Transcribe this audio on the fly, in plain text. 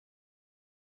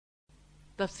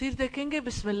تفسیر دیکھیں گے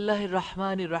بسم اللہ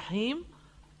الرحمن الرحیم.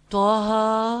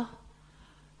 طٰہٰ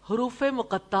حروف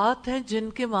مقطعات ہیں جن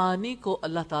کے معنی کو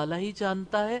اللہ تعالیٰ ہی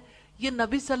جانتا ہے. یہ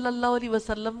نبی صلی اللہ علیہ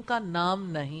وسلم کا نام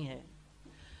نہیں ہے.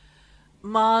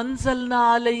 ما انزلنا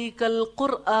علیک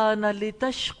القرآن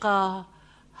لتشقی،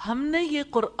 ہم نے یہ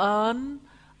قرآن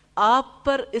آپ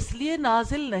پر اس لیے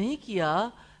نازل نہیں کیا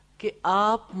کہ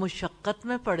آپ مشقت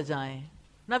میں پڑ جائیں.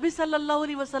 نبی صلی اللہ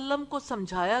علیہ وسلم کو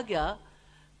سمجھایا گیا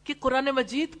کہ قرآن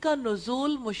مجید کا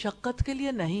نزول مشقت کے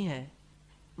لیے نہیں ہے.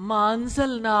 ما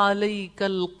انزلنا علیک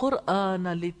القرآن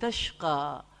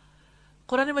لتشقی،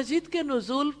 قرآن مجید کے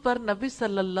نزول پر نبی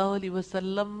صلی اللہ علیہ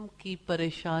وسلم کی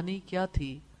پریشانی کیا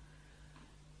تھی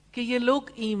کہ یہ لوگ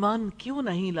ایمان کیوں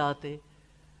نہیں لاتے.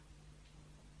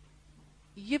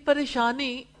 یہ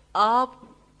پریشانی آپ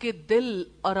کے دل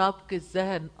اور آپ کے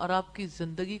ذہن اور آپ کی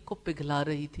زندگی کو پگھلا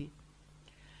رہی تھی.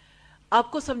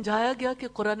 آپ کو سمجھایا گیا کہ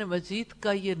قرآن مجید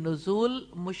کا یہ نزول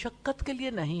مشقت کے لیے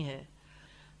نہیں ہے.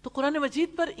 تو قرآن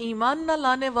مجید پر ایمان نہ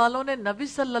لانے والوں نے نبی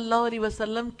صلی اللہ علیہ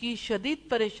وسلم کی شدید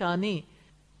پریشانی،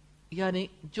 یعنی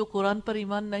جو قرآن پر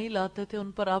ایمان نہیں لاتے تھے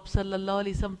ان پر آپ صلی اللہ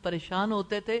علیہ وسلم پریشان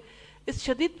ہوتے تھے، اس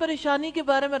شدید پریشانی کے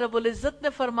بارے میں رب العزت نے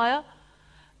فرمایا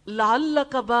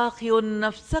لَعَلَّكَ بَاخِعٌ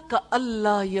نَفْسَكَ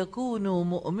أَلَّا يَكُونُوا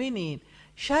مُؤْمِنِينَ،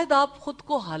 شاید آپ خود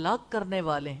کو ہلاک کرنے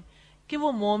والے ہیں کہ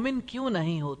وہ مومن کیوں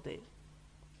نہیں ہوتے.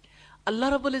 اللہ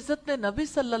رب العزت نے نبی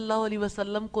صلی اللہ علیہ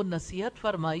وسلم کو نصیحت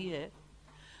فرمائی ہے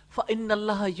فَإِنَّ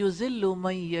اللَّهَ يُضِلُّ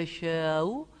مَن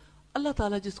يَشَاءُ، اللہ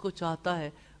تعالیٰ جس کو چاہتا ہے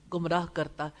گمراہ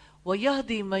کرتا ہے،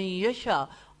 وَيَهْدِي مَن يَشَاءُ،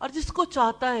 اور جس کو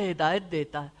چاہتا ہے ہدایت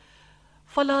دیتا ہے.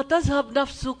 فَلَا تَذْهَبْ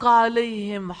نَفْسُكَ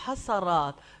عَلَيْهِمْ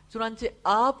حَسَرَاتٍ، چنانچہ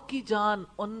آپ کی جان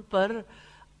ان پر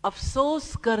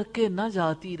افسوس کر کے نہ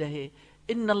جاتی رہے.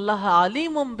 إِنَّ اللَّهَ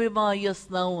عَلِيمٌ بِمَا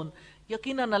يَصْنَعُونَ،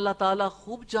 یقیناً اللہ تعالیٰ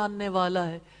خوب جاننے والا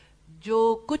ہے جو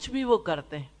کچھ بھی وہ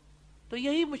کرتے ہیں. تو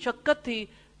یہی مشقت تھی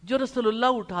جو رسول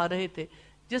اللہ اٹھا رہے تھے،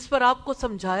 جس پر آپ کو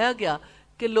سمجھایا گیا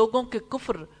کہ لوگوں کے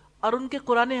کفر اور ان کے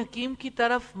قرآن حکیم کی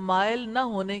طرف مائل نہ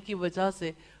ہونے کی وجہ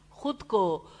سے خود کو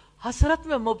حسرت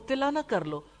میں مبتلا نہ کر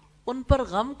لو، ان پر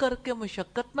غم کر کے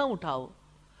مشقت نہ اٹھاؤ.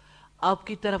 آپ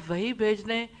کی طرف وحی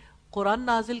بھیجنے، قرآن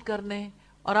نازل کرنے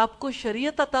اور آپ کو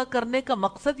شریعت عطا کرنے کا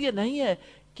مقصد یہ نہیں ہے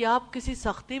کہ آپ کسی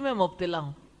سختی میں مبتلا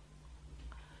ہوں.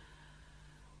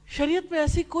 شریعت میں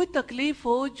ایسی کوئی تکلیف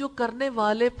ہو جو کرنے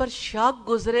والے پر شاق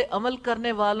گزرے، عمل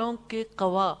کرنے والوں کے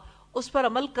قوا اس پر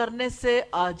عمل کرنے سے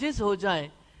عاجز ہو جائیں،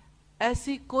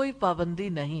 ایسی کوئی پابندی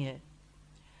نہیں ہے.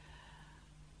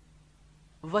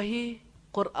 وہی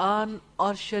قرآن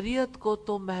اور شریعت کو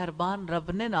تو مہربان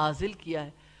رب نے نازل کیا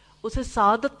ہے، اسے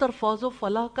سعادت اور فوز و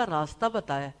فلاح کا راستہ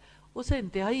بتایا ہے، اسے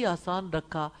انتہائی آسان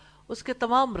رکھا، اس کے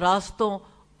تمام راستوں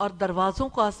اور دروازوں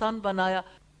کو آسان بنایا،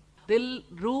 دل،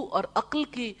 روح اور عقل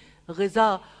کی غذا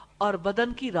اور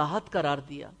بدن کی راحت قرار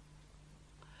دیا.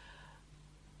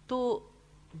 تو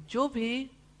جو بھی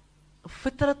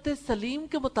فطرت سلیم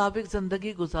کے مطابق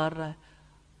زندگی گزار رہا ہے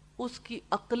اس کی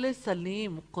عقل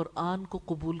سلیم قرآن کو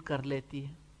قبول کر لیتی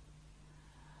ہے.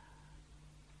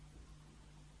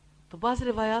 تو بعض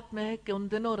روایات میں ہے کہ ان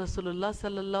دنوں رسول اللہ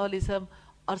صلی اللہ علیہ وسلم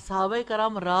اور صحابہ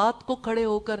کرام رات کو کھڑے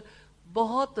ہو کر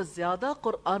بہت زیادہ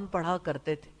قرآن پڑھا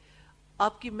کرتے تھے.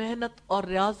 آپ کی محنت اور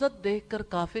ریاضت دیکھ کر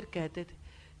کافر کہتے تھے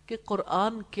کہ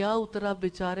قرآن کیا اترا،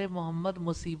 بیچارے محمد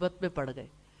مصیبت میں پڑ گئے.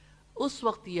 اس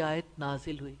وقت یہ آیت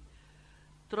نازل ہوئی.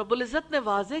 تو رب العزت نے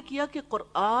واضح کیا کہ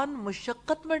قرآن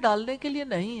مشقت میں ڈالنے کے لیے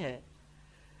نہیں ہے.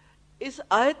 اس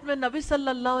آیت میں نبی صلی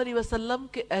اللہ علیہ وسلم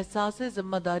کے احساس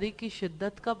ذمہ داری کی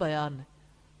شدت کا بیان ہے.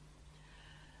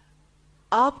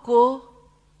 آپ کو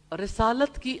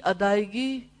رسالت کی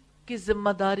ادائیگی کی ذمہ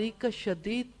داری کا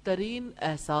شدید ترین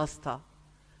احساس تھا.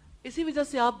 اسی وجہ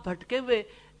سے آپ بھٹکے ہوئے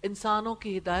انسانوں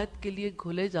کی ہدایت کے لیے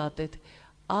گھلے جاتے تھے.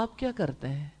 آپ کیا کرتے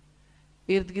ہیں؟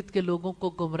 ارد گرد کے لوگوں کو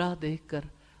گمراہ دیکھ کر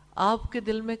آپ کے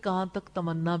دل میں کہاں تک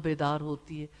تمنا بیدار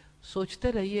ہوتی ہے؟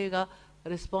 سوچتے رہیے گا،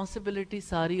 رسپانسبلٹی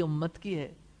ساری امت کی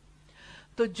ہے.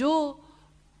 تو جو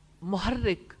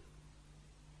محرک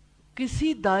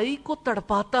کسی دائی کو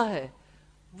تڑپاتا ہے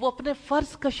وہ اپنے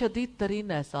فرض کا شدید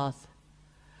ترین احساس ہے.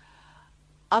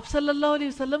 آپ صلی اللہ علیہ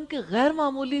وسلم کے غیر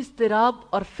معمولی اضطراب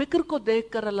اور فکر کو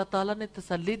دیکھ کر اللہ تعالیٰ نے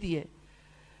تسلی دی ہے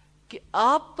کہ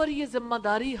آپ پر یہ ذمہ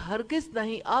داری ہرگز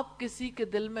نہیں، آپ کسی کے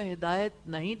دل میں ہدایت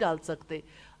نہیں ڈال سکتے.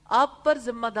 آپ پر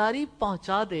ذمہ داری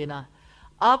پہنچا دینا ہے.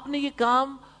 آپ نے یہ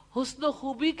کام حسن و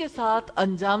خوبی کے ساتھ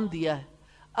انجام دیا ہے.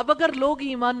 اب اگر لوگ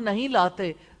ایمان نہیں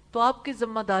لاتے تو آپ کی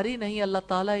ذمہ داری نہیں، اللہ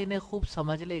تعالیٰ انہیں خوب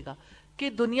سمجھ لے گا کہ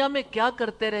دنیا میں کیا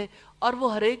کرتے رہے اور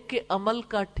وہ ہر ایک کے عمل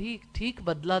کا ٹھیک ٹھیک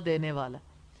بدلہ دینے والا.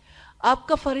 آپ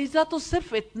کا فریضہ تو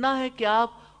صرف اتنا ہے کہ آپ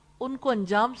ان کو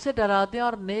انجام سے ڈرا دیں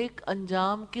اور نیک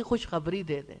انجام کی خوشخبری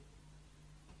دے دیں.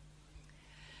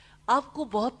 آپ کو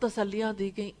بہت تسلیاں دی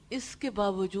گئیں، اس کے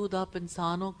باوجود آپ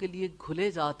انسانوں کے لیے گھلے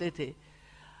جاتے تھے،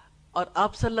 اور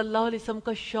آپ صلی اللہ علیہ وسلم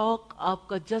کا شوق، آپ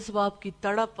کا جذبہ، آپ کی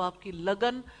تڑپ، آپ کی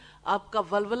لگن، آپ کا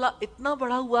ولولہ اتنا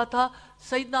بڑھا ہوا تھا۔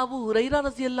 سیدنا ابو ہریرہ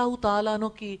رضی اللہ تعالیٰ عنہ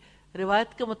کی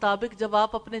روایت کے مطابق جب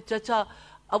آپ اپنے چچا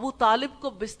ابو طالب کو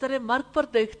بستر مرگ پر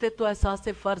دیکھتے تو احساس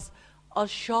فرض اور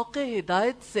شوق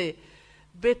ہدایت سے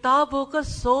بےتاب ہو کر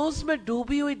سوز میں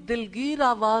ڈوبی ہوئی دلگیر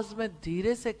آواز میں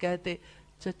دھیرے سے کہتے،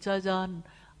 چچا جان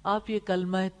آپ یہ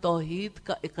کلمہ توحید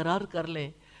کا اقرار کر لیں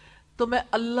تو میں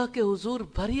اللہ کے حضور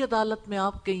بھری عدالت میں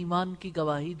آپ کے ایمان کی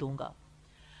گواہی دوں گا۔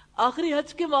 آخری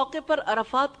حج کے موقع پر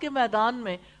عرفات کے میدان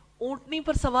میں اونٹنی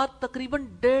پر سوار تقریباً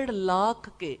 1.5 لاکھ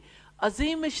کے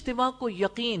عظیم اجتماع کو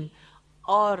یقین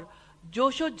اور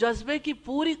جوش و جذبے کی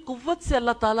پوری قوت سے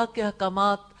اللہ تعالیٰ کے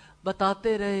احکامات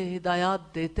بتاتے رہے،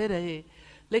 ہدایات دیتے رہے،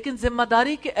 لیکن ذمہ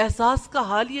داری کے احساس کا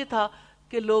حال یہ تھا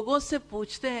کہ لوگوں سے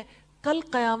پوچھتے ہیں کل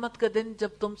قیامت کے دن جب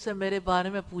تم سے میرے بارے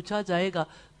میں پوچھا جائے گا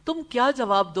تم کیا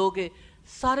جواب دو گے؟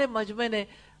 سارے مجمع نے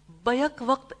بیک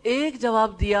وقت ایک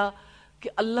جواب دیا کہ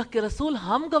اللہ کے رسول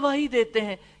ہم گواہی دیتے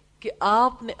ہیں کہ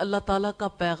آپ نے اللہ تعالیٰ کا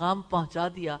پیغام پہنچا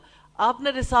دیا، آپ نے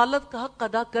رسالت کا حق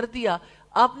ادا کر دیا،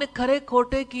 آپ نے کھرے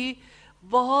کھوٹے کی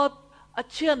بہت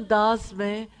اچھے انداز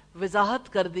میں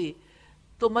وضاحت کر دی۔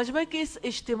 تو مجمع کی اس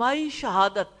اجتماعی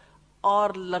شہادت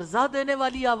اور لرزا دینے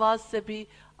والی آواز سے بھی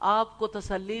آپ کو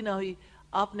تسلی نہ ہوئی،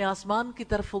 آپ نے آسمان کی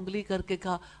طرف انگلی کر کے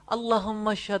کہا اللہم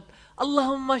اشہد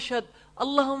اللہم اشہد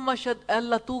اللہم اشہد، اے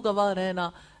اللہ تو گواہ رہنا،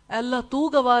 اے اللہ تو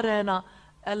گواہ رہنا،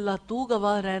 اے اللہ تو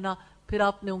گواہ رہنا۔ پھر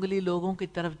آپ نے انگلی لوگوں کی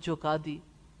طرف جھکا دی۔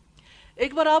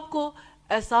 ایک بار آپ کو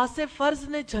احساس فرض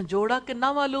نے جھنجھوڑا کہ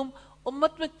نہ معلوم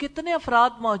امت میں کتنے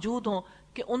افراد موجود ہوں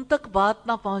کہ ان تک بات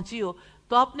نہ پہنچی ہو،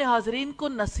 تو آپ نے حاضرین کو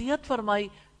نصیحت فرمائی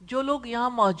جو لوگ یہاں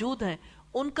موجود ہیں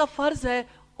ان کا فرض ہے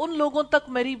ان لوگوں تک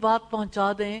میری بات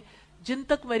پہنچا دیں جن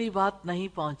تک میری بات نہیں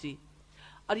پہنچی۔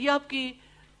 اور یہ آپ کی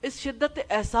اس شدت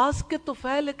احساس کے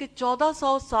طفیل ہے کہ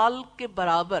 1400 سال کے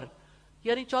برابر،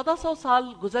 یعنی 1400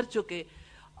 سال گزر چکے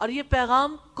اور یہ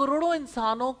پیغام کروڑوں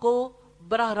انسانوں کو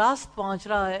براہ راست پہنچ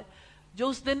رہا ہے جو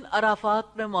اس دن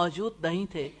عرفات میں موجود نہیں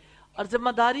تھے، اور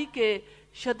ذمہ داری کے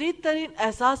شدید ترین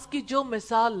احساس کی جو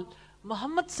مثال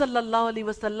محمد صلی اللہ علیہ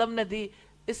وسلم نے دی،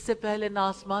 اس سے پہلے نہ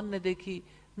آسمان نے دیکھی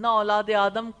نہ اولاد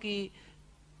آدم کی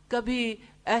کبھی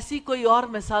ایسی کوئی اور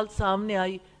مثال سامنے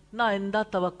آئی، نہ آئندہ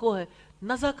توقع ہے۔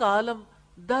 نزع کا عالم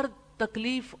درد،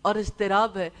 تکلیف اور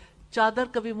اضطراب ہے، چادر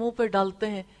کبھی منہ پہ ڈالتے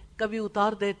ہیں کبھی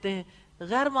اتار دیتے ہیں۔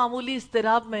 غیر معمولی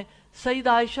اضطراب میں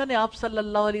سیدہ عائشہ نے آپ صلی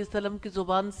اللہ علیہ وسلم کی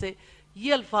زبان سے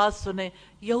یہ الفاظ سنے،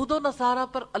 یہود و نصارہ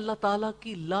پر اللہ تعالیٰ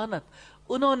کی لعنت،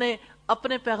 انہوں نے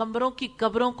اپنے پیغمبروں کی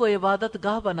قبروں کو عبادت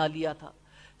گاہ بنا لیا تھا۔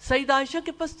 سیدہ عائشہ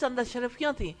کے پاس چند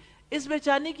اشرفیاں تھیں، اس بے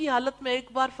چینی کی حالت میں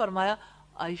ایک بار فرمایا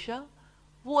عائشہ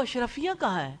وہ اشرفیاں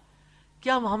کہاں ہیں؟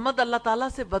 کیا محمد اللہ تعالیٰ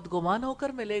سے بدگمان ہو کر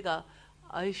ملے گا؟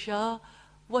 عائشہ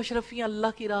وہ اشرفیاں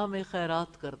اللہ کی راہ میں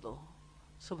خیرات کر دو۔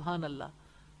 سبحان اللہ۔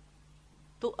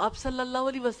 تو آپ صلی اللہ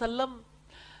علیہ وسلم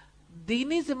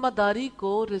دینی ذمہ داری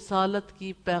کو، رسالت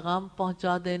کی، پیغام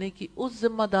پہنچا دینے کی اس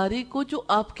ذمہ داری کو جو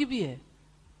آپ کی بھی ہے،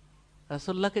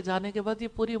 رسول اللہ کے جانے کے بعد یہ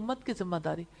پوری امت کی ذمہ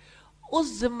داری،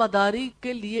 اس ذمہ داری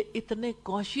کے لیے اتنے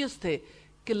کانشیس تھے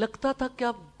کہ لگتا تھا کہ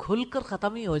آپ گھل کر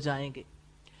ختم ہی ہو جائیں گے،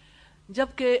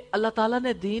 جبکہ اللہ تعالیٰ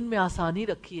نے دین میں آسانی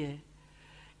رکھی ہے۔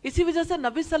 اسی وجہ سے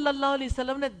نبی صلی اللہ علیہ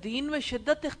وسلم نے دین میں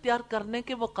شدت اختیار کرنے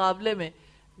کے مقابلے میں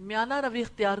میانہ روی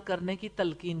اختیار کرنے کی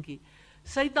تلقین کی۔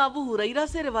 سیدنا ابو ہریرہ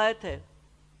سے روایت ہے،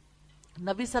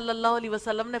 نبی صلی اللہ علیہ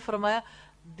وسلم نے فرمایا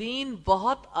دین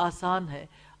بہت آسان ہے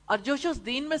اور جو شخص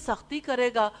دین میں سختی کرے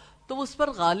گا تو وہ اس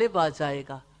پر غالب آ جائے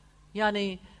گا،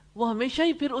 یعنی وہ ہمیشہ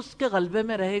ہی پھر اس کے غلبے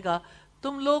میں رہے گا۔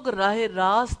 تم لوگ راہ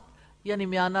راست یعنی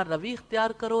میانہ روی اختیار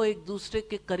کرو، ایک دوسرے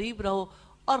کے قریب رہو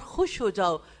اور خوش ہو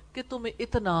جاؤ کہ تمہیں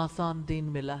اتنا آسان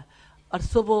دین ملا ہے، اور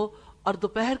صبح اور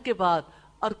دوپہر کے بعد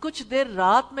اور کچھ دیر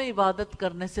رات میں عبادت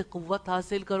کرنے سے قوت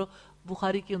حاصل کرو۔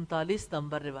 بخاری کی 39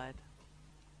 نمبر روایت۔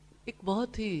 ایک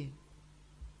بہت ہی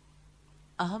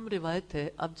اہم روایت ہے،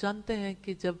 آپ جانتے ہیں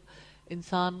کہ جب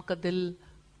انسان کا دل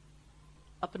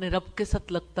اپنے رب کے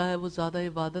ساتھ لگتا ہے، وہ زیادہ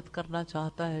عبادت کرنا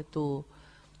چاہتا ہے تو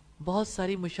بہت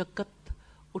ساری مشقت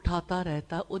اٹھاتا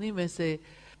رہتا ہے۔ انہی میں سے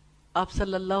آپ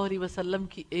صلی اللہ علیہ وسلم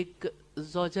کی ایک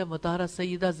زوجہ مطہرہ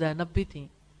سیدہ زینب بھی تھیں۔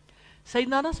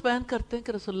 سیدنا انس بیان کرتے ہیں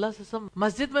کہ رسول اللہ صلی اللہ علیہ وسلم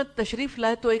مسجد میں تشریف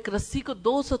لائے تو ایک رسی کو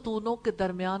 2 ستونوں کے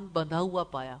درمیان بندھا ہوا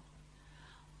پایا۔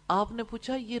 آپ نے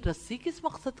پوچھا یہ رسی کس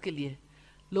مقصد کے لیے؟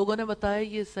 لوگوں نے بتایا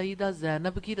یہ سیدہ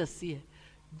زینب کی رسی ہے،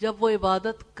 جب وہ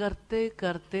عبادت کرتے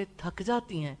کرتے تھک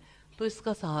جاتی ہیں تو اس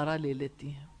کا سہارا لے لیتی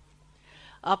ہیں۔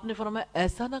 آپ نے فرمایا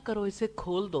ایسا نہ کرو، اسے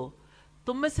کھول دو،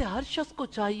 تم میں سے ہر شخص کو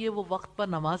چاہیے وہ وقت پر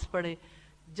نماز پڑھے،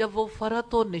 جب وہ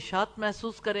فرحت و نشاط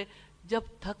محسوس کرے، جب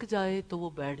تھک جائے تو وہ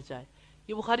بیٹھ جائے۔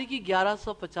 یہ بخاری کی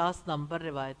 1150 نمبر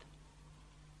روایت۔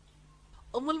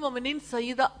 ام المومنین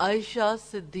سیدہ عائشہ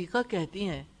صدیقہ کہتی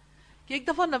ہیں کہ ایک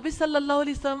دفعہ نبی صلی اللہ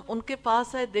علیہ وسلم ان کے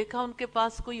پاس آئے، دیکھا ان کے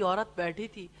پاس کوئی عورت بیٹھی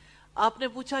تھی۔ آپ نے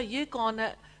پوچھا یہ کون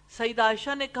ہے؟ سیدہ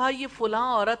عائشہ نے کہا یہ فلاں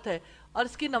عورت ہے، اور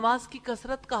اس کی نماز کی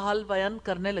کثرت کا حال بیان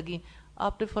کرنے لگیں۔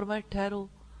 آپ نے فرمایا ٹھہرو،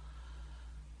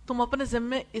 تم اپنے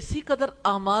ذمے اسی قدر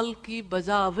اعمال کی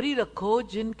بجاوری رکھو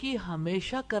جن کی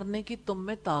ہمیشہ کرنے کی تم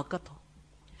میں طاقت ہو،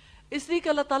 اس لیے کہ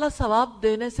اللہ تعالیٰ ثواب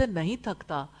دینے سے نہیں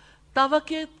تھکتا،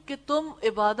 تاکہ کہ تم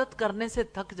عبادت کرنے سے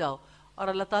تھک جاؤ۔ اور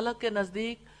اللہ تعالیٰ کے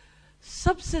نزدیک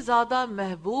سب سے زیادہ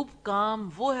محبوب کام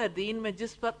وہ ہے دین میں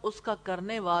جس پر اس کا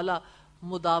کرنے والا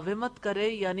مداومت کرے،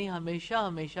 یعنی ہمیشہ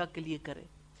ہمیشہ کے لیے کرے۔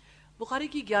 بخاری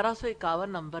کی 1151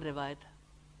 نمبر روایت ہے۔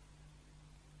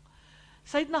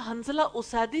 سیدنا حنظلہ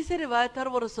اسیدی سے روایت ہے،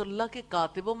 وہ رسول اللہ کے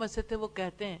کاتبوں میں سے تھے۔ وہ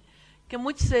کہتے ہیں کہ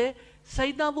مجھ سے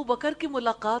سیدنا ابو بکر کی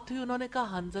ملاقات ہوئی، انہوں نے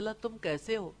کہا حنظلہ تم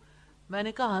کیسے ہو؟ میں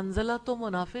نے کہا حنظلہ تو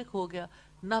منافق ہو گیا،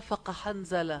 نافق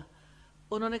حنظلہ۔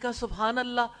 انہوں نے کہا سبحان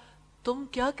اللہ، تم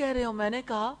کیا کہہ رہے ہو؟ میں نے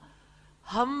کہا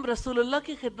ہم رسول اللہ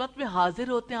کی خدمت میں حاضر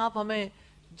ہوتے ہیں، آپ ہمیں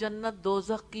جنت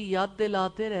دوزخ کی یاد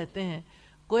دلاتے رہتے ہیں،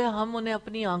 گویا ہم انہیں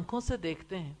اپنی آنکھوں سے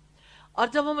دیکھتے ہیں، اور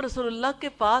جب ہم رسول اللہ کے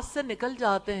پاس سے نکل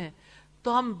جاتے ہیں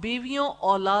تو ہم بیویوں،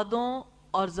 اولادوں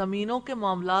اور زمینوں کے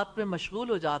معاملات میں مشغول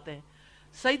ہو جاتے ہیں۔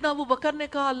 سیدنا ابو بکر نے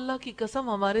کہا اللہ کی قسم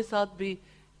ہمارے ساتھ بھی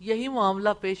یہی معاملہ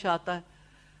پیش آتا ہے۔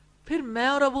 پھر میں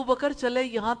اور ابو بکر چلے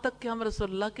یہاں تک کہ ہم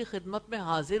رسول اللہ کی خدمت میں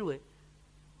حاضر ہوئے۔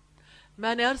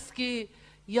 میں نے عرض کی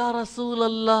یا رسول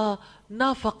اللہ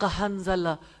نافق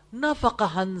حنظلہ، نافق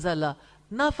حنظلہ،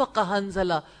 نافق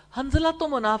حنظلہ، حنظلہ تو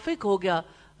منافق ہو گیا۔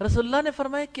 رسول اللہ نے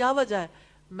فرمایا کیا وجہ ہے؟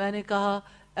 میں نے کہا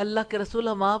اللہ کے رسول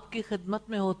ہم آپ کی خدمت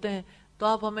میں ہوتے ہیں تو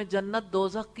آپ ہمیں جنت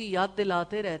دوزخ کی یاد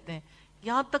دلاتے رہتے ہیں،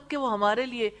 یہاں تک کہ وہ ہمارے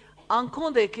لیے آنکھوں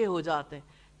دیکھے ہو جاتے ہیں۔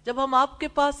 جب ہم آپ کے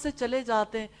پاس سے چلے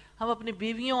جاتے ہیں ہم اپنی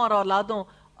بیویوں اور اولادوں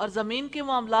اور زمین کے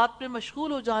معاملات میں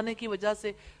مشغول ہو جانے کی وجہ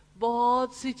سے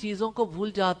بہت سی چیزوں کو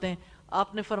بھول جاتے ہیں۔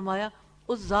 آپ نے فرمایا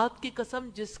اس ذات کی قسم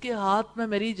جس کے ہاتھ میں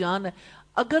میری جان ہے،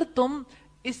 اگر تم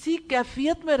اسی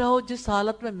کیفیت میں رہو جس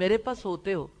حالت میں میرے پاس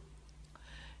ہوتے ہو،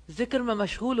 ذکر میں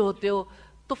مشغول ہوتے ہو،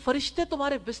 تو فرشتے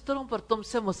تمہارے بستروں پر تم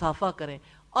سے مصافحہ کریں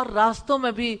اور راستوں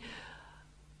میں بھی۔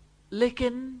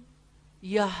 لیکن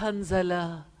یا حنظلہ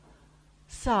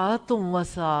ساعت و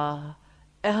ساعہ،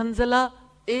 اے حنظلہ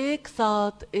ایک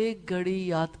ساتھ ایک گھڑی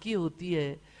یاد کی ہوتی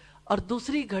ہے اور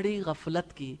دوسری گھڑی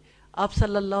غفلت کی۔ آپ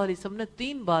صلی اللہ علیہ وسلم نے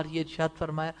 3 بار یہ ارشاد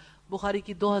فرمایا۔ بخاری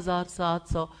کی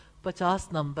 2750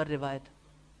 نمبر روایت۔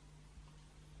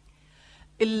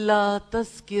 اللہ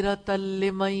تذکرۃ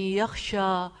لمن یخشی،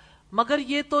 مگر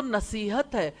یہ تو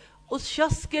نصیحت ہے اس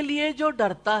شخص کے لیے جو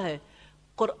ڈرتا ہے۔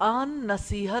 قرآن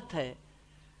نصیحت ہے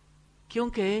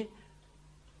کیونکہ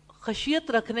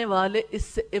خشیت رکھنے والے اس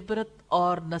سے عبرت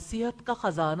اور نصیحت کا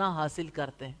خزانہ حاصل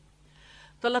کرتے ہیں۔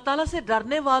 تو اللہ تعالیٰ سے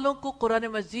ڈرنے والوں کو قرآن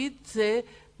مجید سے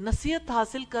نصیحت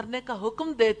حاصل کرنے کا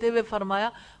حکم دیتے ہوئے فرمایا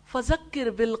فذکر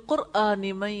بالقرآن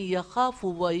من یخاف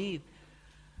وعید،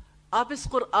 آپ اس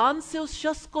قرآن سے اس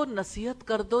شخص کو نصیحت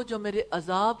کر دو جو میرے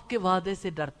عذاب کے وعدے سے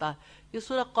ڈرتا ہے۔ یہ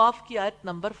سورہ قاف کی آیت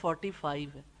نمبر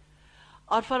 45 ہے۔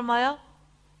 اور فرمایا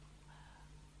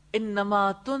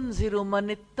انما تنذر من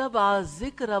اتبع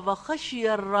الذکر وخشی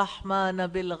الرحمن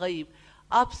بالغیب،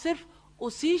 آپ صرف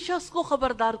اسی شخص کو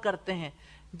خبردار کرتے ہیں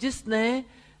جس نے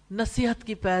نصیحت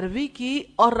کی پیروی کی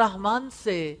اور رحمان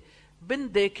سے بن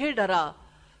دیکھے ڈرا،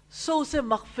 سو اسے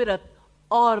مغفرت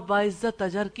اور باعزت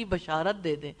اجر کی بشارت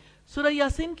دے دیں۔ سورہ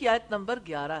یاسین کی آیت نمبر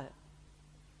 11 ہے۔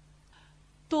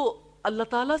 تو اللہ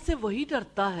تعالیٰ سے وہی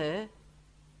ڈرتا ہے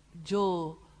جو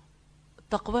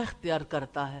تقوی اختیار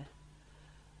کرتا ہے۔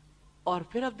 اور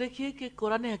پھر اب دیکھیے کہ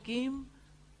قرآن حکیم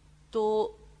تو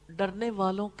ڈرنے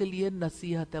والوں کے لیے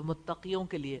نصیحت ہے، متقیوں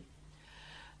کے لیے۔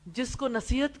 جس کو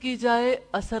نصیحت کی جائے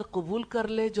اثر قبول کر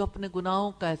لے، جو اپنے گناہوں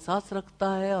کا احساس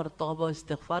رکھتا ہے اور توبہ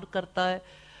استغفار کرتا ہے،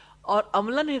 اور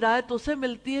عملاً ہدایت اسے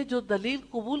ملتی ہے جو دلیل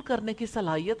قبول کرنے کی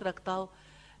صلاحیت رکھتا ہو۔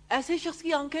 ایسے شخص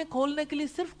کی آنکھیں کھولنے کے لیے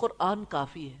صرف قرآن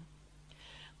کافی ہے۔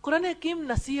 قرآن حکیم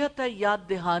نصیحت ہے، یاد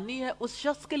دہانی ہے اس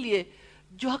شخص کے لیے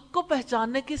جو حق کو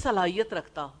پہچاننے کی صلاحیت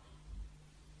رکھتا ہو۔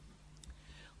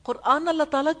 قرآن اللہ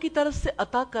تعالیٰ کی طرف سے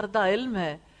عطا کردہ علم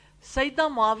ہے۔ سیدنا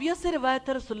معاویہ سے روایت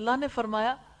ہے رسول اللہ نے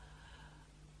فرمایا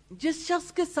جس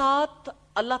شخص کے ساتھ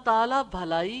اللہ تعالیٰ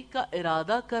بھلائی کا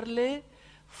ارادہ کر لے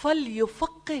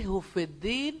فَلْيُفَقِّهُ فِي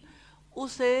الدِّينِ،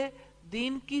 اسے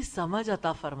دین کی سمجھ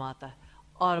عطا فرماتا ہے۔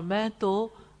 اور میں تو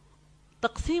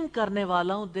تقسیم کرنے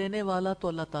والا ہوں، دینے والا تو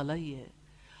اللہ تعالیٰ ہی ہے۔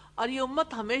 اور یہ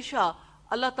امت ہمیشہ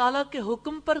اللہ تعالیٰ کے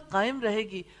حکم پر قائم رہے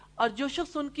گی اور جو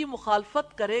شخص ان کی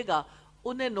مخالفت کرے گا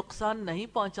انہیں نقصان نہیں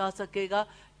پہنچا سکے گا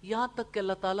یہاں تک کہ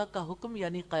اللہ تعالیٰ کا حکم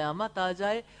یعنی قیامت آ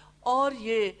جائے اور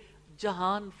یہ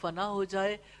جہان فنا ہو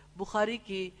جائے. بخاری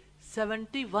کی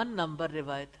 71 نمبر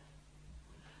روایت.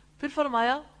 پھر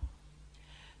فرمایا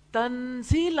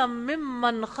تنزیلا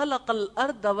ممن خلق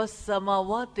الارض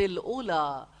والسماوات الاولی،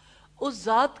 اس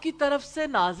ذات کی طرف سے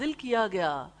نازل کیا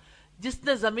گیا جس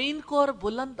نے زمین کو اور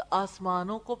بلند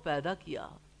آسمانوں کو پیدا کیا.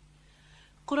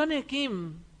 قرآن حکیم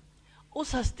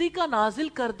اس ہستی کا نازل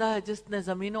کردہ ہے جس نے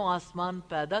زمین و آسمان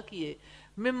پیدا کیے.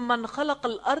 ممن خلق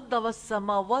الارض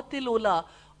والسماوات الاولی،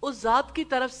 اس ذات کی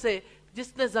طرف سے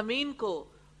جس نے زمین کو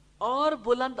اور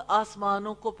بلند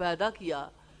آسمانوں کو پیدا کیا،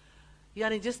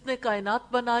 یعنی جس نے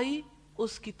کائنات بنائی،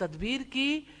 اس کی تدبیر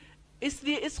کی. اس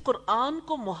لیے اس قرآن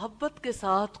کو محبت کے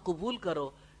ساتھ قبول کرو،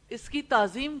 اس کی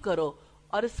تعظیم کرو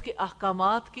اور اس کے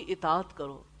احکامات کی اطاعت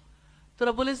کرو. تو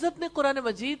رب العزت نے قرآن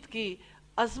مجید کی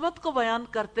عظمت کو بیان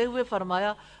کرتے ہوئے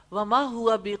فرمایا وَمَا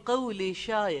هُوَ بِقَوْلِ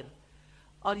شَاعِرٍ،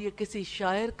 اور یہ کسی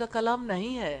شاعر کا کلام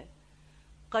نہیں ہے.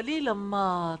 قَلِيلًا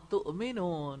مَا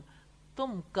تُؤْمِنُونَ،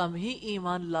 تم کم ہی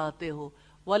ایمان لاتے ہو.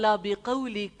 وَلَا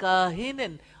بِقَوْلِ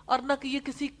كَاهِنٍ، اور نہ کہ یہ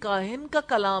کسی کاہن کا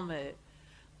کلام ہے.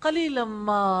 قَلِيلًا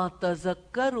مَا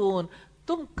تَذَكَّرُونَ،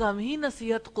 تم کم ہی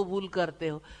نصیحت قبول کرتے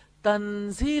ہو.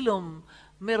 تنزیل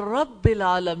من رب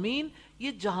العالمین،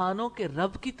 یہ جہانوں کے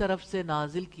رب کی طرف سے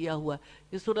نازل کیا ہوا ہے.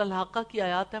 یہ سورہ الحاقہ کی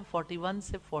آیات ہیں 41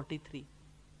 سے 43.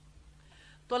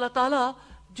 تو اللہ تعالیٰ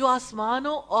جو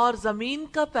آسمانوں اور زمین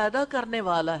کا پیدا کرنے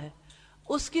والا ہے،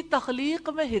 اس کی تخلیق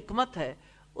میں حکمت ہے.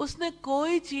 اس نے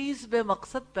کوئی چیز بے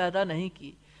مقصد پیدا نہیں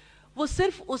کی. وہ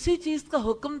صرف اسی چیز کا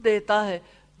حکم دیتا ہے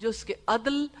جو اس کے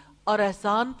عدل اور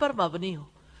احسان پر مبنی ہو،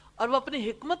 اور وہ اپنی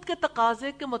حکمت کے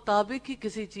تقاضے کے مطابق ہی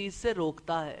کسی چیز سے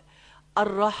روکتا ہے.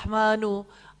 الرحمن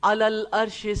علی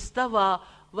العرش استوى،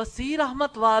 وسیع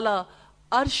رحمت والا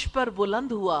عرش پر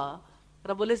بلند ہوا.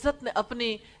 رب العزت نے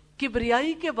اپنی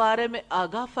کبریائی کے بارے میں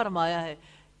آگاہ فرمایا ہے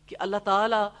کہ اللہ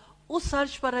تعالیٰ اس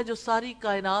عرش پر ہے جو ساری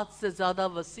کائنات سے زیادہ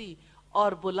وسیع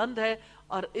اور بلند ہے.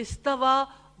 اور استوا،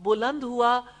 بلند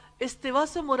ہوا، استوا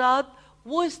سے مراد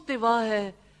وہ استوا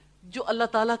ہے جو اللہ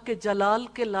تعالیٰ کے جلال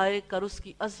کے لائق اور اس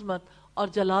کی عظمت اور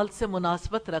جلال سے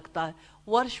مناسبت رکھتا ہے.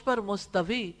 وہ عرش پر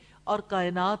مستوی اور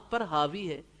کائنات پر حاوی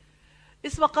ہے.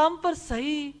 اس مقام پر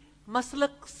صحیح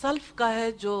مسلک سلف کا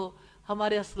ہے جو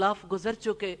ہمارے اسلاف گزر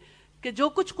چکے کہ جو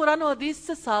کچھ قرآن و حدیث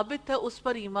سے ثابت ہے اس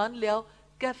پر ایمان لے آؤ،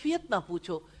 کیفیت نہ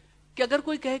پوچھو. کہ اگر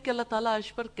کوئی کہے کہ اللہ تعالیٰ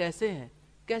عرش پر کیسے ہے،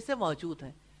 کیسے موجود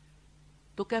ہے،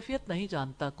 تو کیفیت نہیں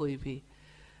جانتا کوئی بھی.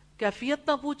 کیفیت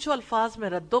نہ پوچھو، الفاظ میں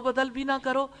رد و بدل بھی نہ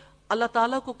کرو، اللہ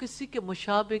تعالیٰ کو کسی کے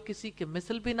مشابہ، کسی کے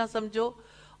مثل بھی نہ سمجھو،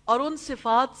 اور ان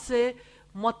صفات سے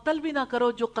معطل بھی نہ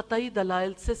کرو جو قطعی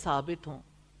دلائل سے ثابت ہوں.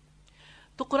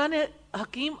 تو قرآن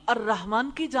حکیم الرحمن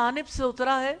کی جانب سے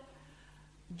اترا ہے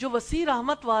جو وسیع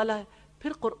رحمت والا ہے.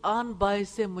 پھر قرآن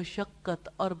باعث مشقت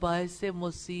اور باعث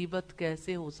مصیبت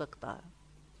کیسے ہو سکتا ہے؟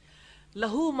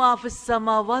 لہو ما فی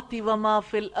السماوات وما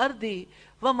فی الارض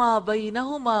وما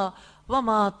بینہما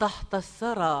وما تحت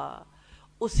الثری،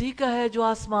 اسی کا ہے جو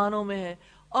آسمانوں میں ہے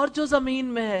اور جو زمین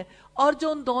میں ہے اور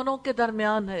جو ان دونوں کے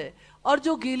درمیان ہے اور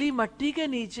جو گیلی مٹی کے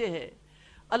نیچے ہے.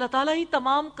 اللہ تعالیٰ ہی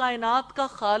تمام کائنات کا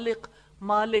خالق،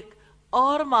 مالک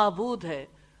اور معبود ہے.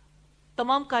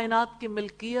 تمام کائنات کی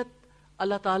ملکیت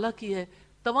اللہ تعالیٰ کی ہے،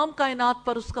 تمام کائنات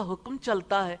پر اس کا حکم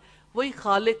چلتا ہے. وہی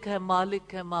خالق ہے،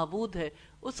 مالک ہے، معبود ہے،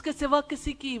 اس کے سوا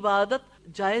کسی کی عبادت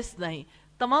جائز نہیں.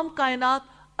 تمام کائنات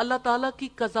اللہ تعالیٰ کی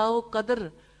قضاء و قدر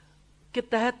کے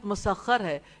تحت مسخر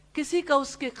ہے، کسی کا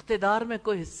اس کے اقتدار میں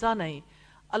کوئی حصہ نہیں.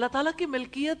 اللہ تعالیٰ کی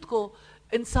ملکیت کو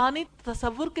انسانی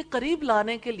تصور کے قریب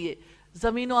لانے کے لیے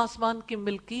زمین و آسمان کی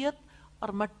ملکیت اور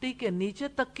مٹی کے نیچے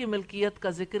تک کی ملکیت کا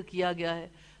ذکر کیا گیا ہے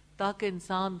تاکہ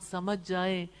انسان سمجھ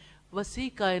جائیں وسیع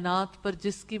کائنات پر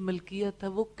جس کی ملکیت ہے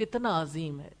وہ کتنا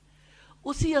عظیم ہے.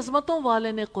 اسی عظمتوں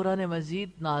والے نے قرآن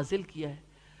مجید نازل کیا ہے.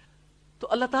 تو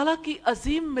اللہ تعالیٰ کی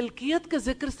عظیم ملکیت کے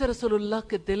ذکر سے رسول اللہ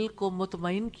کے دل کو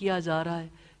مطمئن کیا جا رہا ہے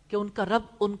کہ ان کا رب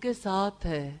ان کے ساتھ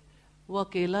ہے، وہ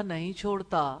اکیلا نہیں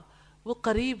چھوڑتا، وہ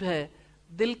قریب ہے،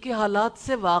 دل کے حالات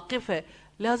سے واقف ہے.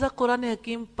 لہذا قرآن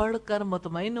حکیم پڑھ کر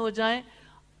مطمئن ہو جائیں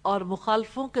اور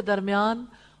مخالفوں کے درمیان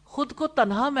خود کو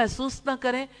تنہا محسوس نہ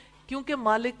کریں، کیونکہ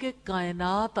مالک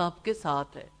کائنات آپ کے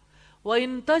ساتھ ہے.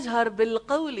 وَإِن تَجْهَرْ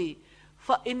بِالْقَوْلِ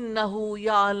فَإِنَّهُ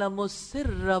يَعْلَمُ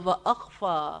السِّرَّ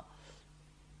وَأَخْفَى،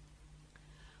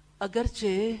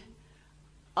 اگرچہ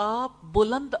آپ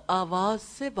بلند آواز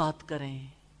سے بات کریں،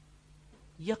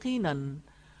 یقیناً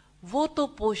وہ تو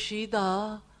پوشیدہ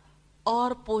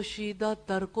اور پوشیدہ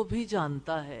تر کو بھی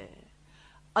جانتا ہے.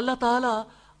 اللہ تعالیٰ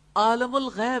عالم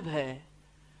الغیب ہے.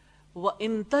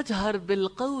 وَإِن تَجْهَرْ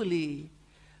بِالْقَوْلِ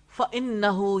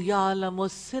فَإِنَّهُ يَعْلَمُ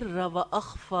السِّرَّ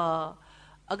وَأَخْفَى،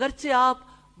 اگرچہ آپ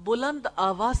بلند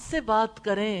آواز سے بات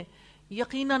کریں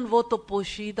یقیناً وہ تو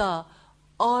پوشیدہ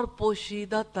اور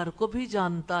پوشیدہ تر کو بھی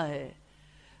جانتا ہے۔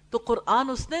 تو قرآن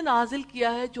اس نے نازل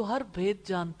کیا ہے جو ہر بھید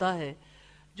جانتا ہے،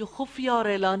 جو خفیہ اور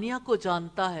اعلانیہ کو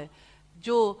جانتا ہے،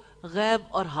 جو غیب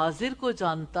اور حاضر کو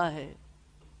جانتا ہے۔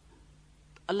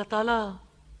 اللہ تعالیٰ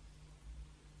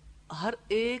ہر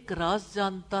ایک راز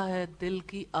جانتا ہے، دل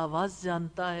کی آواز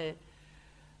جانتا ہے۔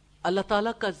 اللہ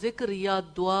تعالیٰ کا ذکر یا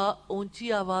دعا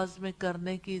اونچی آواز میں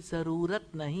کرنے کی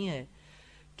ضرورت نہیں ہے،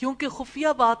 کیونکہ خفیہ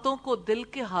باتوں کو، دل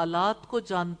کے حالات کو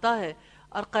جانتا ہے،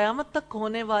 اور قیامت تک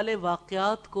ہونے والے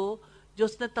واقعات کو جو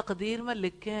اس نے تقدیر میں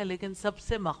لکھے ہیں لیکن سب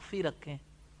سے مخفی رکھے ہیں۔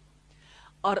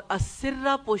 اور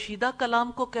السرہ پوشیدہ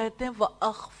کلام کو کہتے ہیں،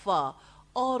 وَأَخْفَى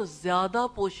اور زیادہ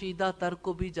پوشیدہ تر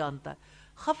کو بھی جانتا ہے۔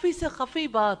 خفی سے خفی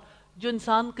بات جو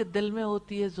انسان کے دل میں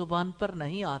ہوتی ہے، زبان پر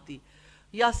نہیں آتی،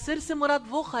 یا سر سے مراد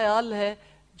وہ خیال ہے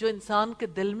جو انسان کے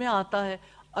دل میں آتا ہے،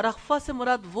 اور اخفا سے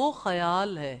مراد وہ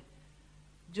خیال ہے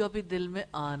جو ابھی دل میں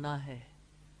آنا ہے،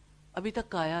 ابھی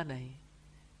تک آیا نہیں۔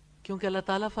 کیونکہ اللہ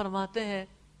تعالیٰ فرماتے ہیں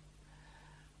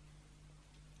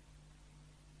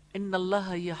ان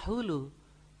اللہ یحول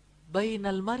بین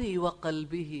المرء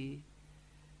وقلبہ،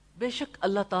 بے شک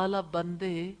اللہ تعالیٰ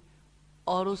بندے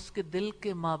اور اس کے دل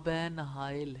کے مابین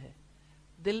حائل ہے۔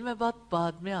 دل میں بات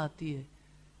بعد میں آتی ہے،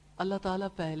 اللہ تعالیٰ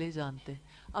پہلے جانتے ہیں۔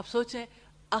 اب سوچیں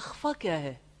اخفا کیا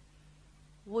ہے؟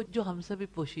 وہ جو ہم سے بھی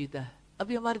پوشیدہ ہے،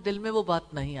 ابھی ہمارے دل میں وہ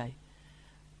بات نہیں آئی۔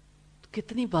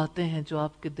 کتنی باتیں ہیں جو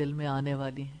آپ کے دل میں آنے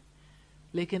والی ہیں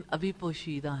لیکن ابھی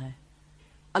پوشیدہ ہیں،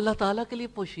 اللہ تعالیٰ کے لیے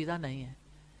پوشیدہ نہیں ہے۔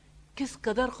 کس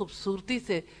قدر خوبصورتی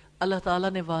سے اللہ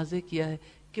تعالیٰ نے واضح کیا ہے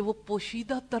کہ وہ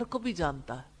پوشیدہ تر کو بھی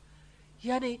جانتا ہے،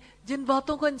 یعنی جن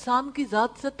باتوں کو انسان کی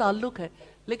ذات سے تعلق ہے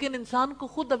لیکن انسان کو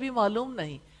خود ابھی معلوم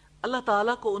نہیں، اللہ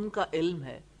تعالیٰ کو ان کا علم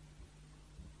ہے۔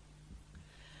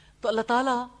 تو اللہ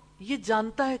تعالیٰ یہ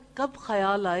جانتا ہے کب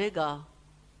خیال آئے گا،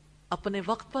 اپنے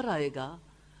وقت پر آئے گا،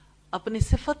 اپنی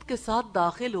صفت کے ساتھ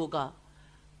داخل ہوگا۔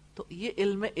 تو یہ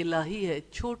علم الہی ہے،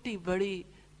 چھوٹی بڑی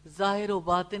ظاہر و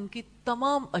باطن کی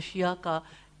تمام اشیاء کا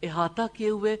احاطہ کیے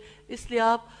ہوئے۔ اس لیے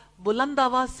آپ بلند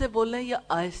آواز سے بولیں یا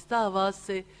آہستہ آواز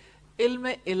سے، علم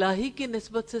الہی کی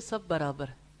نسبت سے سب برابر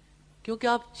ہے، کیونکہ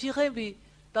آپ چیخیں بھی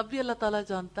تب بھی اللہ تعالیٰ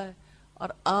جانتا ہے، اور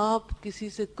آپ کسی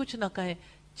سے کچھ نہ کہیں،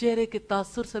 چہرے کے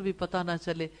تاثر سے بھی پتہ نہ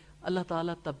چلے، اللہ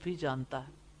تعالیٰ تب بھی جانتا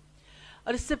ہے۔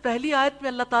 اور اس سے پہلی آیت میں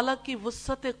اللہ تعالیٰ کی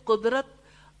وسعت قدرت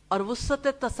اور وسعت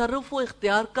تصرف و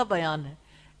اختیار کا بیان ہے۔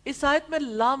 اس آیت میں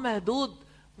لامحدود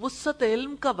وسعت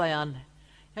علم کا بیان ہے،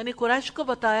 یعنی قریش کو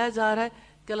بتایا جا رہا ہے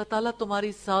کہ اللہ تعالیٰ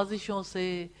تمہاری سازشوں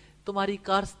سے، تمہاری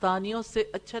کارستانیوں سے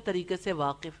اچھے طریقے سے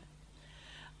واقف ہے۔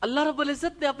 اللہ رب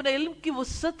العزت نے اپنے علم کی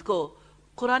وسعت کو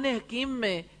قرآن حکیم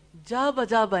میں جا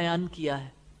بجا بیان کیا ہے۔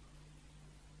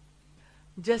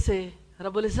 جیسے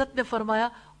رب العزت نے فرمایا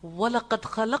وَلَقَدْ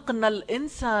خَلَقْنَا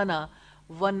الْإِنسَانَ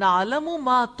وَنَعْلَمُ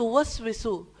مَا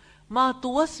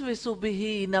تُوَسْوِسُ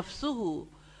بِهِ نَفْسُهُ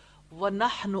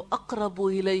وَنَحْنُ أَقْرَبُ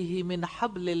إِلَيْهِ مِنْ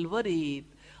حَبْلِ الْوَرِيدِ،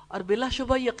 اور بلا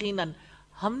شبہ یقیناً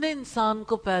ہم نے انسان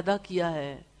کو پیدا کیا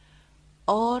ہے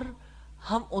اور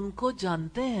ہم ان کو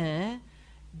جانتے ہیں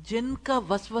جن کا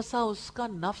وسوسہ اس کا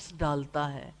نفس ڈالتا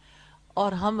ہے،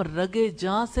 اور ہم رگے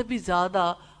جاں سے بھی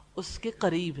زیادہ اس کے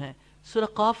قریب ہیں۔ سورہ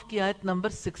قاف کی آیت نمبر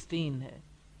 16 ہے۔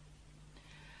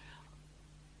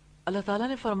 اللہ تعالیٰ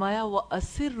نے فرمایا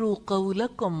وَأَسِرُّوا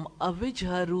قَوْلَكُمْ أَوِ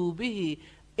اجْهَرُوا بِهِ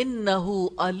إِنَّهُ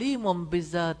عَلِيمٌ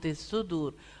بِذَاتِ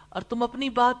الصُّدُورِ، اور تم اپنی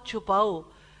بات چھپاؤ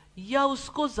یا اس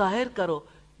کو ظاہر کرو،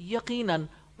 یقیناً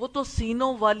وہ تو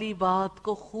سینوں والی بات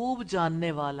کو خوب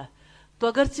جاننے والا ہے۔ تو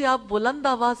اگرچہ آپ بلند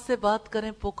آواز سے بات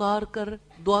کریں، پکار کر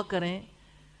دعا کریں،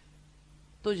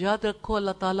 تو یاد رکھو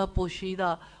اللہ تعالیٰ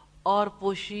پوشیدہ اور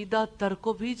پوشیدہ تر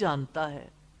کو بھی جانتا ہے۔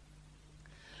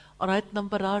 اور آیت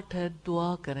نمبر 8 ہے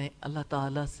دعا کریں اللہ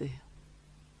تعالیٰ سے۔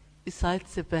 اس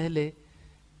آیت سے پہلے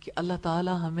کہ اللہ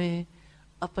تعالیٰ ہمیں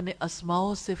اپنے اسماء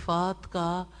و صفات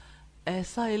کا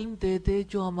ایسا علم دے دے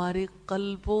جو ہمارے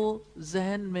قلب و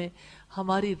ذہن میں،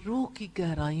 ہماری روح کی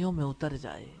گہرائیوں میں اتر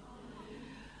جائے۔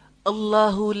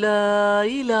 اللہ لا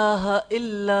الہ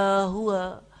الا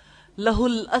ہوا لہ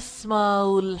الاسماء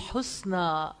الحسنی،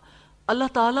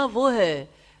 اللہ تعالیٰ وہ ہے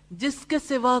جس کے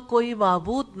سوا کوئی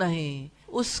معبود نہیں،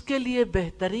 اس کے لیے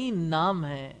بہترین نام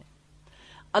ہے۔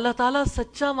 اللہ تعالیٰ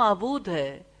سچا معبود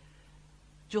ہے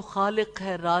جو خالق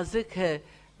ہے، رازق ہے،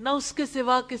 نہ اس کے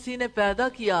سوا کسی نے پیدا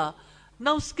کیا، نہ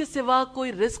اس کے سوا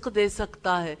کوئی رزق دے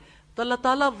سکتا ہے۔ تو اللہ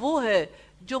تعالیٰ وہ ہے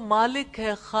جو مالک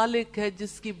ہے، خالق ہے،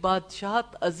 جس کی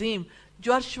بادشاہت عظیم،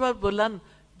 جو عرش پر بلند،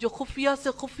 جو خفیہ سے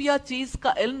خفیہ چیز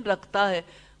کا علم رکھتا ہے،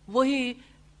 وہی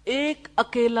ایک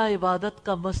اکیلا عبادت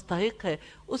کا مستحق ہے،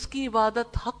 اس کی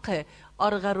عبادت حق ہے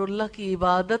اور غیر اللہ کی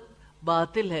عبادت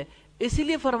باطل ہے. اسی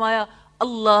لیے فرمایا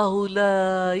اللہ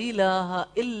لا الہ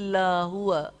الا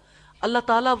ہوا، اللہ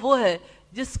تعالیٰ وہ ہے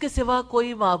جس کے سوا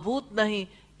کوئی معبود نہیں،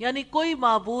 یعنی کوئی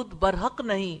معبود برحق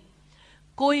نہیں،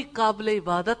 کوئی قابل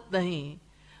عبادت نہیں،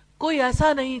 کوئی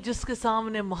ایسا نہیں جس کے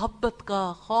سامنے محبت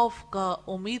کا، خوف کا،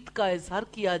 امید کا اظہار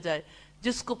کیا جائے،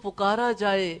 جس کو پکارا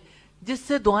جائے، جس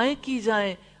سے دعائیں کی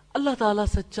جائیں. اللہ تعالیٰ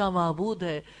سچا معبود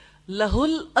ہے. لہ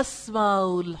الاسماء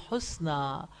الحسنی،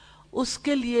 اس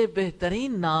کے لیے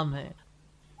بہترین نام ہے.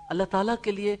 اللہ تعالیٰ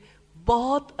کے لیے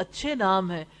بہت اچھے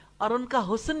نام ہیں اور ان کا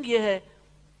حسن یہ ہے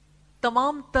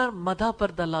تمام تر مدح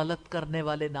پر دلالت کرنے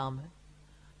والے نام ہیں.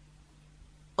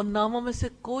 ان ناموں میں سے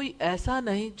کوئی ایسا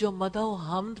نہیں جو مدح و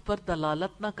حمد پر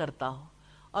دلالت نہ کرتا ہو،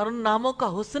 اور ان ناموں کا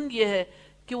حسن یہ ہے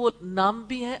کہ وہ نام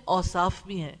بھی ہیں، اوصاف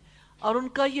بھی ہیں، اور ان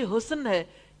کا یہ حسن ہے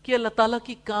کہ اللہ تعالیٰ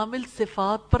کی کامل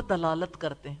صفات پر دلالت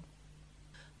کرتے ہیں.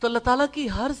 تو اللہ تعالیٰ کی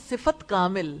ہر صفت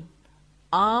کامل،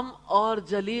 عام اور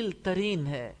جلیل ترین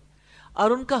ہے،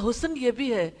 اور ان کا حسن یہ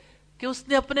بھی ہے کہ اس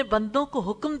نے اپنے بندوں کو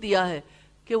حکم دیا ہے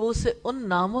کہ وہ اسے ان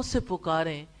ناموں سے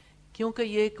پکاریں، کیونکہ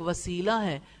یہ ایک وسیلہ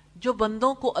ہے جو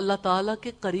بندوں کو اللہ تعالیٰ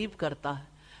کے قریب کرتا ہے.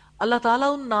 اللہ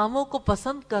تعالیٰ ان ناموں کو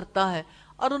پسند کرتا ہے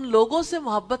اور ان لوگوں سے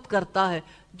محبت کرتا ہے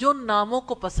جو ان ناموں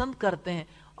کو پسند کرتے ہیں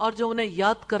اور جو انہیں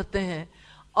یاد کرتے ہیں،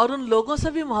 اور ان لوگوں سے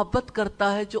بھی محبت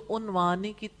کرتا ہے جو ان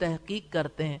معانی کی تحقیق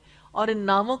کرتے ہیں اور ان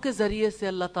ناموں کے ذریعے سے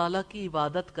اللہ تعالیٰ کی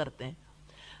عبادت کرتے ہیں.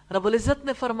 رب العزت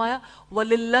نے فرمایا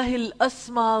وَلِلَّهِ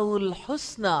الْأَسْمَاءُ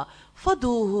الْحُسْنَى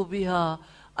فَادْعُوهُ بِهَا،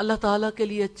 اللہ تعالیٰ کے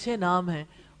لیے اچھے نام ہیں،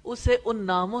 اسے ان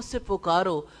ناموں سے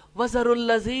پکارو. وَذَرُوا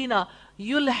الَّذِينَ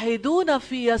يُلْحِدُونَ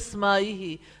فِي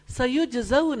أَسْمَائِهِ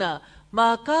سَيُجْزَوْنَ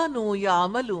مَا كَانُوا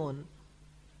يَعْمَلُونَ،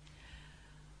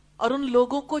 اور ان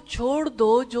لوگوں کو چھوڑ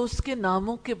دو جو اس کے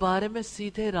ناموں کے بارے میں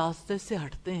سیدھے راستے سے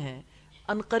ہٹتے ہیں،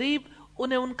 عنقریب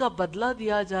انہیں ان کا بدلہ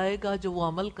دیا جائے گا جو وہ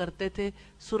عمل کرتے تھے.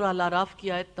 سورہ الاعراف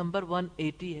کی آیت نمبر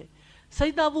 180 ہے.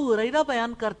 سیدنا ابو ہریرہ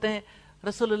بیان کرتے ہیں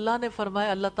رسول اللہ نے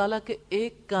فرمایا اللہ تعالیٰ کے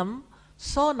ایک کم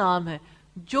 100 نام ہیں،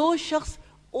 جو شخص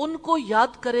ان کو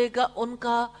یاد کرے گا، ان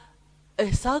کا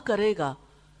احساء کرے گا،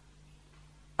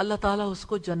 اللہ تعالیٰ اس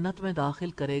کو جنت میں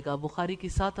داخل کرے گا. بخاری کی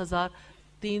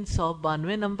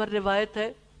 7392 نمبر روایت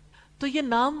ہے. تو یہ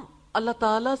نام اللہ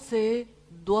تعالیٰ سے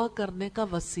دعا کرنے کا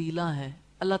وسیلہ ہے،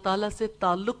 اللہ تعالیٰ سے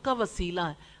تعلق کا وسیلہ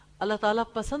ہے. اللہ تعالیٰ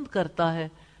پسند کرتا ہے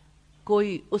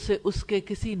کوئی اسے اس کے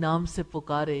کسی نام سے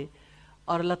پکارے،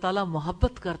 اور اللہ تعالیٰ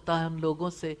محبت کرتا ہے ان لوگوں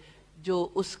سے جو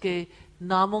اس کے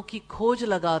ناموں کی کھوج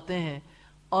لگاتے ہیں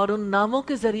اور ان ناموں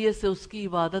کے ذریعے سے اس کی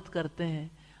عبادت کرتے ہیں.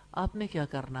 آپ نے کیا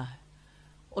کرنا ہے؟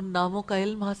 ان ناموں کا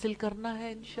علم حاصل کرنا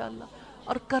ہے انشاءاللہ،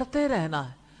 اور کرتے رہنا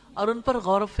ہے، اور ان پر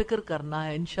غور و فکر کرنا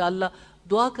ہے. انشاءاللہ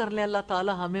دعا کر لیں اللہ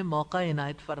تعالیٰ ہمیں موقع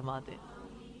عنایت فرما دے.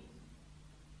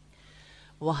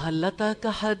 وَهَلْ أَتَاكَ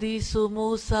حَدِيثُ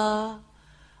مُوسَىٰ،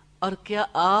 اور کیا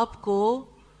آپ کو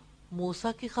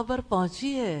موسیٰ کی خبر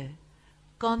پہنچی ہے؟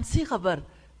 کون سی خبر؟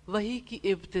 وحی کی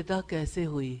ابتدا کیسے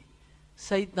ہوئی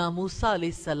سیدنا موسیٰ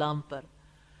علیہ السلام پر.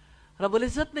 رب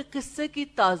العزت نے قصے کی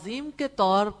تعظیم کے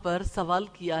طور پر سوال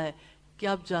کیا ہے کہ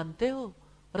آپ جانتے ہو،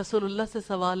 رسول اللہ سے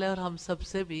سوال ہے اور ہم سب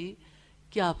سے بھی،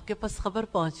 کیا آپ کے پاس خبر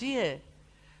پہنچی ہے؟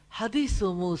 حدیث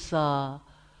موسیٰ،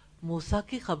 موسیٰ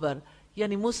کی خبر،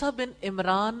 یعنی موسیٰ بن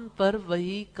عمران پر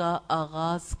وحی کا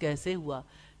آغاز کیسے ہوا،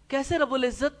 کیسے رب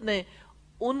العزت نے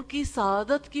ان کی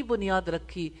سعادت کی بنیاد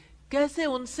رکھی، کیسے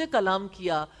ان سے کلام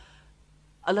کیا.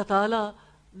 اللہ تعالیٰ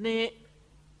نے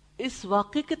اس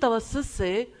واقعے کے توسط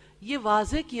سے یہ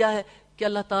واضح کیا ہے کہ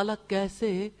اللہ تعالیٰ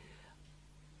کیسے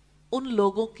ان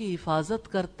لوگوں کی حفاظت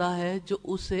کرتا ہے جو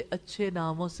اسے اچھے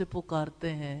ناموں سے پکارتے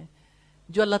ہیں،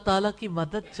 جو اللہ تعالیٰ کی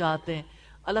مدد چاہتے ہیں.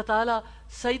 اللہ تعالیٰ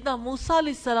سیدنا موسیٰ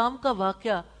علیہ السلام کا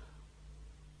واقعہ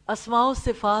اسماء و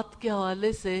صفات کے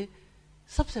حوالے سے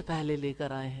سب سے پہلے لے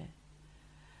کر آئے ہیں.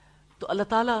 تو اللہ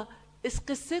تعالیٰ اس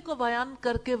قصے کو بیان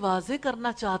کر کے واضح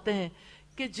کرنا چاہتے ہیں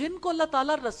کہ جن کو اللہ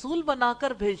تعالیٰ رسول بنا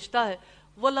کر بھیجتا ہے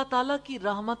وہ اللہ تعالیٰ کی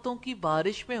رحمتوں کی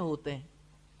بارش میں ہوتے ہیں.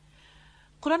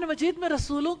 قرآن مجید میں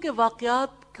رسولوں کے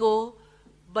واقعات کو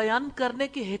بیان کرنے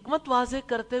کی حکمت واضح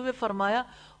کرتے ہوئے فرمایا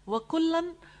وَكُلًّا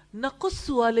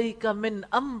نَقُصُّ عَلَيْكَ مِنْ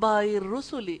أَنْبَاءِ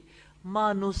الرُّسُلِ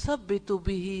مَا نُثَبِّتُ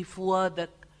بِهِ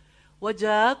فُؤَادَكَ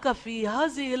وَجَاءَكَ فِي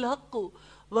هَٰذِهِ الْحَقُّ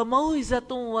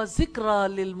وَمَوْعِظَةٌ وَذِكْرَىٰ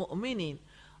لِلْمُؤْمِنِينَ،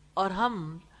 اور ہم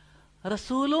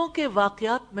رسولوں کے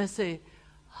واقعات میں سے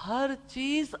ہر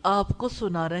چیز آپ کو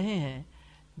سنا رہے ہیں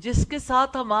جس کے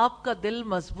ساتھ ہم آپ کا دل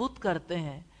مضبوط کرتے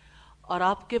ہیں، اور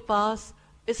آپ کے پاس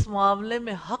اس معاملے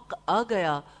میں حق آ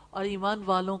گیا اور ایمان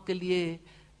والوں کے لیے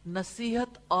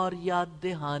نصیحت اور یاد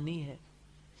دہانی ہے.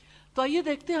 تو آئیے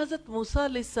دیکھتے ہیں حضرت موسیٰ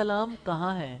علیہ السلام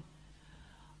کہاں ہیں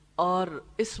اور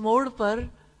اس موڑ پر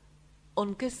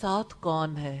ان کے ساتھ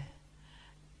کون ہے.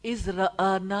 اذ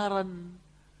رأى نارا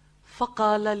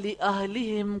فقال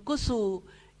لأهلهم كثوا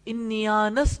إني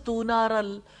آنست نارا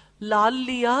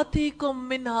لعلي آتيكم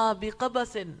منها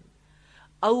بقبس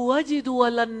أو أجد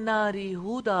على النار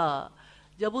هدى.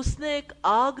 جب اس نے ایک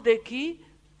آگ دیکھی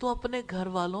تو اپنے گھر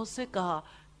والوں سے کہا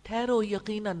ٹھہرو،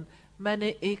 یقیناً میں نے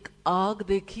ایک آگ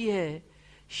دیکھی ہے،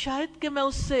 شاید کہ میں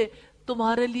اس سے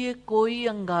تمہارے لیے کوئی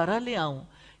انگارہ لے آؤں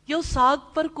یا اس آگ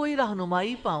پر کوئی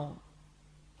رہنمائی پاؤں.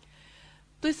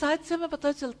 تو اس آیت سے ہمیں پتہ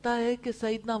چلتا ہے کہ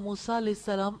سیدنا موسیٰ علیہ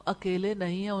السلام اکیلے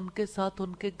نہیں ہیں، ان کے ساتھ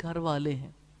ان کے گھر والے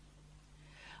ہیں.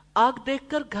 آگ دیکھ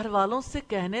کر گھر والوں سے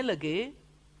کہنے لگے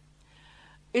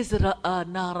اذ رأى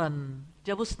نارا،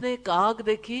 جب اس نے ایک آگ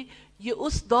دیکھی. یہ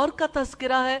اس دور کا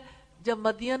تذکرہ ہے جب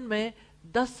مدین میں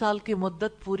 10 سال کی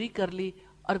مدت پوری کر لی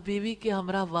اور بیوی کے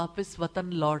ہمراہ واپس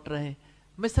وطن لوٹ رہے،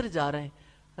 مصر جا رہے.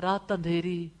 رات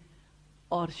اندھیری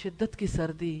اور شدت کی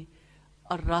سردی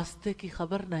اور راستے کی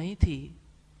خبر نہیں تھی.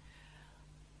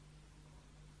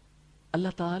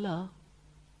 اللہ تعالیٰ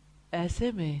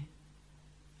ایسے میں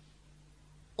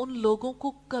ان لوگوں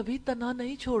کو کبھی تنہا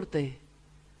نہیں چھوڑتے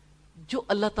جو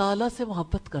اللہ تعالیٰ سے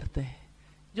محبت کرتے ہیں،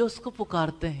 جو اس کو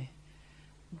پکارتے ہیں،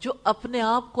 جو اپنے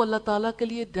آپ کو اللہ تعالیٰ کے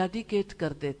لیے ڈیڈیکیٹ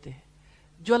کر دیتے ہیں،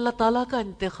 جو اللہ تعالیٰ کا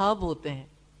انتخاب ہوتے ہیں.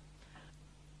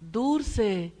 دور سے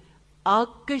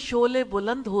آگ کے شعلے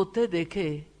بلند ہوتے دیکھے.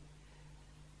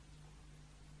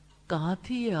 کہاں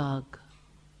تھی یہ آگ؟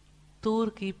 طور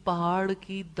کی پہاڑ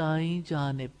کی دائیں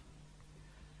جانب.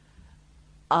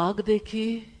 آگ دیکھی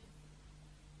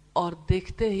اور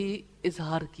دیکھتے ہی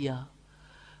اظہار کیا.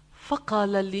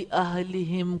 فقال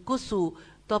لأہلہم کثوا،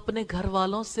 تو اپنے گھر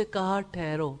والوں سے کہا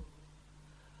ٹھہرو.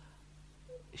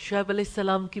 شعیب علیہ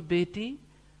السلام کی بیٹی،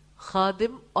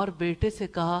 خادم اور بیٹے سے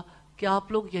کہا کہ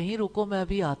آپ لوگ یہیں رکو، میں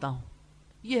ابھی آتا ہوں.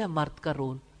 یہ ہے مرد کا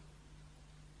رول.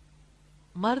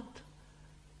 مرد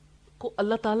کو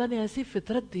اللہ تعالیٰ نے ایسی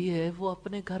فطرت دی ہے، وہ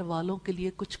اپنے گھر والوں کے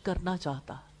لیے کچھ کرنا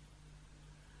چاہتا.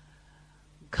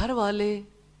 گھر والے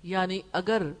یعنی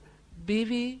اگر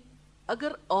بیوی،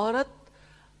 اگر عورت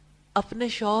اپنے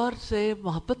شوہر سے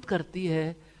محبت کرتی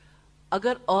ہے،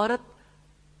 اگر عورت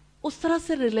اس طرح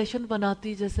سے ریلیشن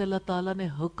بناتی جیسے اللہ تعالیٰ نے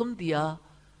حکم دیا،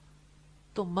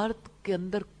 تو مرد کے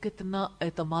اندر کتنا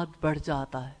اعتماد بڑھ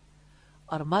جاتا ہے.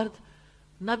 اور مرد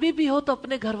نبی بھی ہو تو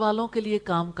اپنے گھر والوں کے لیے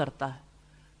کام کرتا ہے.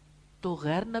 تو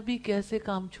غیر نبی کیسے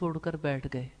کام چھوڑ کر بیٹھ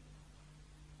گئے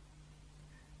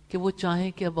کہ وہ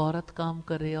چاہیں کہ اب عورت کام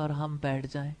کرے اور ہم بیٹھ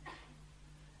جائیں؟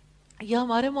 یہ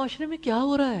ہمارے معاشرے میں کیا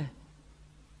ہو رہا ہے؟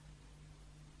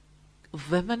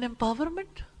 Women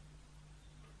empowerment.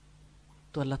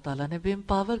 تو اللہ تعالیٰ نے بھی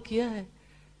امپاور کیا ہے،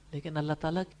 لیکن اللہ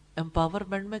تعالیٰ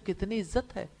امپاورمنٹ میں کتنی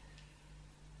عزت ہے.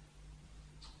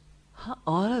 ہاں،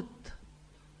 عورت،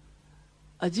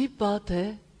 عجیب بات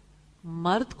ہے،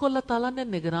 مرد کو اللہ تعالیٰ نے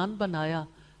نگران بنایا،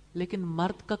 لیکن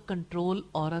مرد کا کنٹرول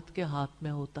عورت کے ہاتھ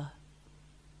میں ہوتا ہے.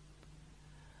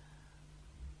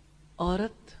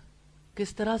 عورت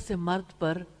کس طرح سے مرد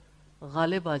پر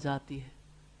غالب آ جاتی ہے،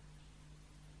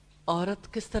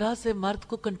 عورت کس طرح سے مرد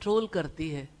کو کنٹرول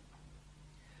کرتی ہے.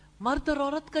 مرد اور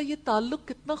عورت کا یہ تعلق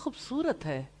کتنا خوبصورت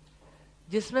ہے،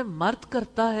 جس میں مرد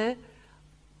کرتا ہے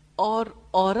اور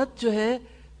عورت جو ہے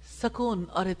سکون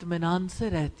اور اطمینان سے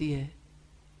رہتی ہے.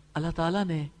 اللہ تعالیٰ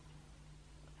نے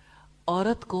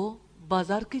عورت کو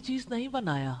بازار کی چیز نہیں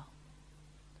بنایا.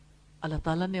 اللہ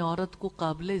تعالیٰ نے عورت کو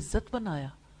قابل عزت بنایا،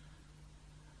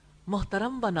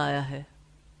 محترم بنایا ہے.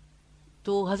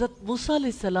 تو حضرت موسیٰ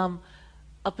علیہ السلام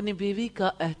اپنی بیوی کا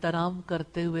احترام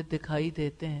کرتے ہوئے دکھائی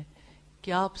دیتے ہیں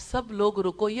کہ آپ سب لوگ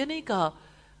رکو. یہ نہیں کہا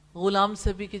غلام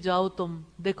سے بھی کہ جاؤ تم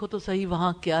دیکھو تو صحیح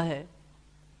وہاں کیا ہے.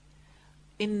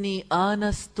 انی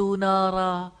آنست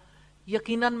نارا،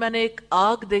 یقیناً میں نے ایک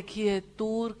آگ دیکھی ہے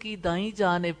طور کی دائیں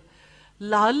جانب.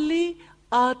 لعلی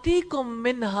آتیکم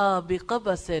منہا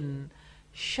بقبس،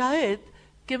 شاید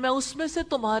کہ میں اس میں سے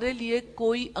تمہارے لیے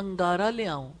کوئی انگارہ لے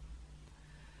آؤں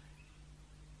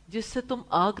جس سے تم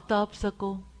آگ تاپ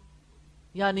سکو،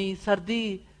 یعنی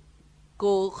سردی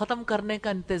کو ختم کرنے کا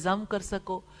انتظام کر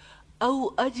سکو. او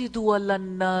اجد علی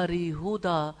النار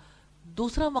ہدی،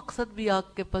 دوسرا مقصد بھی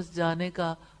آگ کے پاس جانے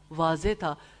کا واضح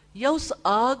تھا، یا اس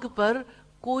آگ پر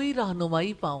کوئی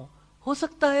رہنمائی پاؤں. ہو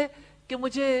سکتا ہے کہ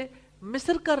مجھے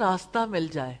مصر کا راستہ مل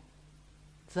جائے.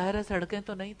 ظاہر ہے سڑکیں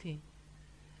تو نہیں تھیں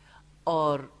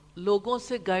اور لوگوں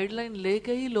سے گائیڈ لائن لے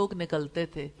کے ہی لوگ نکلتے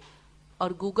تھے،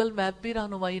 اور گوگل میپ بھی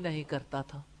رہنمائی نہیں کرتا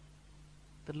تھا.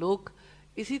 تو لوگ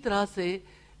اسی طرح سے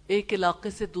ایک علاقے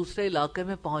سے دوسرے علاقے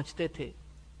میں پہنچتے تھے.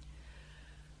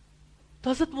 تو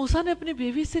حضرت موسیٰ نے اپنی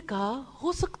بیوی سے کہا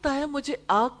ہو سکتا ہے مجھے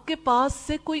آگ کے پاس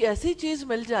سے کوئی ایسی چیز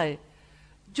مل جائے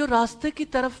جو راستے کی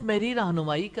طرف میری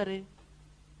رہنمائی کرے۔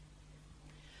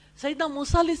 سیدنا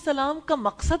موسیٰ علیہ السلام کا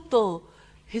مقصد تو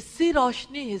حصی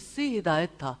روشنی حصی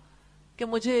ہدایت تھا کہ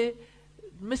مجھے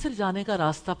مصر جانے کا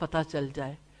راستہ پتہ چل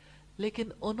جائے، لیکن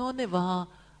انہوں نے وہاں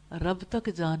رب تک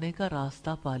جانے کا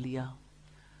راستہ پا لیا،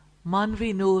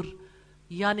 مانوی نور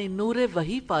یعنی نور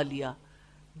وحی پا لیا،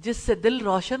 جس سے دل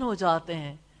روشن ہو جاتے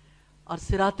ہیں اور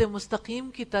صراط مستقیم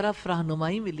کی طرف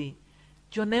رہنمائی ملی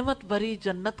جو نعمت بھری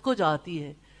جنت کو جاتی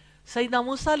ہے۔ سیدنا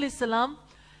موسیٰ علیہ السلام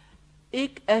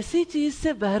ایک ایسی چیز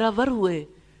سے بہرہ ور ہوئے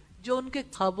جو ان کے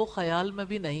خواب و خیال میں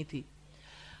بھی نہیں تھی۔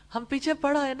 ہم پیچھے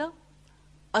پڑھا ہے نا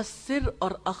السر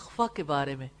اور اخفا کے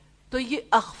بارے میں، تو یہ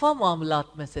اخفا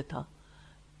معاملات میں سے تھا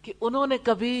کہ انہوں نے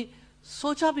کبھی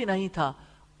سوچا بھی نہیں تھا،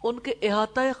 ان کے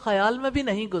احاطہ خیال میں بھی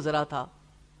نہیں گزرا تھا۔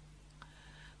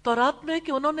 تورات میں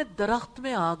کہ انہوں نے درخت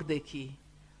میں آگ دیکھی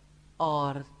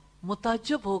اور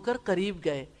متعجب ہو کر قریب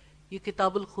گئے، یہ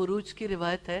کتاب الخروج کی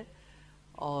روایت ہے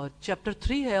اور چیپٹر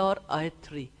 3 ہے اور آیت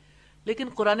 3۔ لیکن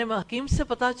قرآن حکیم سے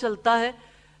پتہ چلتا ہے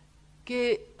کہ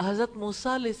حضرت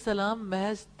موسیٰ علیہ السلام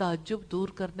محض تعجب دور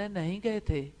کرنے نہیں گئے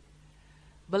تھے،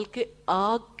 بلکہ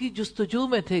آگ کی جستجو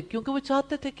میں تھے، کیونکہ وہ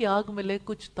چاہتے تھے کہ آگ ملے،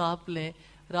 کچھ تاپ لیں،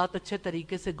 رات اچھے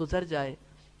طریقے سے گزر جائے۔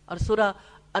 اور سورہ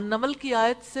النمل کی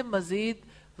آیت سے مزید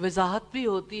وضاحت بھی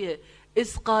ہوتی ہے،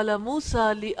 اذ قال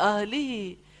موسیٰ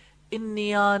لأہلہ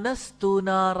انی آنست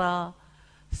نارا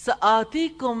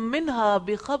سآتیکم منہا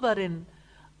بخبر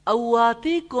او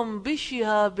آتیکم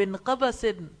بشہاب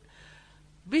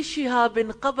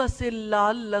قبس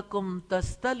لعلکم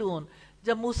تستلون۔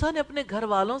 جب موسیٰ نے اپنے گھر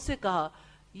والوں سے کہا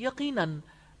یقیناً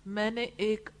میں نے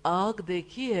ایک آگ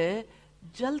دیکھی ہے،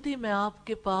 جلد ہی میں آپ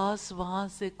کے پاس وہاں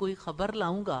سے کوئی خبر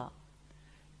لاؤں گا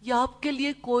یا آپ کے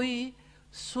لیے کوئی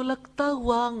سلگتا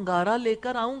ہوا انگارہ لے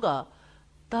کر آؤں گا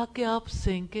تاکہ آپ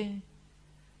سینکیں۔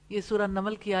 یہ سورہ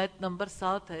نمل کی آیت نمبر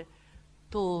 7 ہے۔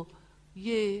 تو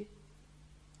یہ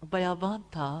بیابان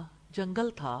تھا، جنگل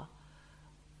تھا،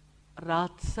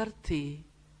 رات سرد تھی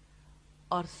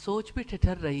اور سوچ بھی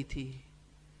ٹھٹر رہی تھی،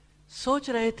 سوچ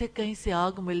رہے تھے کہیں سے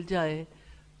آگ مل جائے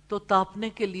تو تاپنے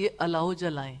کے لیے الاؤ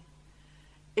جلائیں۔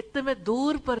 اتنے میں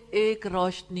دور پر ایک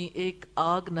روشنی، ایک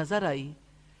آگ نظر آئی،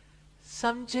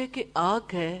 سمجھے کہ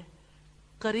آگ ہے،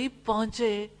 قریب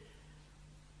پہنچے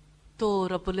تو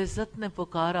رب العزت نے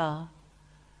پکارا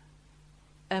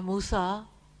اے موسیٰ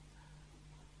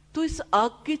تو اس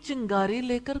آگ کی چنگاری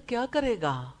لے کر کیا کرے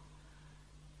گا؟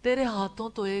 تیرے ہاتھوں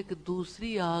تو ایک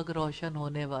دوسری آگ روشن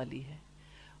ہونے والی ہے۔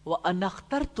 وَأَنَا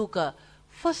اخْتَرْتُكَ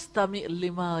فَاسْتَمِعْ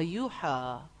لِمَا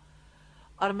يُوحَىٰ،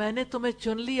 اور میں نے تمہیں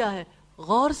چن لیا ہے،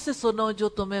 غور سے سنو جو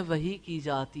تمہیں وحی کی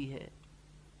جاتی ہے۔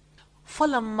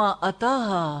 فَلَمَّا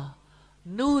أَتَاهَا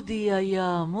نُودِيَ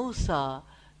يَا مُوسَىٰ،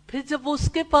 پھر جب وہ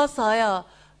اس کے پاس آیا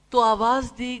تو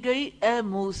آواز دی گئی اے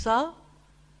موسیٰ۔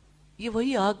 یہ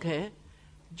وہی آگ ہے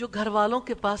جو گھر والوں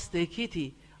کے پاس دیکھی تھی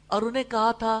اور انہیں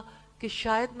کہا تھا کہ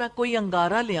شاید میں کوئی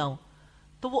انگارہ لے آؤں،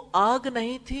 تو وہ آگ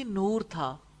نہیں تھی، نور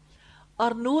تھا۔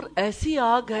 اور نور ایسی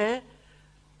آگ ہے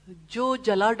جو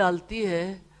جلا ڈالتی ہے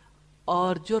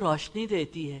اور جو روشنی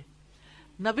دیتی ہے۔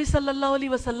 نبی صلی اللہ علیہ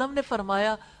وسلم نے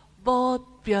فرمایا، بہت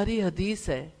پیاری حدیث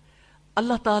ہے،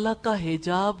 اللہ تعالیٰ کا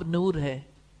حجاب نور ہے،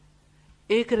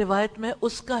 ایک روایت میں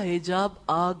اس کا حجاب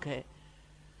آگ ہے،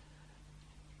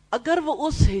 اگر وہ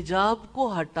اس حجاب کو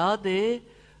ہٹا دے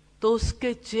تو اس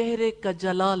کے چہرے کا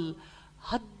جلال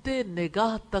حد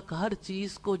نگاہ تک ہر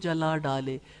چیز کو جلا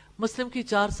ڈالے۔ مسلم کی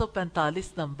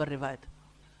 445 نمبر روایت۔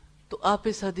 تو آپ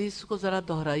اس حدیث کو ذرا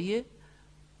دہرائیے،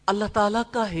 اللہ تعالیٰ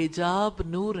کا حجاب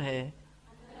نور ہے،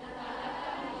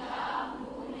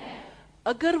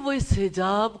 اگر وہ اس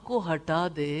حجاب کو ہٹا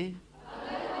دے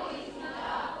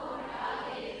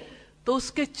تو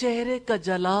اس کے چہرے کا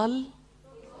جلال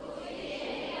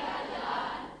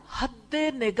حد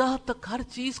نگاہ تک ہر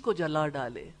چیز کو جلا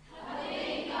ڈالے۔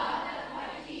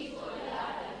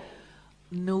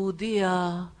 نودیا،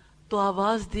 تو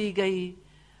آواز دی گئی،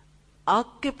 آگ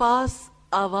کے پاس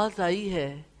آواز آئی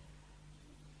ہے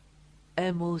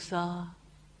اے موسیٰ۔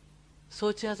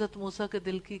 سوچیں حضرت موسیٰ کے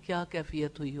دل کی کیا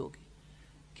کیفیت ہوئی ہوگی،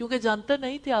 کیونکہ جانتے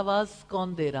نہیں تھے آواز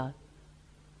کون دے رہا ہے۔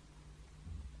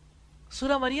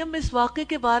 سورہ مریم میں اس واقعے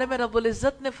کے بارے میں رب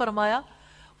العزت نے فرمایا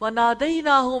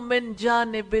وَنَادَيْنَاهُ مِنْ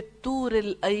جَانِبِ الطُّورِ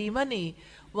الْأَيْمَنِ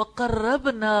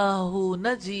وَقَرَّبْنَاهُ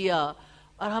نَجِيًّا،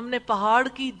 اور ہم نے پہاڑ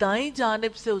کی دائیں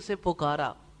جانب سے اسے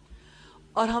پکارا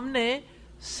اور ہم نے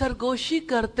سرگوشی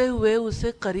کرتے ہوئے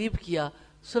اسے قریب کیا۔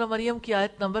 سورہ مریم کی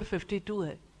آیت نمبر 52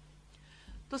 ہے۔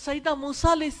 تو سیدنا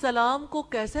موسیٰ علیہ السلام کو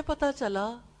کیسے پتا چلا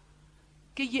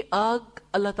کہ یہ آگ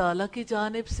اللہ تعالیٰ کی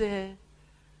جانب سے ہے؟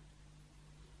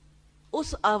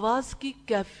 اس آواز کی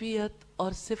کیفیت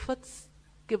اور صفت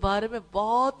کے بارے میں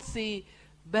بہت سی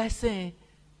بحثیں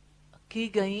کی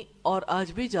گئیں اور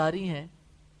آج بھی جاری ہیں.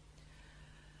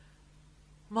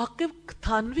 محقق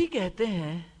تھانوی کہتے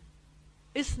ہیں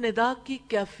اس ندا کی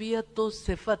کیفیت و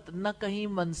صفت نہ کہیں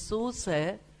منصوص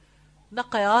ہے نہ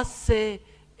قیاس سے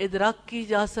ادراک کی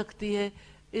جا سکتی ہے،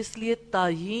 اس لیے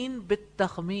تعیین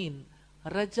بالتخمین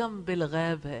رجم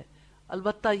بالغیب ہے.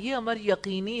 البتہ یہ امر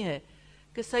یقینی ہے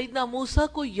کہ سیدنا موسیٰ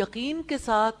کو یقین کے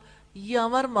ساتھ یہ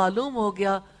امر معلوم ہو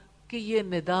گیا کہ یہ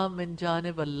ندا من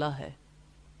جانب اللہ ہے.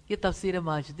 یہ تفسیر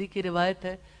ماجدی کی روایت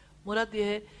ہے. مراد یہ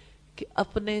ہے کہ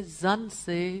اپنے ظن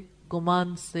سے،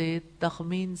 گمان سے،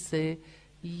 تخمین سے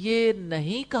یہ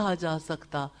نہیں کہا جا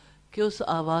سکتا کہ اس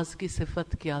آواز کی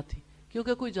صفت کیا تھی،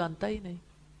 کیونکہ کوئی جانتا ہی نہیں.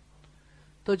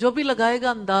 تو جو بھی لگائے گا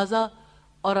اندازہ،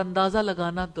 اور اندازہ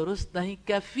لگانا درست نہیں،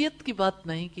 کیفیت کی بات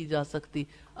نہیں کی جا سکتی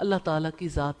اللہ تعالیٰ کی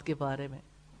ذات کے بارے میں.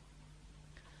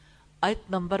 آیت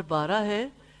نمبر 12 ہے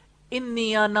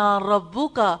انی انا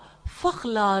ربک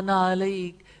فاخلع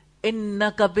علیک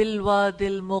انک بالوادی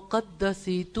المقدس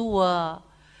طوی.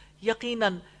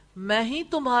 یقیناً میں ہی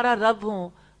تمہارا رب ہوں،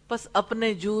 پس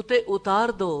اپنے جوتے اتار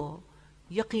دو،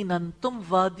 یقیناً تم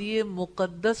وادی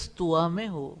مقدس طویٰ میں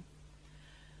ہو.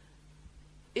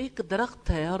 ایک درخت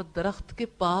ہے اور درخت کے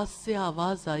پاس سے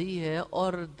آواز آئی ہے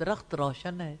اور درخت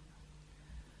روشن ہے.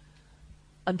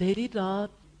 اندھیری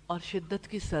رات اور شدت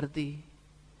کی سردی،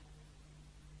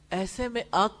 ایسے میں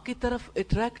آگ کی طرف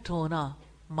اٹریکٹ ہونا،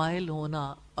 مائل ہونا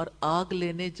اور آگ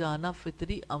لینے جانا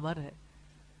فطری امر ہے،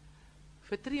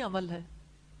 فطری عمل ہے.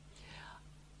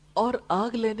 اور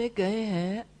آگ لینے گئے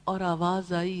ہیں اور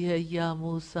آواز آئی ہے یا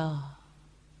موسیٰ.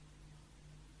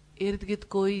 ارد گرد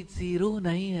کوئی زیرو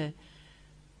نہیں ہے.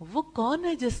 وہ کون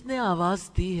ہے جس نے آواز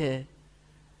دی ہے؟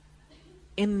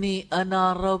 انی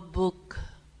انا ربک.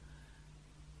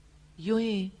 یوں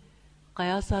ہی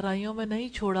قیاس آرائیوں میں نہیں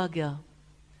چھوڑا گیا.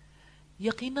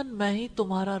 یقیناً میں ہی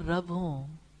تمہارا رب ہوں،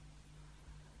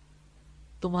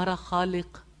 تمہارا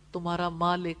خالق، تمہارا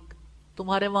مالک،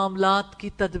 تمہارے معاملات کی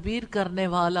تدبیر کرنے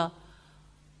والا.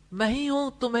 میں ہی ہوں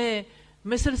تمہیں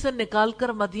مصر سے نکال کر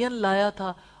مدین لایا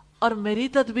تھا، اور میری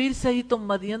تدبیر سے ہی تم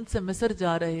مدین سے مصر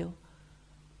جا رہے ہو،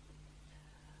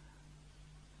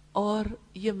 اور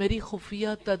یہ میری خفیہ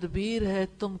تدبیر ہے،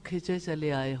 تم کھچے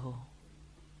چلے آئے ہو.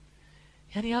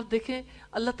 یعنی آپ دیکھیں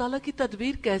اللہ تعالیٰ کی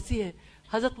تدبیر کیسی ہے.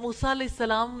 حضرت موسیٰ علیہ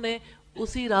السلام نے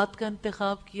اسی رات کا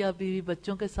انتخاب کیا، بیوی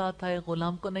بچوں کے ساتھ آئے،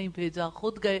 غلام کو نہیں بھیجا،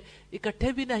 خود گئے،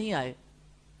 اکٹھے بھی نہیں آئے.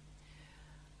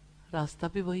 راستہ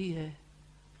بھی وہی ہے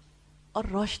اور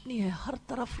روشنی ہے، ہر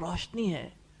طرف روشنی ہے،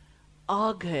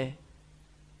 آگ ہے،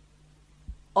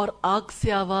 اور آگ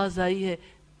سے آواز آئی ہے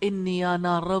انی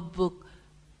انا ربک،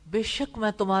 بے شک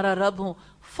میں تمہارا رب ہوں.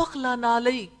 فاخلع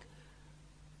علیک،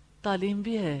 تعلیم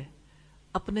بھی ہے،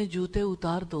 اپنے جوتے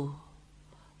اتار دو.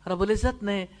 رب العزت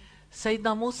نے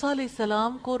سیدنا موسیٰ علیہ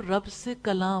السلام کو رب سے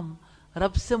کلام،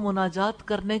 رب سے مناجات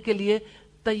کرنے کے لیے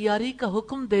تیاری کا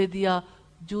حکم دے دیا،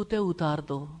 جوتے اتار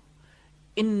دو.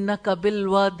 انک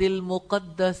بالوادی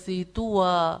المقدس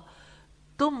طویٰ،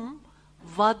 تم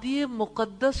وادی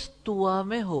مقدس طویٰ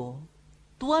میں ہو.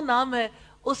 طویٰ نام ہے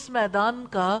اس میدان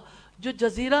کا جو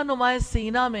جزیرہ نمائے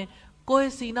سینا میں، کوہ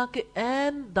سینا کے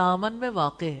عین دامن میں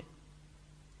واقع ہے.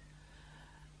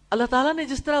 اللہ تعالیٰ نے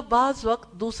جس طرح بعض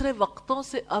وقت دوسرے وقتوں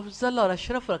سے افضل اور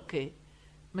اشرف رکھے،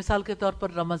 مثال کے طور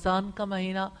پر رمضان کا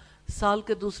مہینہ سال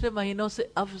کے دوسرے مہینوں سے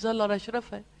افضل اور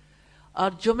اشرف ہے،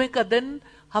 اور جمعے کا دن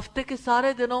ہفتے کے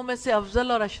سارے دنوں میں سے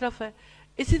افضل اور اشرف ہے.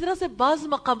 اسی طرح سے بعض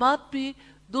مقامات بھی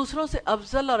دوسروں سے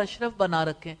افضل اور اشرف بنا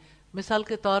رکھیں. مثال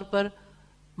کے طور پر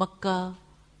مکہ،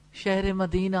 شہر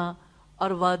مدینہ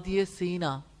اور وادی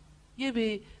سینا، یہ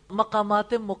بھی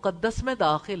مقامات مقدس میں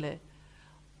داخل ہے.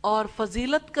 اور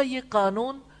فضیلت کا یہ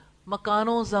قانون مکان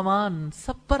و زمان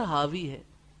سب پر حاوی ہے.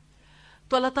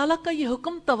 تو اللہ تعالیٰ کا یہ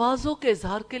حکم تواضع کے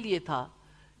اظہار کے لیے تھا،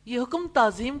 یہ حکم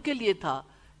تعظیم کے لیے تھا،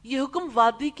 یہ حکم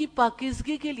وادی کی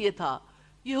پاکیزگی کے لیے تھا.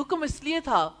 یہ حکم اس لیے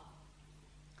تھا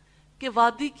کہ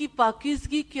وادی کی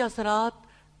پاکیزگی کے اثرات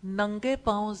ننگے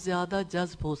پاؤں زیادہ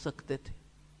جذب ہو سکتے تھے.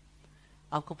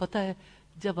 آپ کو پتہ ہے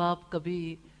جب آپ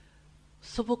کبھی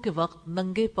صبح کے وقت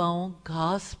ننگے پاؤں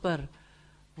گھاس پر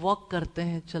واک کرتے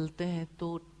ہیں، چلتے ہیں،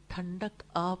 تو ٹھنڈک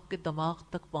آپ کے دماغ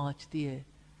تک پہنچتی ہے،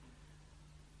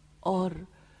 اور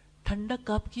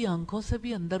ٹھنڈک آپ کی آنکھوں سے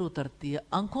بھی اندر اترتی ہے.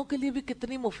 آنکھوں کے لیے بھی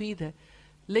کتنی مفید ہے،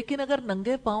 لیکن اگر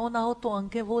ننگے پاؤں نہ ہو تو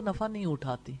آنکھیں وہ نفع نہیں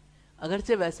اٹھاتی،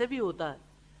 اگرچہ ویسے بھی ہوتا ہے.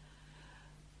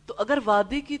 تو اگر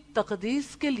وادی کی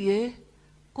تقدیس کے لیے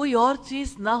کوئی اور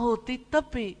چیز نہ ہوتی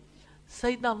تب بھی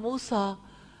سیدنا موسیٰ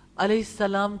علیہ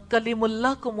السلام کلیم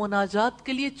اللہ کو مناجات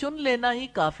کے لیے چن لینا ہی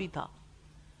کافی تھا.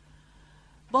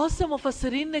 بہت سے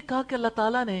مفسرین نے کہا کہ اللہ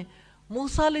تعالیٰ نے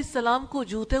موسیٰ علیہ السلام کو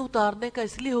جوتے اتارنے کا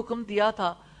اس لیے حکم دیا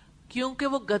تھا کیونکہ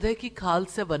وہ گدھے کی کھال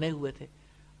سے بنے ہوئے تھے.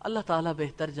 اللہ تعالیٰ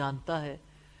بہتر جانتا ہے.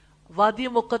 وادی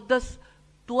مقدس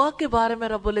طوا کے بارے میں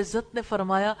رب العزت نے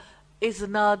فرمایا اذ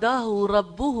ناداہ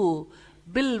ربہ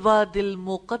بالوادی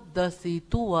المقدس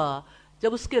طوا،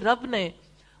 جب اس کے رب نے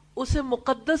اسے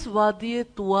مقدس وادی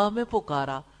طوا میں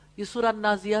پکارا. یہ سورہ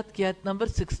النازیات کی آیت نمبر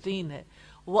 16 ہے.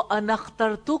 وَأَنَا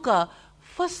اخْتَرْتُكَ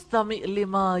فَاسْتَمِعْ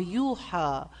لِمَا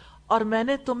يُوحَىٰ، اور میں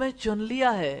نے تمہیں چن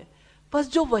لیا ہے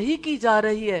پس جو وحی کی جا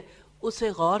رہی ہے اسے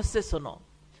غور سے سنو.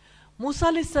 موسیٰ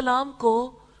علیہ السلام کو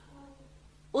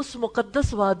اس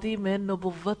مقدس وادی میں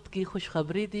نبوت کی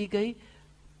خوشخبری دی گئی.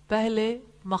 پہلے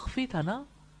مخفی تھا نا،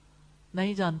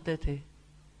 نہیں جانتے تھے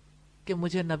کہ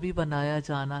مجھے نبی بنایا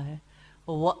جانا ہے.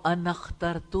 وَأَنَا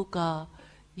اخْتَرْتُكَ،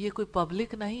 یہ کوئی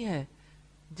پبلک نہیں ہے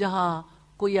جہاں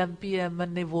کوئی M P M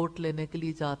N A vote لینے کے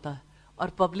لیے جاتا ہے اور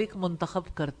پبلک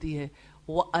منتخب کرتی ہے.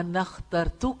 وَأَنَا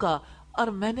اخْتَرْتُكَ، اور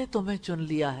میں نے تمہیں چن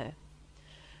لیا ہے،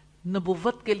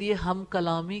 نبوت کے لیے، ہم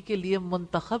کلامی کے لیے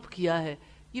منتخب کیا ہے.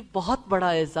 یہ بہت بڑا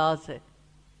اعزاز ہے.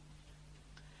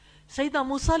 سیدنا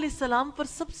موسیٰ علیہ السلام پر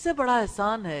سب سے بڑا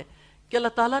احسان ہے کہ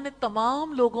اللہ تعالیٰ نے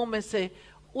تمام لوگوں میں سے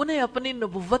انہیں اپنی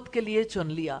نبوت کے لیے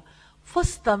چن لیا.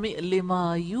 فَاسْتَمِعْ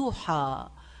لِمَا يُوحَىٰ،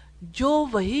 جو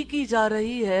وحی کی جا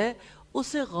رہی ہے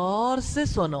اسے غور سے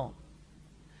سنو.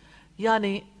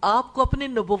 یعنی آپ کو اپنی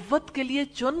نبوت کے لیے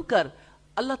چن کر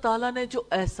اللہ تعالیٰ نے جو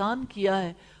احسان کیا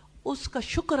ہے اس کا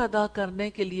شکر ادا کرنے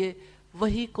کے لیے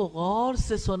وحی کو غور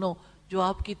سے سنو جو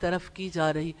آپ کی طرف کی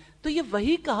جا رہی. تو یہ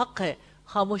وحی کا حق ہے،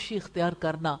 خاموشی اختیار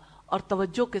کرنا اور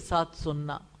توجہ کے ساتھ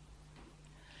سننا.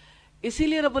 اسی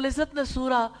لیے رب العزت نے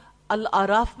سورہ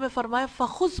الاعراف میں فرمایا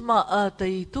فَخُذْ مَا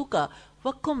آتَيْتُكَ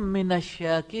وَكُن مِّنَ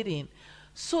الشَّاكِرِينَ،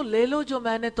 سو لے لو جو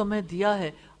میں نے تمہیں دیا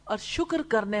ہے اور شکر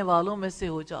کرنے والوں میں سے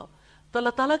ہو جاؤ. تو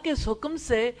اللہ تعالیٰ کے اس حکم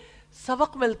سے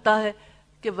سبق ملتا ہے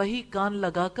کہ وحی کان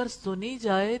لگا کر سنی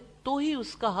جائے تو ہی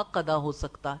اس کا حق ادا ہو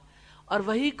سکتا ہے. اور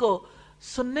وحی کو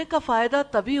سننے کا فائدہ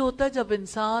تبھی ہوتا ہے جب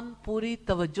انسان پوری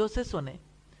توجہ سے سنے.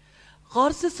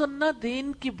 غور سے سننا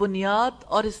دین کی بنیاد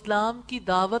اور اسلام کی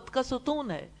دعوت کا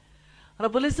ستون ہے.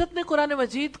 رب العزت نے قرآن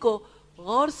مجید کو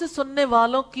غور سے سننے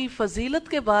والوں کی فضیلت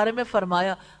کے بارے میں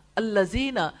فرمایا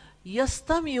الذین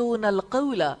یستمعون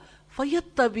القول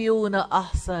فیتبعون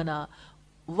احسنا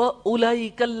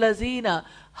واولئک الذین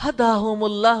ہداہم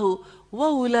اللہ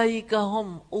واولئک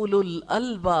ہم اولو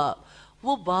الالباب،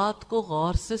 وہ بات کو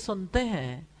غور سے سنتے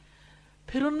ہیں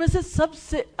پھر ان میں سے سب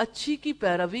سے اچھی کی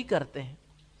پیروی کرتے ہیں.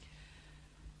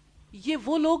 یہ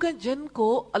وہ لوگ ہیں جن کو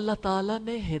اللہ تعالیٰ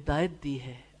نے ہدایت دی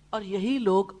ہے اور یہی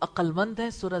لوگ عقل مند ہیں.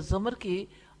 سورہ زمر کی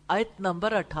آیت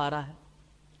نمبر 18 ہے.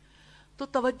 تو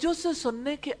توجہ سے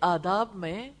سننے کے آداب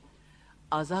میں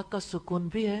اعضاء کا سکون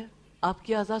بھی ہے. آپ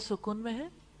کی اعضاء سکون میں ہے؟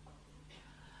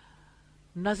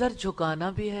 نظر جھکانا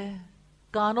بھی ہے،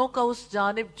 کانوں کا اس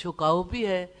جانب جھکاؤ بھی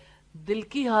ہے، دل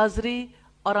کی حاضری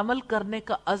اور عمل کرنے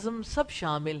کا عزم سب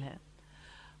شامل ہیں.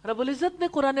 رب العزت نے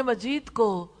قرآن مجید کو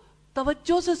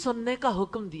توجہ سے سننے کا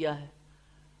حکم دیا ہے.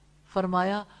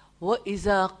 فرمایا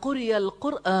وَإِذَا قُرِئَ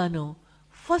الْقُرْآنُ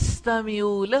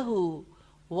فَاسْتَمِعُوا لَهُ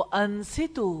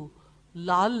وَأَنصِتُوا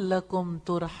لَعَلَّكُمْ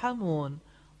تُرْحَمُونَ،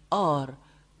 اور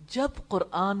جب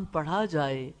قرآن پڑھا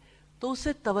جائے تو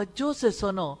اسے توجہ سے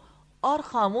سنو اور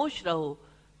خاموش رہو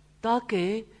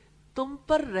تاکہ تم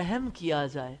پر رحم کیا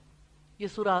جائے. یہ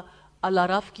سورہ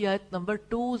الاعراف کی آیت نمبر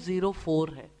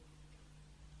 204 ہے.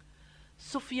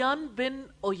 سفیان بن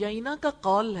عیینہ کا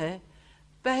قول ہے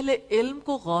پہلے علم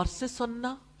کو غور سے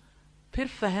سننا، پھر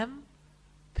فہم،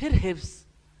 پھر حفظ،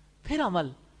 پھر عمل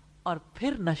اور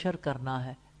پھر نشر کرنا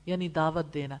ہے، یعنی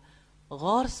دعوت دینا.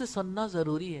 غور سے سننا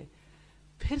ضروری ہے،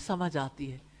 پھر سمجھ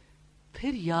آتی ہے،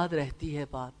 پھر یاد رہتی ہے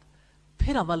بات،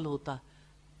 پھر عمل ہوتا،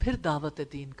 پھر دعوت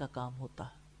دین کا کام ہوتا.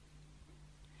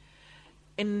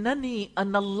 اننی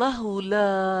انا اللہ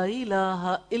لا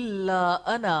الہ الا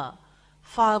انا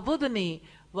فاعبدنی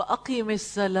واقیم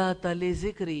الصلاۃ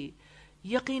لذکری،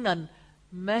 یقیناً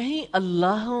میں ہی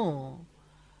اللہ ہوں،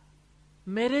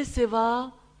 میرے سوا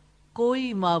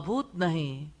کوئی معبود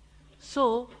نہیں، سو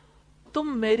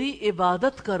تم میری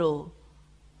عبادت کرو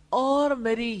اور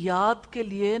میری یاد کے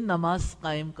لیے نماز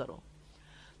قائم کرو.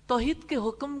 توحید کے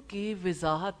حکم کی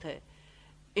وضاحت ہے.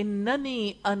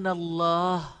 اننی انا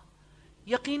اللہ،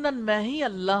 یقیناً میں ہی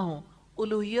اللہ ہوں،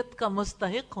 الوہیت کا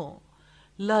مستحق ہوں.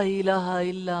 لا الہ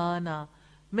الا انا،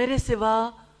 میرے سوا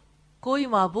کوئی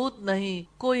معبود نہیں،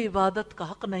 کوئی عبادت کا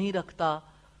حق نہیں رکھتا.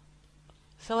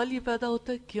 سوال یہ پیدا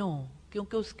ہوتا ہے کیوں؟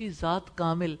 کیونکہ اس کی ذات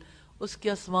کامل، اس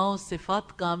کے اسماء و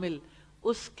صفات کامل،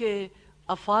 اس کے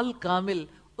افعال کامل،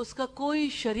 اس کا کوئی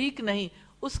شریک نہیں،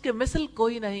 اس کے مثل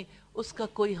کوئی نہیں، اس کا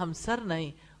کوئی ہمسر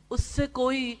نہیں، اس سے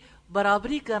کوئی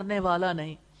برابری کرنے والا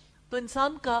نہیں. تو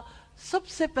انسان کا سب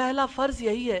سے پہلا فرض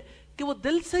یہی ہے کہ وہ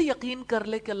دل سے یقین کر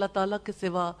لے کہ اللہ تعالیٰ کے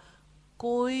سوا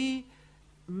کوئی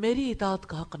میری اطاعت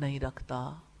کا حق نہیں رکھتا،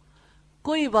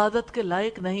 کوئی عبادت کے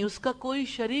لائق نہیں، اس کا کوئی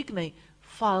شریک نہیں.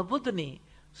 فاعبدنی،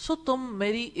 سو تم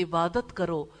میری عبادت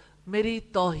کرو، میری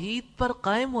توحید پر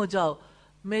قائم ہو جاؤ،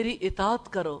 میری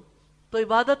اطاعت کرو. تو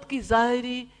عبادت کی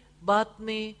ظاہری،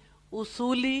 باطنی،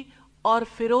 اصولی اور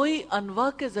فروعی انواع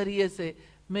کے ذریعے سے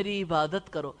میری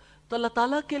عبادت کرو. تو اللہ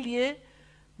تعالیٰ کے لیے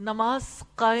نماز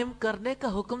قائم کرنے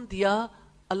کا حکم دیا،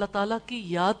 اللہ تعالیٰ کی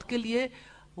یاد کے لیے.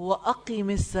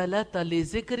 وَأَقِمِ الصَّلَاةَ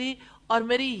لِذِكْرِي، اور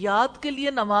میری یاد کے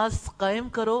لیے نماز قائم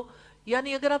کرو.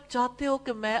 یعنی اگر آپ چاہتے ہو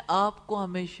کہ میں آپ کو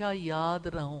ہمیشہ یاد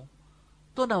رہوں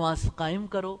تو نماز قائم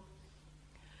کرو.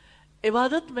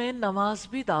 عبادت میں نماز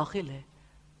بھی داخل ہے.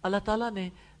 اللہ تعالیٰ نے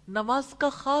نماز کا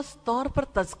خاص طور پر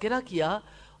تذکرہ کیا.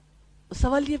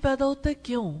 سوال یہ پیدا ہوتا ہے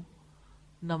کیوں؟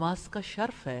 نماز کا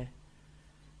شرف ہے،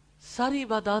 ساری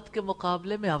عبادات کے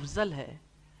مقابلے میں افضل ہے.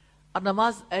 اور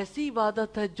نماز ایسی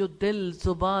عبادت ہے جو دل،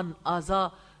 زبان، اعضاء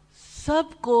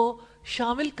سب کو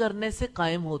شامل کرنے سے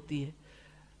قائم ہوتی ہے.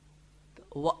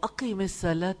 وَأَقِمِ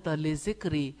الصَّلَاةَ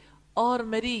لِذِكْرِي، اور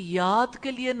میری یاد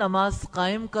کے لیے نماز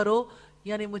قائم کرو،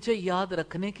 یعنی مجھے یاد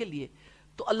رکھنے کے لیے.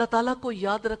 تو اللہ تعالیٰ کو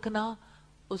یاد رکھنا،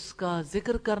 اس کا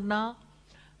ذکر کرنا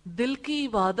دل کی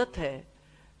عبادت ہے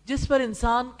جس پر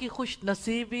انسان کی خوش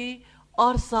نصیبی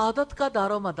اور سعادت کا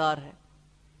دار و مدار ہے.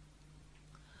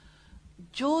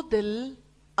 جو دل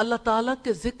اللہ تعالیٰ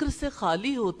کے ذکر سے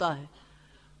خالی ہوتا ہے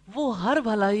وہ ہر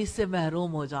بھلائی سے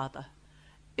محروم ہو جاتا ہے.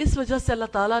 اس وجہ سے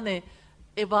اللہ تعالیٰ نے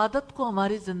عبادت کو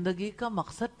ہماری زندگی کا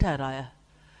مقصد ٹھہرایا ہے.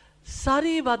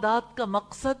 ساری عبادات کا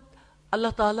مقصد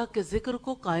اللہ تعالیٰ کے ذکر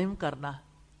کو قائم کرنا ہے.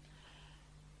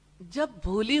 جب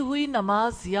بھولی ہوئی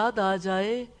نماز یاد آ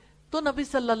جائے تو نبی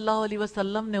صلی اللہ علیہ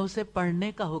وسلم نے اسے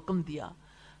پڑھنے کا حکم دیا.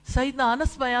 سیدنا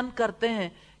انس بیان کرتے ہیں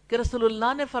کہ رسول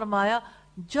اللہ نے فرمایا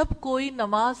جب کوئی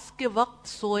نماز کے وقت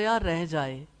سویا رہ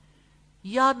جائے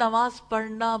یا نماز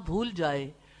پڑھنا بھول جائے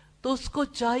تو اس کو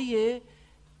چاہیے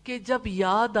کہ جب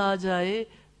یاد آ جائے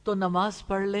تو نماز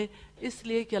پڑھ لے، اس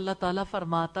لیے کہ اللہ تعالیٰ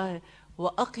فرماتا ہے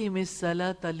وَأَقِمِ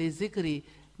الصَّلَاةَ لِذِكْرِي،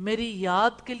 میری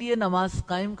یاد کے لیے نماز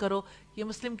قائم کرو. یہ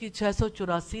مسلم کی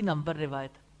 684 نمبر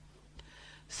روایت.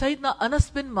 سیدنا انس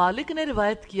بن مالک نے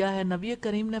روایت کیا ہے، نبی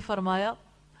کریم نے فرمایا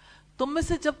تم میں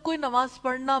سے جب کوئی نماز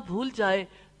پڑھنا بھول جائے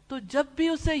تو جب بھی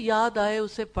اسے یاد آئے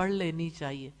اسے پڑھ لینی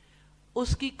چاہیے،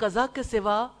 اس کی قضا کے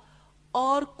سوا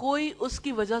اور کوئی اس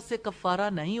کی وجہ سے کفارہ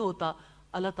نہیں ہوتا.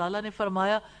 اللہ تعالیٰ نے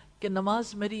فرمایا کہ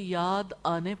نماز میری یاد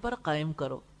آنے پر قائم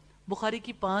کرو. بخاری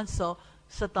کی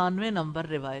 597 نمبر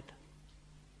روایت.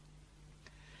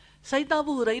 سیدنا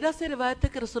ابو ہریرہ سے روایت ہے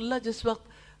کہ رسول اللہ جس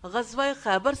وقت غزوہ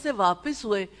خیبر سے واپس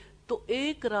ہوئے تو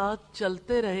ایک رات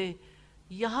چلتے رہے،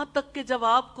 یہاں تک کہ جب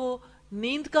آپ کو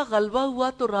نیند کا غلبہ ہوا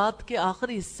تو رات کے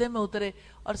آخری حصے میں اترے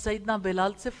اور سیدنا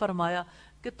بلال سے فرمایا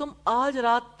کہ تم آج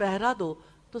رات پہرا دو.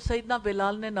 تو سیدنا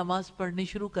بلال نے نماز پڑھنی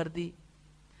شروع کر دی،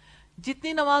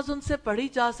 جتنی نماز ان سے پڑھی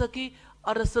جا سکی،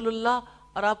 اور رسول اللہ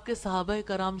اور آپ کے صحابہ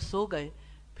کرام سو گئے.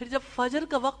 پھر جب فجر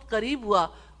کا وقت قریب ہوا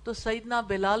تو سیدنا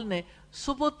بلال نے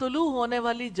صبح طلوع ہونے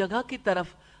والی جگہ کی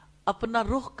طرف اپنا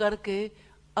رخ کر کے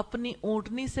اپنی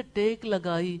اونٹنی سے ٹیک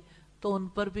لگائی تو ان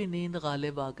پر بھی نیند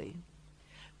غالب آ گئی.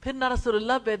 پھر نہ رسول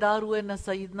اللہ بیدار ہوئے، نہ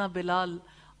سیدنا بلال،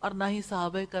 اور نہ ہی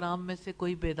صحابہ کرام میں سے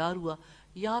کوئی بیدار ہوا،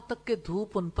 یہاں تک کہ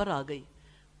دھوپ ان پر آ گئی.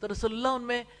 تو رسول اللہ ان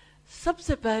میں سب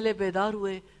سے پہلے بیدار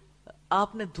ہوئے.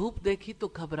 آپ نے دھوپ دیکھی تو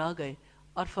گھبرا گئے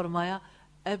اور فرمایا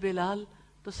اے بلال.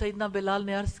 تو سیدنا بلال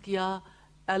نے عرض کیا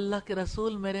اے اللہ کے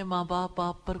رسول، میرے ماں باپ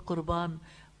آپ پر قربان،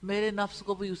 میرے نفس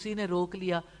کو بھی اسی نے روک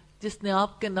لیا جس نے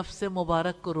آپ کے نفس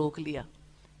مبارک کو روک لیا.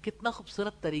 کتنا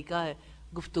خوبصورت طریقہ ہے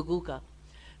گفتگو کا.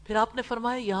 پھر آپ نے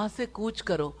فرمایا یہاں سے کوچ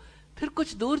کرو. پھر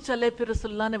کچھ دور چلے، پھر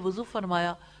رسول اللہ نے وضو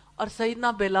فرمایا اور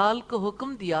سیدنا بلال کو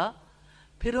حکم دیا.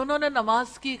 پھر انہوں نے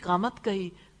نماز کی اقامت کہی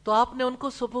تو آپ نے ان کو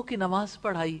صبح کی نماز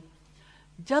پڑھائی.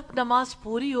 جب نماز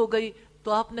پوری ہو گئی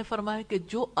تو آپ نے فرمایا کہ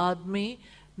جو آدمی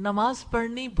نماز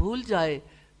پڑھنی بھول جائے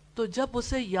تو جب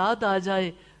اسے یاد آ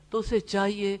جائے تو اسے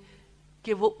چاہیے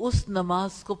کہ وہ اس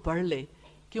نماز کو پڑھ لے،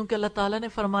 کیونکہ اللہ تعالیٰ نے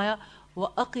فرمایا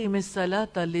وَأَقِمِ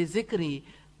الصَّلَاةَ لِذِكْرِي،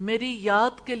 میری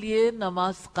یاد کے لیے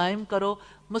نماز قائم کرو.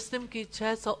 مسلم کی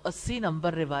 680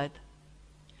 نمبر روایت.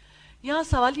 یہاں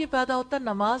سوال یہ پیدا ہوتا ہے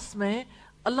نماز میں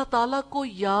اللہ تعالیٰ کو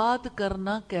یاد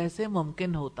کرنا کیسے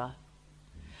ممکن ہوتا ہے؟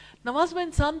 نماز میں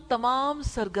انسان تمام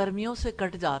سرگرمیوں سے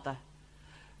کٹ جاتا ہے.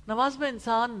 نماز میں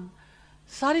انسان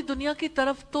ساری دنیا کی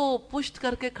طرف تو پشت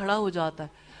کر کے کھڑا ہو جاتا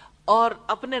ہے اور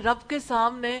اپنے رب کے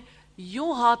سامنے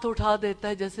یوں ہاتھ اٹھا دیتا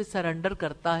ہے جیسے سرنڈر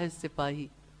کرتا ہے سپاہی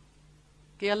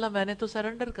کہ اللہ میں نے تو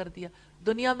سرنڈر کر دیا،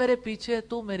 دنیا میرے پیچھے ہے،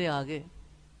 تو میرے آگے.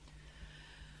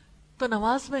 تو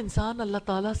نماز میں انسان اللہ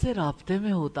تعالیٰ سے رابطے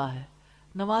میں ہوتا ہے.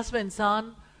 نماز میں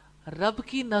انسان رب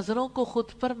کی نظروں کو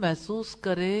خود پر محسوس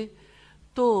کرے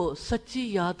تو سچی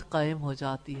یاد قائم ہو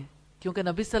جاتی ہے. کیونکہ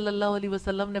نبی صلی اللہ علیہ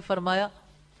وسلم نے فرمایا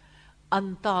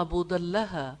ان تعبد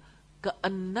اللہ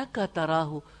کأنک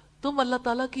تراہ، تم اللہ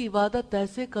تعالیٰ کی عبادت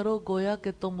ایسے کرو گویا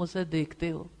کہ تم اسے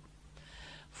دیکھتے ہو.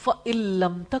 فَإِن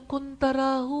لَمْ تَكُنْ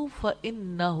تَرَاهُ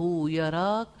فَإِنَّهُ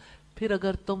يَرَاكَ، پھر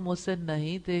اگر تم اسے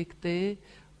نہیں دیکھتے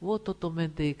وہ تو تمہیں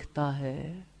دیکھتا ہے،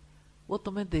 وہ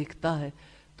تمہیں دیکھتا ہے.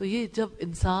 تو یہ جب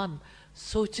انسان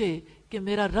سوچے کہ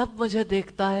میرا رب مجھے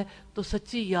دیکھتا ہے تو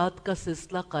سچی یاد کا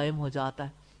سلسلہ قائم ہو جاتا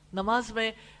ہے. نماز میں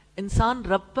انسان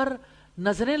رب پر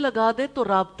نظریں لگا دے تو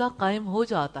رابطہ قائم ہو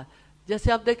جاتا ہے.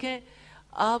 جیسے آپ دیکھیں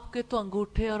آپ کے تو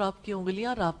انگوٹھے اور آپ کی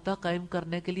انگلیاں رابطہ قائم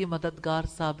کرنے کے لیے مددگار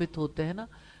ثابت ہوتے ہیں نا.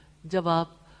 جب آپ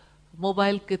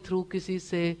موبائل کے تھرو کسی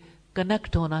سے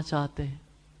کنیکٹ ہونا چاہتے ہیں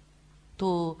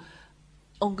تو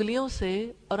انگلیوں سے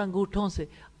اور انگوٹھوں سے،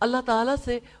 اللہ تعالیٰ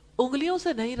سے انگلیوں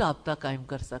سے نہیں رابطہ قائم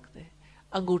کر سکتے،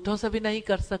 انگوٹھوں سے بھی نہیں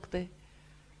کر سکتے،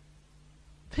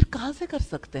 پھر کہاں سے کر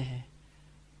سکتے ہیں؟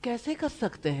 کیسے کر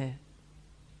سکتے ہیں؟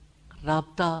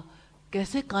 رابطہ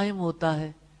کیسے قائم ہوتا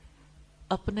ہے؟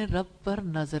 اپنے رب پر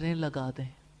نظریں لگا دیں،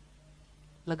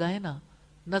 لگائیں نا،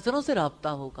 نظروں سے رابطہ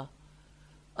ہوگا.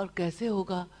 اور کیسے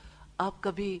ہوگا؟ آپ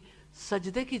کبھی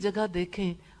سجدے کی جگہ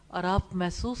دیکھیں اور آپ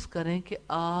محسوس کریں کہ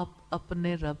آپ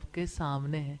اپنے رب کے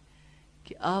سامنے ہیں،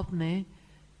 کہ آپ نے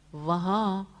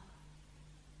وہاں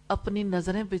اپنی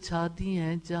نظریں بچھا دی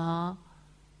ہیں جہاں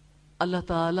اللہ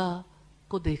تعالیٰ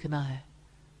کو دیکھنا ہے.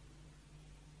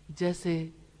 جیسے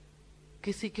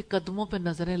کسی کے قدموں پہ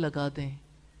نظریں لگا دیں،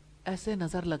 ایسے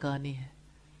نظر لگانی ہے.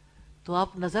 تو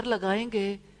آپ نظر لگائیں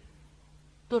گے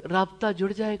تو رابطہ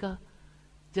جڑ جائے گا.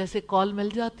 جیسے کال مل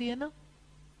جاتی ہے نا،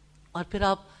 اور پھر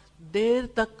آپ دیر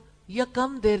تک یا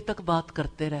کم دیر تک بات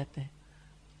کرتے رہتے ہیں،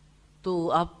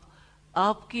 تو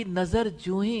آپ کی نظر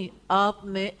جو ہی آپ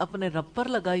نے اپنے رب پر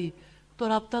لگائی تو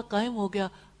رابطہ قائم ہو گیا.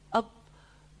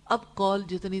 اب کال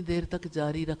جتنی دیر تک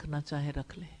جاری رکھنا چاہے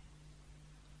رکھ لیں.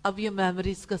 اب یہ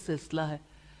میموریز کا سلسلہ ہے.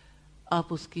 آپ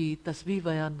اس کی تسبیح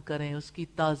بیان کریں، اس کی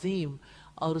تعظیم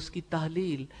اور اس کی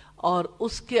تحلیل، اور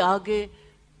اس کے آگے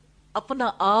اپنا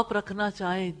آپ رکھنا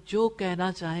چاہیں، جو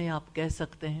کہنا چاہیں آپ کہہ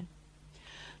سکتے ہیں.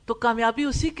 تو کامیابی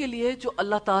اسی کے لیے جو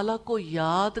اللہ تعالیٰ کو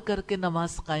یاد کر کے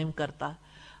نماز قائم کرتا ہے.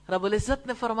 رب العزت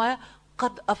نے فرمایا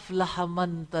قد افلح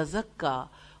من تزکا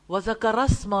وذکر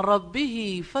اسم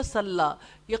ربہ فصلی،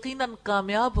 یقیناً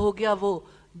کامیاب ہو گیا وہ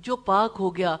جو پاک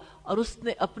ہو گیا اور اس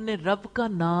نے اپنے رب کا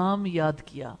نام یاد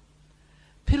کیا،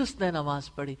 پھر اس نے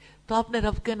نماز پڑھی. تو آپ نے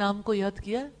رب کے نام کو یاد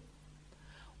کیا.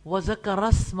 وذکر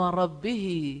اسم ربہ،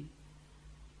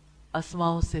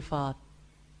 اسماء و صفات،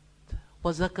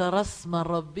 وذکر اسم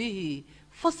ربہ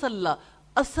فصلی.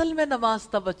 اصل میں نماز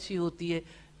تب اچھی ہوتی ہے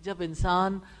جب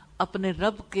انسان اپنے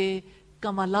رب کے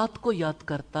کمالات کو یاد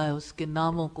کرتا ہے، اس کے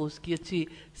ناموں کو، اس کی اچھی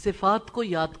صفات کو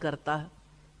یاد کرتا ہے.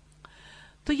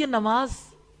 تو یہ نماز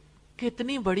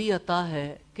کتنی بڑی عطا ہے،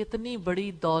 کتنی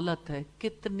بڑی دولت ہے،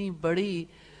 کتنی بڑی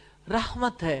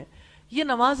رحمت ہے. یہ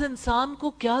نماز انسان کو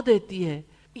کیا دیتی ہے؟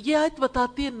 یہ آیت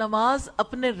بتاتی ہے نماز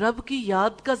اپنے رب کی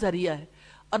یاد کا ذریعہ ہے،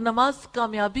 اور نماز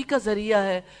کامیابی کا ذریعہ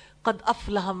ہے. قد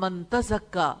افلح من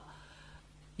تزکا،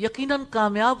 یقیناً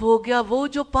کامیاب ہو گیا وہ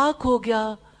جو پاک ہو گیا.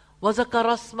 وذکر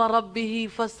اسم ربہ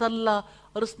فصلی،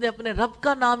 اور اس نے اپنے رب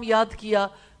کا نام یاد کیا،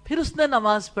 پھر اس نے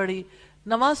نماز پڑھی.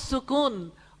 نماز سکون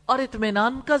اور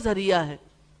اطمینان کا ذریعہ ہے.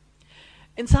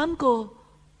 انسان کو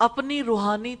اپنی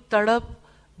روحانی تڑپ،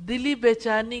 دلی بے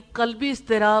چینی، قلبی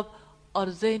اضطراب اور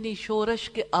ذہنی شورش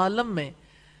کے عالم میں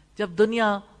جب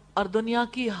دنیا اور دنیا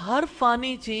کی ہر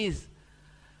فانی چیز،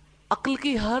 عقل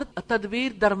کی ہر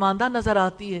تدبیر درماندہ نظر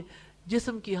آتی ہے،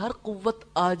 جسم کی ہر قوت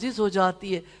عاجز ہو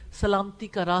جاتی ہے، سلامتی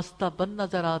کا راستہ بند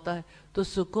نظر آتا ہے، تو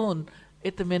سکون،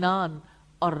 اطمینان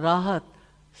اور راحت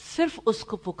صرف اس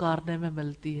کو پکارنے میں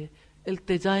ملتی ہے،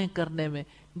 التجائیں کرنے میں،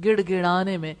 گڑ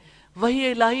گڑانے میں. وحی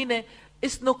الہی نے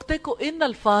اس نقطے کو ان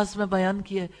الفاظ میں بیان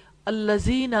کیا ہے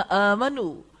الذین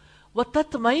آمنوا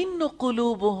وتطمئن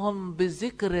قلوبهم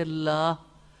بذکر اللہ،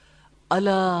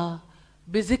 الا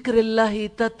بذکر اللہ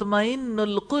تطمئن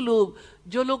القلوب.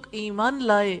 جو لوگ ایمان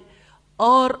لائے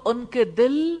اور ان کے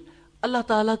دل اللہ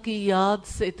تعالیٰ کی یاد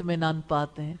سے اطمینان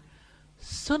پاتے ہیں.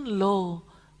 سن لو،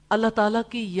 اللہ تعالیٰ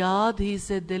کی یاد ہی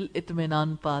سے دل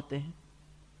اطمینان پاتے ہیں.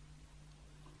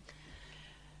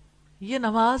 یہ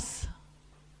نماز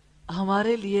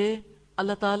ہمارے لیے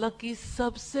اللہ تعالیٰ کی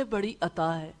سب سے بڑی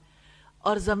عطا ہے،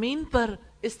 اور زمین پر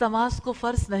اس نماز کو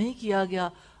فرض نہیں کیا گیا،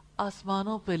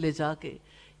 آسمانوں پہ لے جا کے.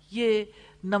 یہ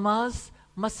نماز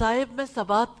مصائب میں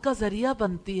ثبات کا ذریعہ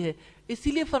بنتی ہے.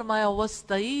 اسی لیے فرمایا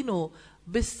وَاسْتَعِینُوا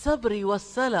بِالصَّبْرِ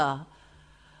وَالصَّلَاةِ،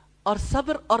 اور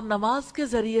صبر اور نماز کے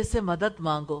ذریعے سے مدد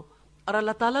مانگو. اور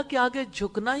اللہ تعالیٰ کے آگے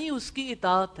جھکنا ہی اس کی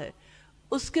اطاعت ہے.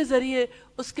 اس کے ذریعے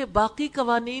اس کے باقی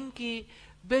قوانین کی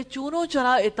بے چون و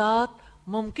چرا اطاعت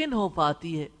ممکن ہو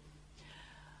پاتی ہے.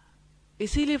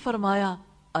 اسی لیے فرمایا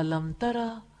الم ترى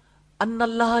ان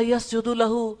اللہ یسجد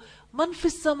لہ من فی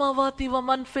السماوات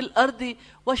ومن فی الارض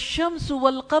والشمس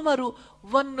والقمر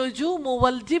والنجوم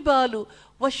والجبال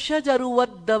والشجر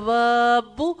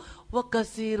والدواب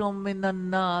وکثیر من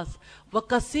الناس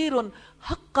وکثیر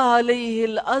حق علیہ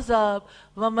العذاب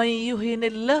ومن یہن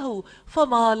اللہ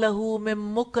فما لہ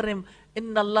من مکرم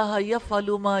ان اللہ یفعل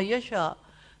ما یشاء.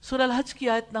 سورہ الحج کی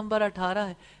آیت نمبر 18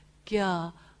 ہے. کیا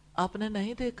آپ نے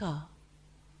نہیں دیکھا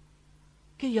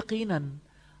کہ یقیناً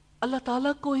اللہ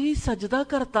تعالیٰ کو ہی سجدہ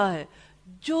کرتا ہے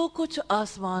جو کچھ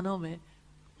آسمانوں میں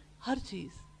ہر چیز،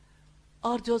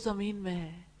 اور جو زمین میں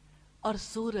ہے، اور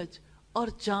سورج اور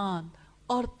چاند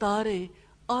اور تارے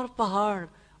اور پہاڑ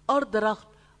اور درخت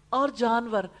اور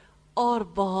جانور اور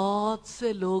بہت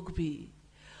سے لوگ بھی.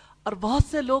 اور بہت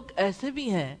سے لوگ ایسے بھی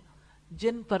ہیں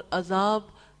جن پر عذاب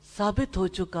ثابت ہو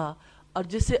چکا، اور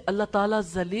جسے اللہ تعالیٰ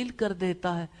ذلیل کر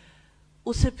دیتا ہے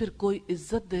اسے پھر کوئی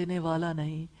عزت دینے والا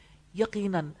نہیں.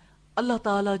 یقیناً اللہ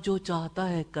تعالیٰ جو چاہتا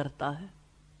ہے کرتا ہے.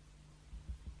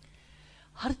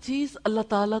 ہر چیز اللہ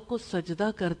تعالیٰ کو سجدہ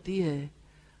کرتی ہے.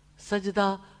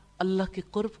 سجدہ اللہ کے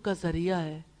قرب کا ذریعہ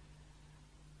ہے.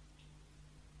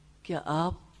 کیا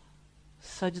آپ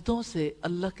سجدوں سے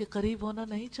اللہ کے قریب ہونا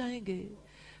نہیں چاہیں گے؟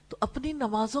 تو اپنی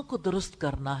نمازوں کو درست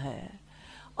کرنا ہے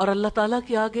اور اللہ تعالیٰ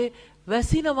کے آگے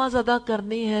ویسی نماز ادا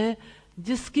کرنی ہے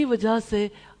جس کی وجہ سے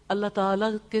اللہ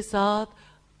تعالیٰ کے ساتھ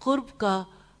قرب کا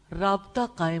رابطہ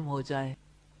قائم ہو جائے.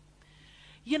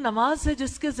 یہ نماز ہے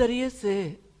جس کے ذریعے سے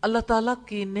اللہ تعالیٰ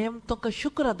کی نعمتوں کا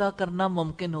شکر ادا کرنا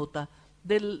ممکن ہوتا ہے.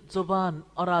 دل، زبان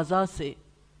اور اعضاء سے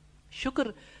شکر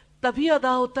تبھی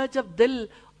ادا ہوتا ہے جب دل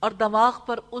اور دماغ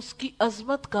پر اس کی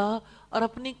عظمت کا اور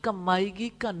اپنی کمائیگی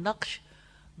کا نقش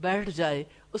بیٹھ جائے.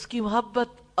 اس کی محبت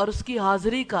اور اس کی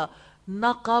حاضری کا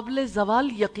ناقابل زوال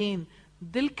یقین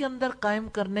دل کے اندر قائم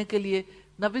کرنے کے لیے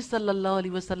نبی صلی اللہ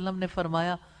علیہ وسلم نے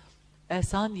فرمایا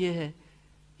احسان یہ ہے،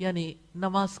 یعنی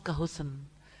نماز کا حسن،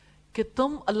 کہ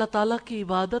تم اللہ تعالیٰ کی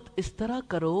عبادت اس طرح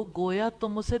کرو گویا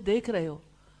تم اسے دیکھ رہے ہو.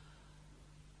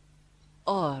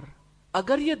 اور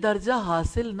اگر یہ درجہ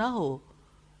حاصل نہ ہو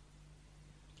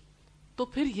تو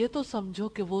پھر یہ تو سمجھو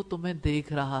کہ وہ تمہیں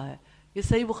دیکھ رہا ہے. یہ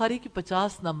صحیح بخاری کی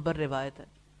 50 نمبر روایت ہے.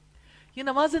 یہ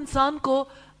نماز انسان کو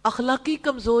اخلاقی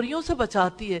کمزوریوں سے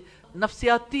بچاتی ہے،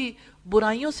 نفسیاتی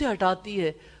برائیوں سے ہٹاتی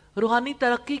ہے، روحانی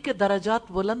ترقی کے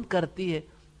درجات بلند کرتی ہے.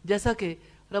 جیسا کہ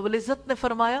رب العزت نے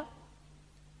فرمایا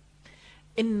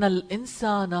ان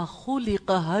الانسان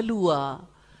خلق ہلوا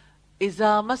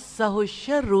اذا مسہ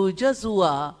الشر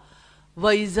جزوا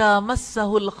واذا مسہ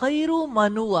الخیر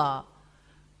منوا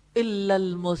الا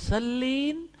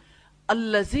المصلین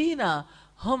الذین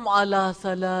ہم علی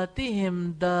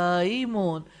صلاتہم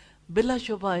دائمون. بلا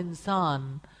شبہ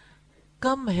انسان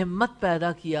کم ہمت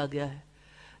پیدا کیا گیا ہے،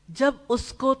 جب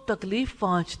اس کو تکلیف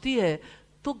پہنچتی ہے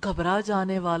تو گھبرا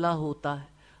جانے والا ہوتا ہے،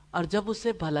 اور جب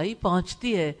اسے بھلائی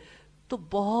پہنچتی ہے تو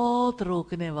بہت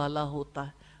روکنے والا ہوتا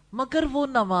ہے. مگر وہ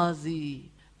نمازی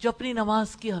جو اپنی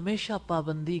نماز کی ہمیشہ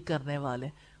پابندی کرنے والے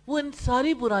وہ ان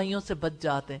ساری برائیوں سے بچ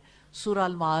جاتے ہیں. سورہ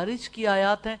المعارج کی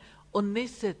آیات ہیں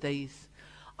 19 سے 23.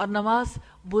 اور نماز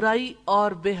برائی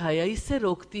اور بے حیائی سے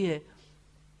روکتی ہے.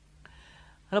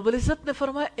 رب العزت نے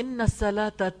فرمایا ان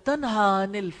الصلاۃ تنہی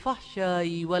عن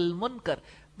الفحشاء والمنکر،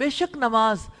 بے شک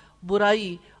نماز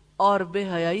برائی اور بے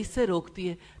حیائی سے روکتی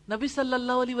ہے. نبی صلی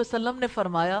اللہ علیہ وسلم نے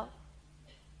فرمایا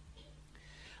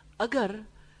اگر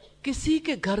کسی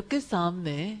کے گھر کے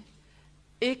سامنے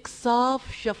ایک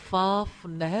صاف شفاف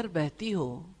نہر بہتی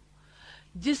ہو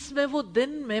جس میں وہ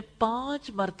دن میں 5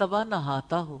 مرتبہ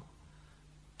نہاتا ہو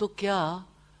تو کیا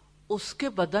اس کے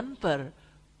بدن پر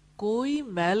کوئی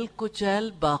میل کچیل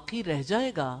باقی رہ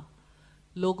جائے گا؟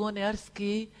 لوگوں نے عرض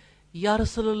کی یا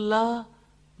رسول اللہ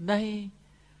نہیں.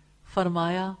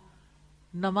 فرمایا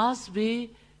نماز بھی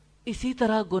اسی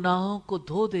طرح گناہوں کو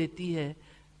دھو دیتی ہے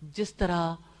جس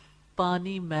طرح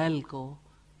پانی میل کو.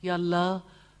 یا اللہ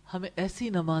ہمیں ایسی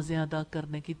نمازیں ادا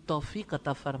کرنے کی توفیق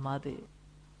عطا فرما دے.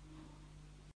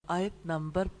 آیت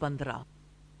نمبر 15.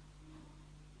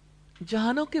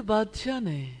 جہانوں کے بادشاہ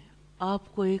نے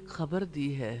آپ کو ایک خبر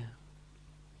دی ہے،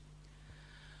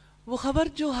 وہ خبر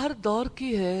جو ہر دور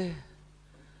کی ہے،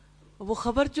 وہ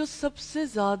خبر جو سب سے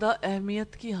زیادہ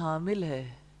اہمیت کی حامل ہے،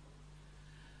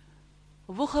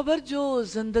 وہ خبر جو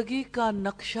زندگی کا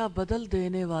نقشہ بدل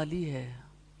دینے والی ہے.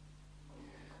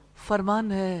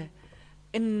 فرمان ہے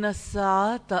ان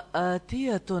الساعۃ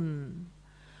آتیۃ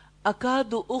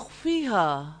اکاد اخفیہا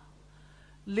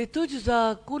لتجزا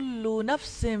کل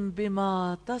نفس بما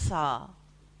تسعی.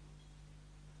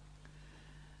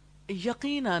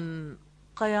 یقیناً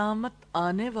قیامت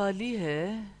آنے والی ہے،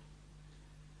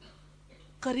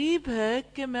 قریب ہے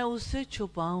کہ میں اسے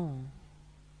چھپاؤں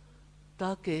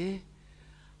تاکہ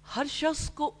ہر شخص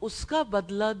کو اس کا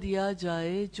بدلہ دیا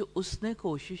جائے جو اس نے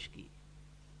کوشش کی.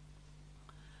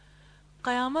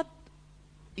 قیامت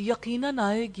یقیناً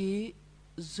آئے گی،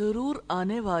 ضرور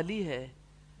آنے والی ہے،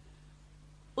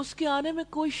 اس کے آنے میں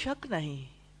کوئی شک نہیں.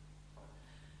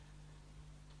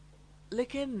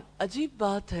 لیکن عجیب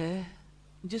بات ہے،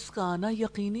 جس کا آنا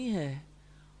یقینی ہے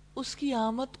اس کی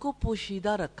آمد کو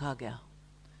پوشیدہ رکھا گیا.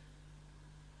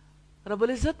 رب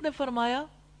العزت نے فرمایا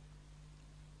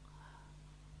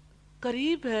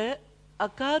قریب ہے،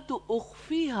 اکاد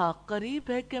اخفیہا، قریب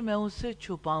ہے کہ میں اسے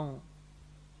چھپاؤں.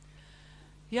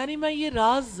 یعنی میں یہ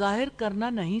راز ظاہر کرنا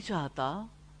نہیں چاہتا.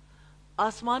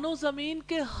 آسمان و زمین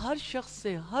کے ہر شخص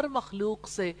سے، ہر مخلوق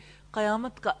سے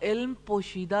قیامت کا علم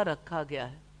پوشیدہ رکھا گیا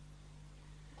ہے.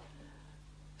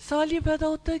 سوال یہ پیدا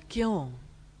ہوتا ہے کیوں؟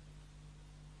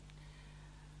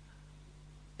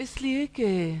 اس لیے کہ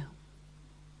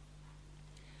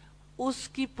اس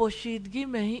کی پوشیدگی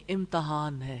میں ہی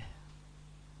امتحان ہے.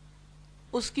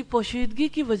 اس کی پوشیدگی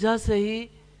کی وجہ سے ہی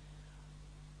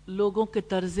لوگوں کے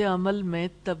طرز عمل میں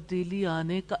تبدیلی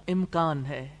آنے کا امکان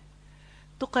ہے.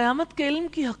 تو قیامت کے علم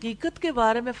کی حقیقت کے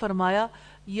بارے میں فرمایا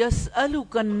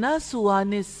یسألک الناس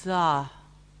عن الساعة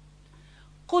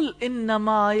قل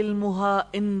انما علمها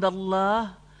عند اللہ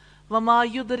وما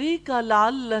یدریک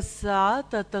لعل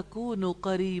الساعة تکون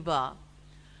قریبا.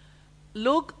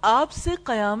 لوگ آپ سے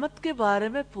قیامت کے بارے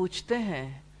میں پوچھتے ہیں،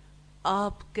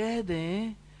 آپ کہہ دیں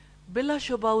بلا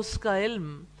شبہ اس کا علم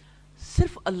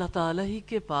صرف اللہ تعالیٰ ہی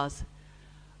کے پاس ہے،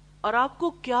 اور آپ کو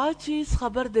کیا چیز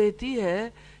خبر دیتی ہے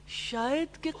شاید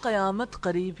کہ قیامت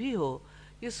قریب ہی ہو.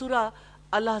 یہ سورہ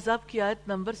الاحزاب کی آیت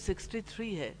نمبر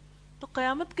 63 ہے. تو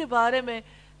قیامت کے بارے میں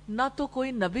نہ تو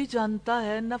کوئی نبی جانتا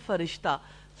ہے نہ فرشتہ.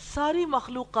 ساری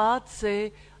مخلوقات سے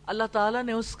اللہ تعالیٰ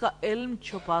نے اس کا علم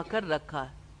چھپا کر رکھا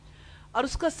ہے، اور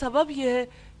اس کا سبب یہ ہے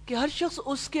کہ ہر شخص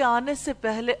اس کے آنے سے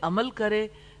پہلے عمل کرے،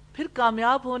 پھر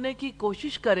کامیاب ہونے کی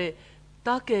کوشش کرے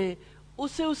تاکہ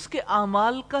اسے اس کے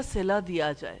اعمال کا صلہ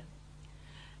دیا جائے.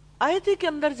 آیت کے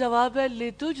اندر جواب ہے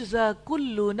لِتُجْزَى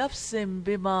كُلُّ نَفْسٍ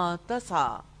بِمَا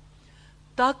تَسْعَى،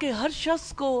 تاکہ ہر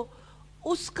شخص کو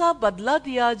اس کا بدلہ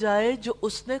دیا جائے جو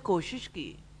اس نے کوشش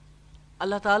کی.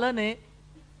 اللہ تعالیٰ نے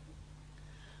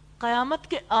قیامت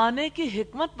کے آنے کی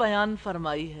حکمت بیان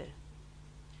فرمائی ہے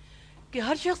کہ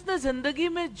ہر شخص نے زندگی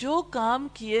میں جو کام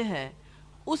کیے ہیں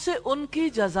اسے ان کی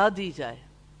جزا دی جائے.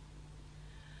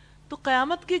 تو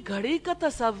قیامت کی گھڑی کا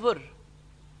تصور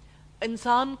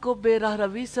انسان کو بے راہ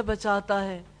روی سے بچاتا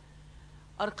ہے،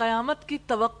 اور قیامت کی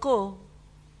توقع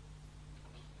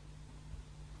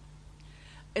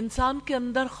انسان کے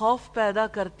اندر خوف پیدا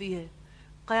کرتی ہے.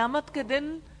 قیامت کے دن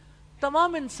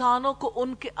تمام انسانوں کو ان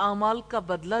کے اعمال کا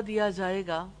بدلہ دیا جائے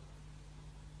گا.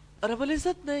 رب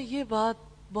العزت نے یہ بات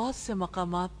بہت سے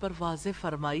مقامات پر واضح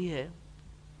فرمائی ہے،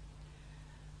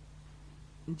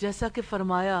 جیسا کہ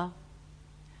فرمایا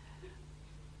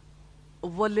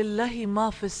وَلِلَّهِ مَا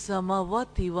فِي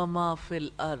السَّمَاوَاتِ وَمَا فِي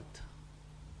الْأَرْضِ.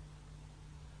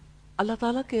 اللہ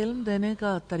تعالیٰ کے علم دینے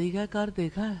کا طریقہ کار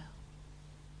دیکھا ہے؟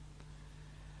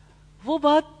 وہ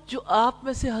بات جو آپ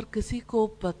میں سے ہر کسی کو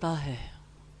پتا ہے،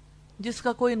 جس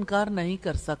کا کوئی انکار نہیں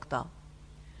کر سکتا،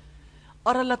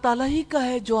 اور اللہ تعالیٰ ہی کا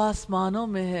ہے جو آسمانوں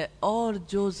میں ہے اور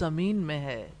جو زمین میں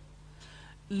ہے.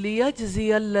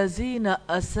 لِيَجْزِيَ الَّذِينَ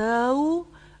أَسَاءُوا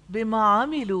بِمَا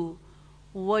عَمِلُوا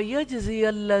وَيَجْزِيَ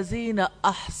الَّذِينَ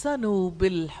أَحْسَنُوا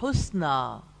بِالْحُسْنَى،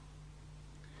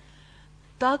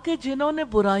 تاکہ جنہوں نے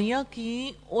برائیاں کی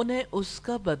انہیں اس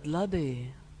کا بدلہ دے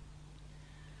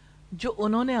جو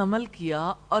انہوں نے عمل کیا،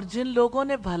 اور جن لوگوں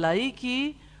نے بھلائی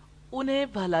کی انہیں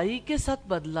بھلائی کے ساتھ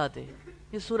بدلہ دے.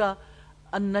 یہ سورہ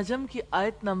النجم کی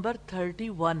آیت نمبر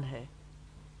 31 ہے.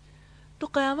 تو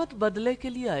قیامت بدلے کے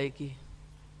لیے آئے گی.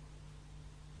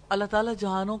 اللہ تعالیٰ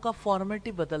جہانوں کا فارمیٹ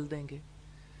ہی بدل دیں گے.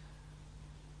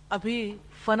 ابھی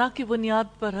فنا کی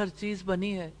بنیاد پر ہر چیز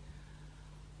بنی ہے،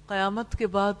 قیامت کے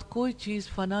بعد کوئی چیز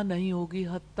فنا نہیں ہوگی،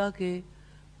 حتیٰ کہ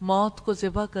موت کو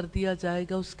ذبح کر دیا جائے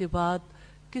گا، اس کے بعد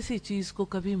کسی چیز کو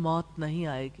کبھی موت نہیں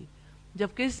آئے گی.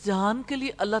 جبکہ اس جہان کے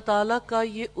لیے اللہ تعالیٰ کا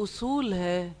یہ اصول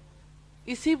ہے،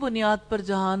 اسی بنیاد پر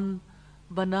جہان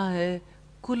بنا ہے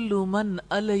کل من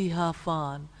علیہا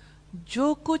فان،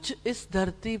 جو کچھ اس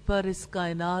دھرتی پر اس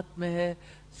کائنات میں ہے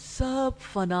سب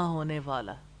فنا ہونے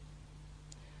والا.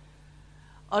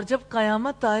 اور جب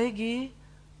قیامت آئے گی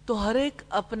تو ہر ایک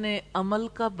اپنے عمل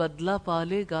کا بدلہ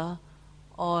پالے گا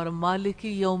اور مالک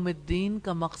یوم الدین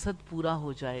کا مقصد پورا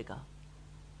ہو جائے گا۔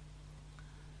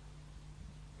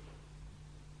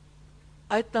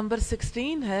 آیت نمبر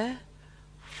 16 ہے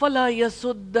فَلَا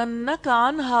يَسُدَّنَّكَ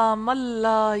عَنْهَا مَن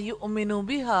لَّا يُؤْمِنُ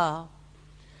بِهَا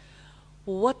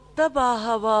وَاتَّبَعَ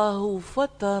هَوَاهُ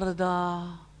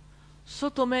فَتَرْدَىٰ، سو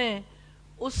تمہیں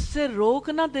اس سے روک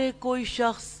نہ دے کوئی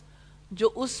شخص جو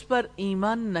اس پر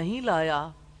ایمان نہیں لایا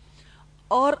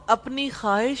اور اپنی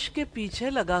خواہش کے پیچھے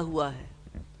لگا ہوا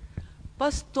ہے،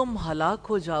 پس تم ہلاک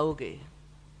ہو جاؤ گے۔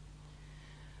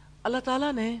 اللہ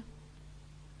تعالیٰ نے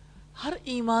ہر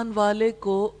ایمان والے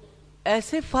کو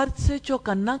ایسے فرد سے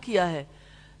چوکنا کیا ہے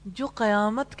جو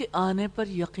قیامت کے آنے پر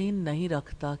یقین نہیں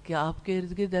رکھتا۔ کیا آپ کے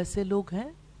ارد گرد ایسے لوگ ہیں؟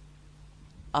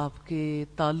 آپ کے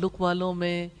تعلق والوں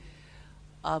میں،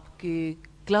 آپ کے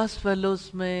کلاس فیلوز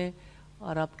میں،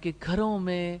 اور آپ کے گھروں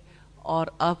میں اور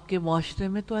آپ کے معاشرے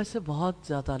میں تو ایسے بہت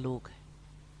زیادہ لوگ ہیں۔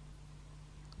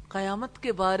 قیامت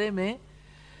کے بارے میں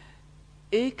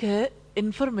ایک ہے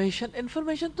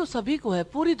انفارمیشن تو سبھی کو ہے،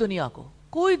 پوری دنیا کو۔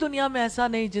 کوئی دنیا میں ایسا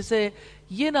نہیں جسے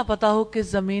یہ نہ پتا ہو کہ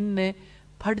زمین نے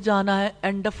پھٹ جانا ہے،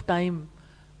 اینڈ آف ٹائم،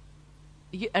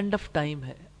 یہ اینڈ آف ٹائم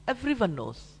ہے، ایوری ون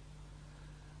نوز،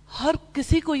 ہر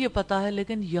کسی کو یہ پتا ہے،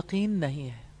 لیکن یقین نہیں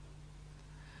ہے۔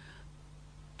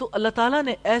 تو اللہ تعالیٰ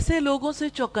نے ایسے لوگوں سے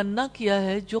چوکنا کیا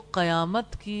ہے جو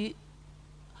قیامت کی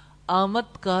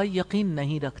آمد کا یقین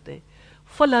نہیں رکھتے۔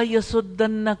 فَلَا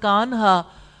يَسُدَّنَّكَ عَنْهَا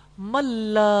مَن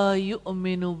لَّا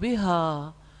يُؤْمِنُ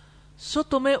بِهَا، سو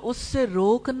تمہیں اس سے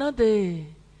روک نہ دے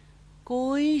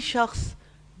کوئی شخص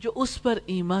جو اس پر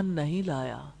ایمان نہیں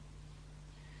لایا۔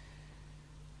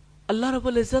 اللہ رب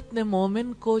العزت نے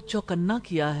مومن کو چوکنا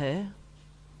کیا ہے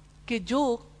کہ جو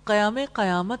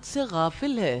قیامت سے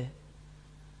غافل ہے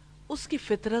اس کی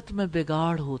فطرت میں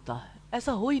بگاڑ ہوتا ہے،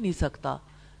 ایسا ہو ہی نہیں سکتا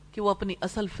کہ وہ اپنی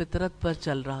اصل فطرت پر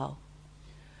چل رہا ہو،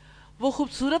 وہ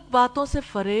خوبصورت باتوں سے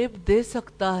فریب دے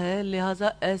سکتا ہے، لہٰذا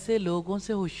ایسے لوگوں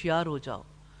سے ہوشیار ہو جاؤ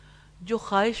جو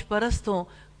خواہش پرست ہوں،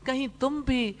 کہیں تم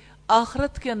بھی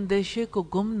آخرت کے اندیشے کو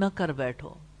گم نہ کر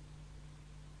بیٹھو۔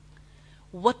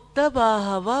 وَاتَّبَعَ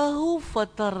هَوَاهُ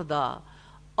فَتَرْدَىٰ،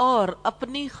 اور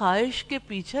اپنی خواہش کے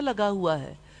پیچھے لگا ہوا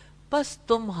ہے، پس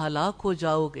تم ہلاک ہو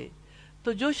جاؤ گے۔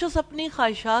 تو جو شخص اپنی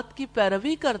خواہشات کی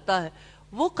پیروی کرتا ہے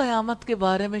وہ قیامت کے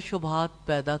بارے میں شبہات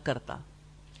پیدا کرتا،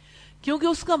 کیونکہ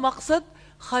اس کا مقصد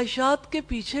خواہشات کے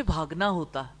پیچھے بھاگنا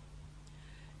ہوتا ہے۔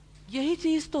 یہی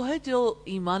چیز تو ہے جو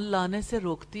ایمان لانے سے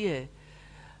روکتی ہے۔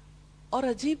 اور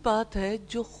عجیب بات ہے،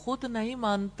 جو خود نہیں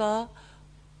مانتا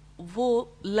وہ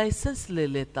لائسنس لے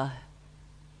لیتا ہے۔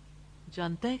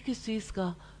 جانتے ہیں کس چیز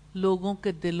کا؟ لوگوں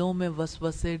کے دلوں میں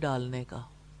وسوسے ڈالنے کا،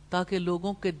 تاکہ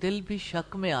لوگوں کے دل بھی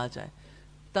شک میں آ جائیں،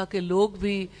 تاکہ لوگ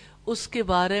بھی اس کے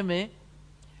بارے میں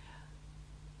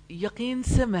یقین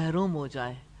سے محروم ہو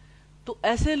جائیں۔ تو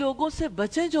ایسے لوگوں سے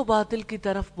بچیں جو باطل کی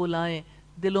طرف بلائیں،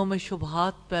 دلوں میں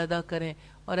شبہات پیدا کریں،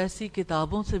 اور ایسی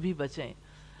کتابوں سے بھی بچیں۔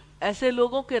 ایسے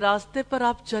لوگوں کے راستے پر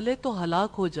آپ چلے تو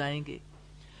ہلاک ہو جائیں گے۔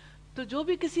 تو جو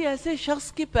بھی کسی ایسے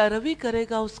شخص کی پیروی کرے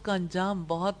گا اس کا انجام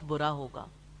بہت برا ہوگا۔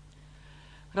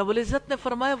 رب العزت نے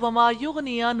فرمایا وَمَا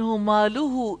يُغْنِي عَنْهُ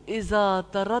مَالُهُ إِذَا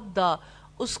تَرَدَّى،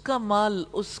 اس کا مال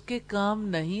اس کے کام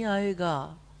نہیں آئے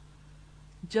گا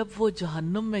جب وہ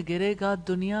جہنم میں گرے گا۔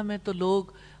 دنیا میں تو لوگ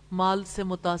مال سے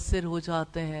متاثر ہو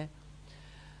جاتے ہیں،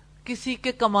 کسی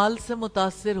کے کمال سے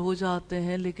متاثر ہو جاتے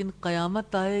ہیں، لیکن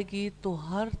قیامت آئے گی تو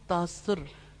ہر تاثر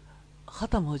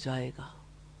ختم ہو جائے گا۔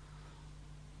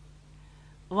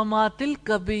 وَمَا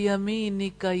تِلْكَ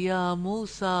بِيَمِينِكَ يَا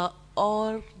مُوسَىٰ،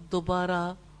 اور دوبارہ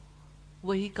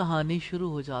وہی کہانی شروع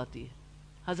ہو جاتی ہے،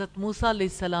 حضرت موسیٰ علیہ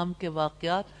السلام کے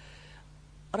واقعات۔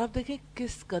 اور آپ دیکھیں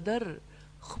کس قدر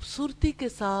خوبصورتی کے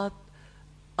ساتھ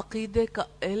عقیدے کا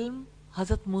علم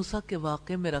حضرت موسیٰ کے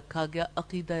واقعے میں رکھا گیا،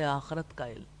 عقیدہ آخرت کا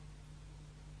علم۔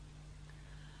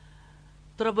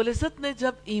 تو رب العزت نے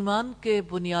جب ایمان کے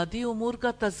بنیادی امور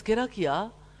کا تذکرہ کیا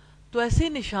تو ایسی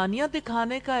نشانیاں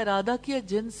دکھانے کا ارادہ کیا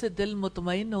جن سے دل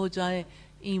مطمئن ہو جائیں،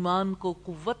 ایمان کو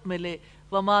قوت ملے۔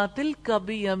 وَمَا تِلْكَ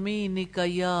بِيَمِينِكَ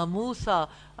يَا مُوسَىٰ،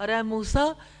 اور اے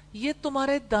موسیٰ یہ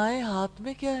تمہارے دائیں ہاتھ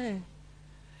میں کیا ہے؟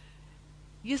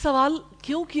 یہ سوال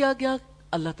کیوں کیا گیا؟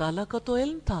 اللہ تعالیٰ کا تو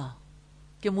علم تھا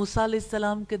کہ موسیٰ علیہ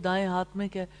السلام کے دائیں ہاتھ میں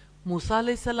کیا ہے، موسیٰ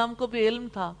علیہ السلام کو بھی علم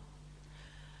تھا،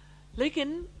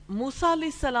 لیکن موسیٰ علیہ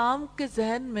السلام کے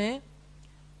ذہن میں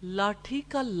لاٹھی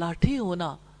کا لاٹھی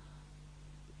ہونا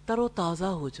تر و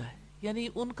تازہ ہو جائے، یعنی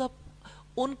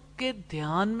ان کے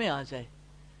دھیان میں آ جائے،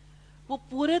 وہ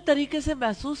پورے طریقے سے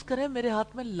محسوس کریں میرے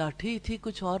ہاتھ میں لاٹھی تھی،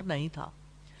 کچھ اور نہیں تھا،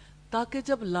 تاکہ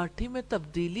جب لاٹھی میں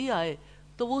تبدیلی آئے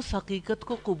تو وہ اس حقیقت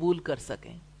کو قبول کر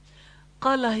سکیں۔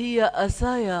 قَالَ هِيَ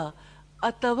عَصَايَ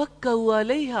अतवक्कउ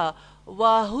अलैहा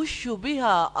वाहुश्शु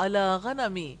बिहा अला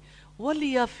गनमी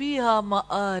वलिया फीहा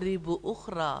मआरिब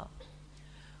उखरा।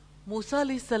 मूसा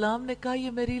अलैहिस्सलाम ने कहा,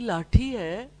 ये मेरी लाठी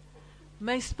है,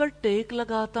 मैं इस पर टेक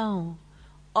लगाता हूँ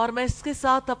और मैं इसके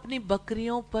साथ अपनी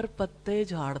बकरियों पर पत्ते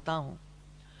झाड़ता हूँ,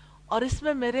 और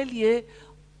इसमें मेरे लिए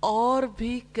और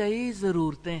भी कई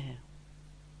जरूरतें हैं।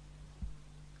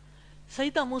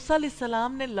 सैयदना मूसा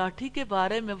अलैहिस्सलाम ने लाठी के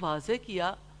बारे में वाज़े किया,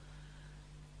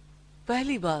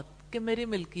 पहली बात कि मेरी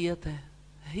मिल्कियत है,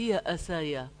 हिया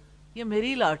असाया, ये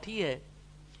मेरी लाठी है।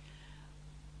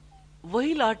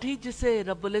 वही लाठी जिसे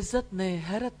रब्बुल इज़्ज़त ने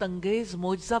हैरत अंगेज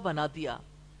मोजज़ा बना दिया,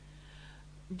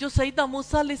 जो सैयदना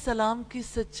मूसा अलैहिस्सलाम की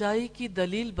सच्चाई की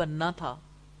दलील बनना था।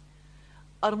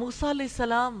 और मूसा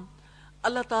अलैहिस्सलाम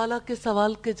अल्लाह ताला के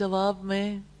सवाल के जवाब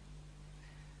में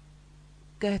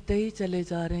कहते ही चले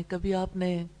जा रहे हैं। कभी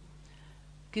आपने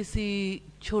किसी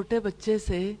छोटे बच्चे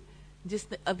से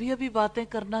जिसने अभी अभी बातें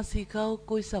करना सीखा हो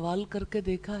कोई सवाल करके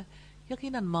देखा है?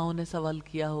 यकीनन माँ ने सवाल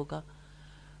किया होगा।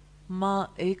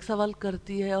 माँ एक सवाल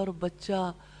करती है और बच्चा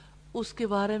उसके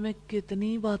बारे में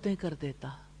कितनी बातें कर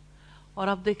देता। और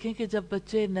आप देखें कि जब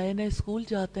बच्चे नए नए स्कूल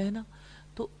जाते हैं ना,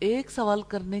 तो एक सवाल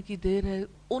करने की देर है,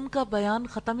 उनका बयान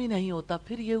ख़त्म ही नहीं होता।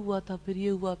 फिर ये हुआ था, फिर ये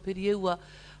हुआ, फिर ये हुआ,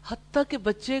 हत्ता कि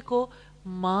बच्चे को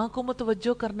माँ को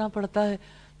मुतवज्जो करना पड़ता है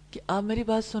कि आप मेरी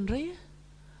बात सुन रही हैं,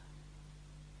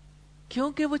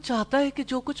 क्योंकि वो चाहता है कि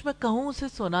जो कुछ मैं कहूँ उसे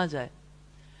सुना जाए।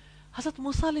 हज़रत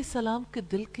मूसा अलैहिस्सलाम के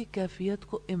दिल की कैफियत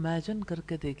को इमेजिन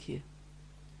करके देखिए।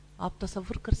 आप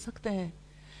तसव्वुर कर सकते हैं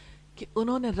कि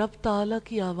उन्होंने रब ताला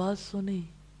की आवाज़ सुनी।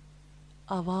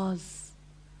 आवाज़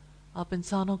आप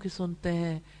इंसानों की सुनते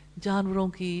हैं, जानवरों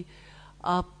की,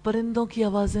 आप परिंदों की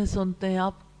आवाज़ें सुनते हैं,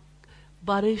 आप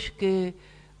बारिश के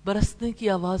बरसने की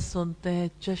आवाज़ सुनते हैं,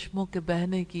 चश्मों के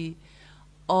बहने की,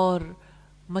 और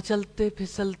मचलते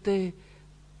फिसलते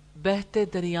बहते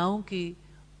दरियाओं की,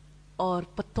 और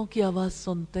पत्तों की आवाज़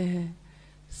सुनते हैं।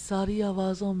 सारी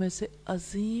आवाज़ों में से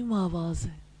अजीम आवाज़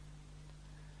है,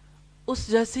 उस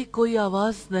जैसी कोई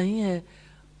आवाज़ नहीं है,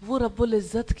 वो रब्बुल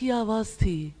इज़्ज़त की आवाज़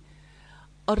थी।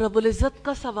 और रब्बुल इज़्ज़त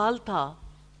का सवाल था,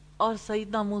 और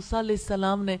सैयदना मूसा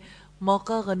अलैहिस्सलाम ने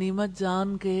मौका गनीमत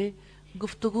जान के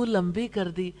गुफ्तगू लंबी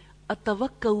कर दी।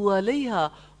 अतवक्कउ अलैहा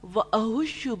व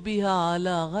अहुश्शु बिहा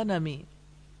अला गनमी,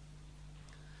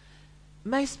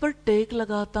 मैं इस पर टेक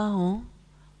लगाता हूँ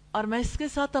और मैं इसके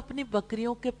साथ अपनी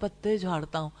बकरियों के पत्ते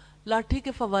झाड़ता हूँ। लाठी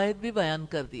के फवायद भी बयान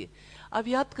कर दिए। अब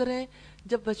याद करें,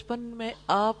 जब बचपन में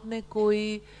आपने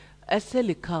कोई ऐसे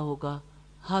लिखा होगा,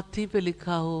 हाथी पे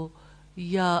लिखा हो,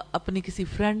 या अपनी किसी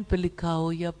फ्रेंड पे लिखा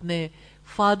हो, या अपने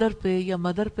फादर पे या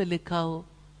मदर पे लिखा हो,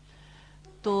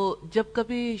 तो जब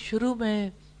कभी शुरू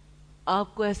में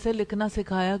आपको ऐसे लिखना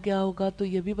सिखाया गया होगा तो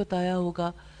ये भी बताया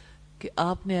होगा कि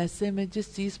आपने ऐसे में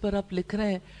जिस चीज़ पर आप लिख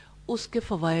रहे हैं उसके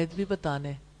फवायद भी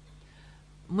बताने।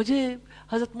 मुझे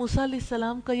हज़रत मूसा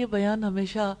अलैहिस्सलाम का ये बयान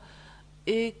हमेशा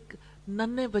एक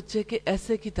नन्हे बच्चे के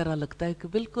ऐसे की तरह लगता है, कि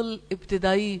बिल्कुल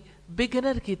इब्तिदाई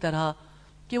बिगिनर की तरह,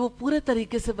 कि वो पूरे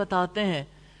तरीके से बताते हैं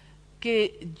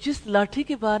कि जिस लाठी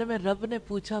के बारे में रब ने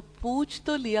पूछा, पूछ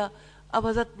तो लिया, अब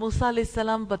हज़रत मूसा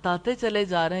अलैहिस्सलाम बताते चले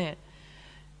जा रहे हैं।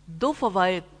 दो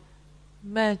फवायद,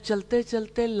 मैं चलते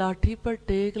चलते लाठी पर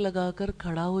टेक लगाकर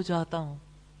खड़ा हो जाता हूँ,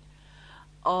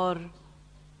 और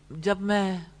जब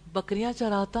मैं बकरियां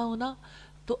चराता हूँ ना,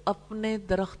 तो अपने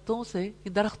दरख्तों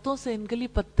से इनके लिए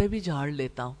पत्ते भी झाड़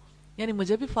लेता हूँ, यानी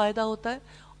मुझे भी फायदा होता है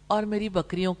और मेरी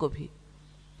बकरियों को भी।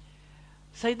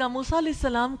 सैयदना मूसा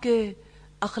अलैहिस्सलाम के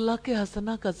अखलाक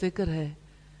हसना का जिक्र है।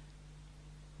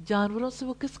 जानवरों से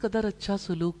वो किस कदर अच्छा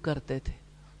सलूक करते थे,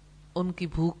 उनकी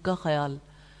भूख का ख्याल।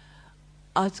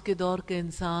 आज के दौर के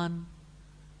इंसान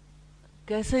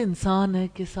कैसे इंसान है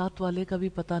कि साथ वाले का भी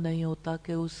पता नहीं होता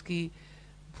कि उसकी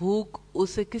भूख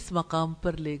उसे किस मकाम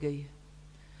पर ले गई है।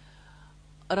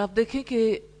 और आप देखें कि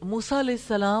मूसा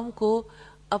अलैहिस्सलाम को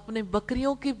अपने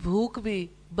बकरियों की भूख भी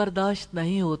बर्दाश्त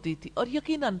नहीं होती थी। और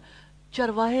यकीनन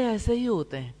चरवाहे ऐसे ही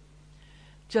होते हैं,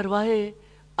 चरवाहे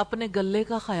अपने गले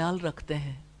का ख्याल रखते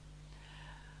हैं।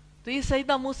 तो ये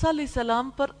सैयदना मूसा अलैहिस्सलाम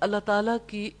पर अल्लाह ताला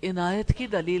की इनायत की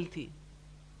दलील थी।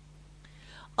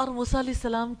 और मूसा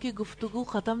अलैहिस्सलाम की गुफ्तगू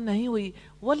ख़त्म नहीं हुई।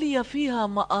 वलिया फीहा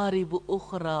मआरिब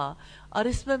उखरा, और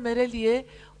इसमें मेरे लिए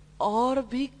और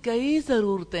भी कई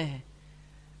ज़रूरतें हैं।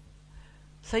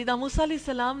 सैयदना मूसा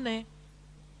अलैहिस्सलाम ने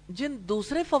जिन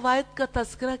दूसरे फ़वाइद का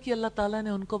तज़किरा किया, अल्लाह ताला ने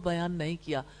उनको बयान नहीं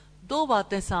किया। दो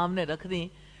बातें सामने रख दी।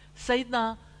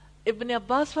 सैयदना इब्न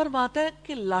अब्बास फरमाते हैं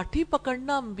कि लाठी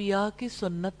पकड़ना अंबिया की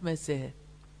सुन्नत में से है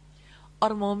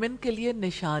और मोमिन के लिए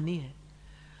निशानी है।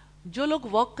 जो लोग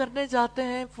वॉक करने जाते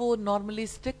हैं वो नॉर्मली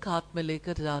स्टिक हाथ में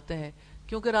लेकर जाते हैं,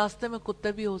 क्योंकि रास्ते में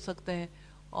कुत्ते भी हो सकते हैं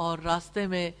اور راستے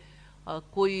میں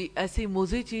کوئی ایسی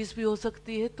موزی چیز بھی ہو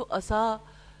سکتی ہے تو عصا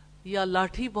یا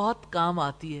لاٹھی بہت کام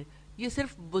آتی ہے. یہ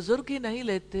صرف بزرگ ہی نہیں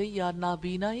لیتے یا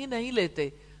نابینا ہی نہیں لیتے،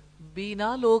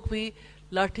 بینا لوگ بھی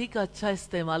لاٹھی کا اچھا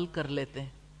استعمال کر لیتے ہیں.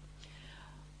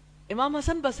 امام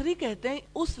حسن بصری کہتے ہیں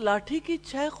اس لاٹھی کی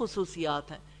 6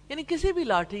 خصوصیات ہیں، یعنی کسی بھی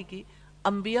لاٹھی کی.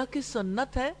 انبیاء کی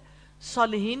سنت ہے،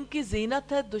 صالحین کی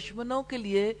زینت ہے، دشمنوں کے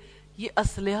لیے یہ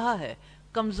اسلحہ ہے،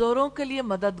 کمزوروں کے لیے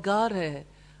مددگار ہے،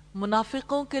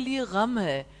 منافقوں کے لیے غم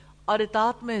ہے، اور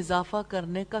اطاعت میں اضافہ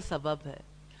کرنے کا سبب ہے.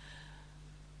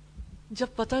 جب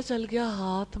پتہ چل گیا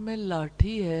ہاتھ میں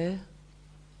لاٹھی ہے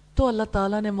تو اللہ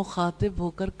تعالیٰ نے مخاطب ہو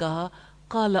کر کہا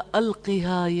قال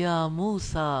القیہا یا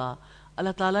موسیٰ،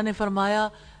 اللہ تعالیٰ نے فرمایا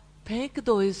پھینک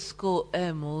دو اس کو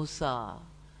اے موسیٰ.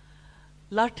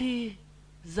 لاٹھی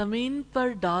زمین پر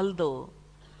ڈال دو،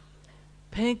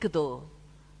 پھینک دو.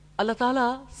 اللہ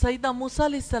تعالیٰ سیدنا موسیٰ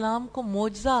علیہ السلام کو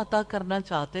معجزہ عطا کرنا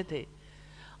چاہتے تھے،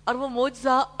 اور وہ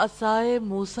معجزہ عصائے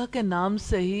موسیٰ کے نام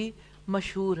سے ہی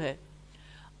مشہور ہے.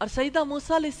 اور سیدنا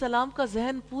موسیٰ علیہ السلام کا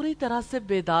ذہن پوری طرح سے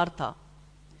بیدار تھا،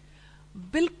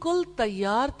 بالکل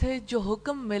تیار تھے جو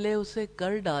حکم ملے اسے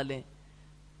کر ڈالیں.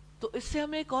 تو اس سے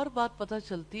ہمیں ایک اور بات پتہ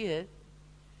چلتی ہے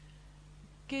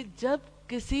کہ جب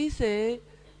کسی سے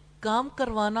کام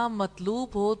کروانا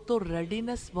مطلوب ہو تو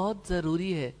ریڈینس بہت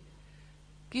ضروری ہے.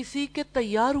 کسی کے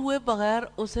تیار ہوئے بغیر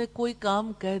اسے کوئی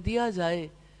کام کہہ دیا جائے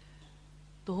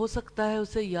تو ہو سکتا ہے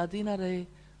اسے یاد ہی نہ رہے،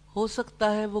 ہو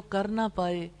سکتا ہے وہ کر نہ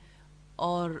پائے.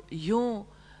 اور یوں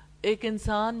ایک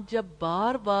انسان جب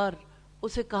بار بار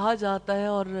اسے کہا جاتا ہے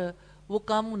اور وہ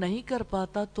کام نہیں کر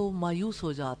پاتا تو مایوس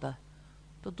ہو جاتا ہے.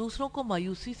 تو دوسروں کو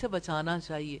مایوسی سے بچانا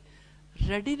چاہیے.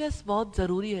 ریڈینس بہت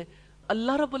ضروری ہے.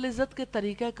 اللہ رب العزت کے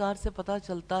طریقہ کار سے پتہ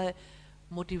چلتا ہے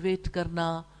موٹیویٹ کرنا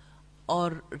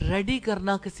اور ریڈی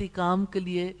کرنا کسی کام کے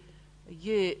لیے،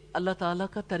 یہ اللہ تعالیٰ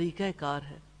کا طریقہ کار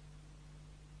ہے.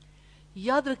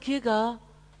 یاد رکھیے گا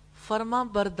فرما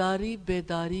برداری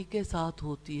بیداری کے ساتھ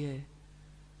ہوتی ہے،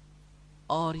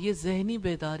 اور یہ ذہنی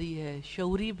بیداری ہے،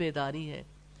 شعوری بیداری ہے.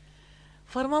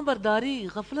 فرما برداری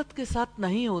غفلت کے ساتھ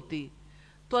نہیں ہوتی.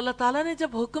 تو اللہ تعالیٰ نے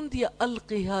جب حکم دیا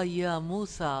القیہا یا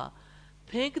موسیٰ،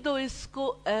 پھینک دو اس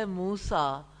کو اے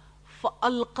موسیٰ،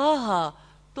 فالقاہا،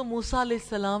 تو موسیٰ علیہ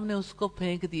السلام نے اس کو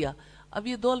پھینک دیا. اب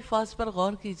یہ 2 الفاظ پر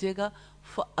غور کیجئے گا،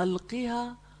 فالقیہا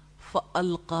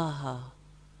فالقاہا،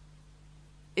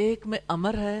 ایک میں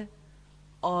امر ہے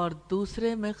اور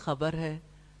دوسرے میں خبر ہے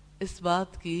اس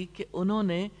بات کی کہ انہوں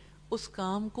نے اس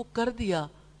کام کو کر دیا،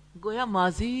 گویا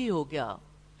ماضی ہی ہو گیا.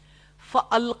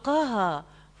 فَأَلْقَاهَا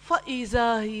فَإِذَا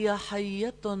هِيَ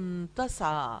حَيَّةٌ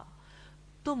تَسْعَىٰ،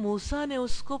 تو موسیٰ نے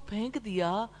اس کو پھینک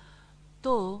دیا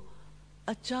تو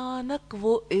اچانک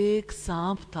وہ ایک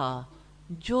سانپ تھا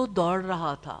جو دوڑ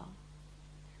رہا تھا.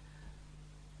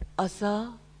 عصا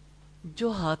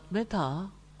جو ہاتھ میں تھا،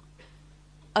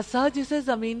 عصا جسے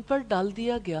زمین پر ڈال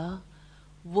دیا گیا،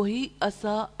 وہی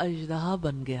عصا اژدہا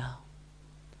بن گیا.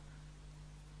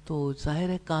 تو ظاہر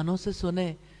ہے کانوں سے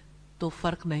سنے تو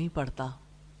فرق نہیں پڑتا،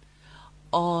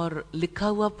 اور لکھا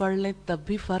ہوا پڑھ لیں تب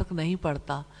بھی فرق نہیں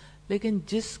پڑتا. لیکن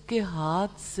جس کے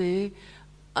ہاتھ سے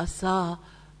عصا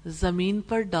زمین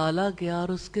پر ڈالا گیا اور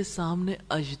اس کے سامنے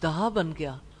اژدہا بن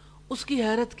گیا، اس کی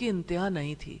حیرت کی انتہا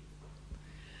نہیں تھی.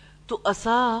 تو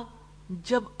عصا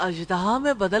جب اژدہا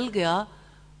میں بدل گیا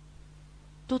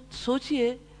تو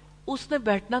سوچئے اس نے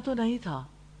بیٹھنا تو نہیں تھا.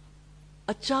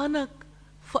 اچانک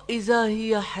فَإِذَا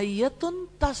هِيَ حَيَّةٌ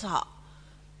تَسْعَىٰ،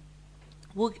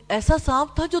 وہ ایسا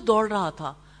سانپ تھا جو دوڑ رہا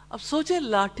تھا. اب سوچے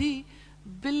لاٹھی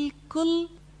بالکل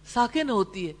ساکن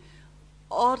ہوتی ہے،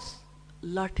 اور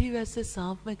لاٹھی ویسے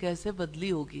سانپ میں کیسے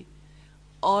بدلی ہوگی،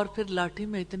 اور پھر لاٹھی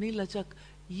میں اتنی لچک.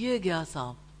 یہ گیا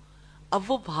سانپ. اب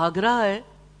وہ بھاگ رہا ہے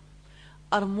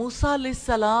اور موسیٰ علیہ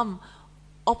السلام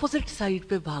اپوزٹ سائیڈ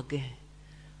پہ بھاگے ہیں،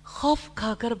 خوف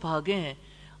کھا کر بھاگے ہیں،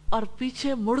 اور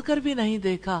پیچھے مڑ کر بھی نہیں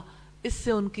دیکھا. اس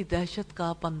سے ان کی دہشت کا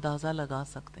آپ اندازہ لگا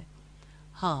سکتے ہیں.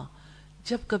 ہاں،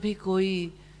 جب کبھی کوئی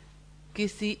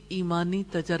کسی ایمانی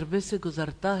تجربے سے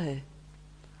گزرتا ہے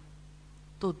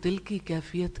تو دل کی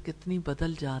کیفیت کتنی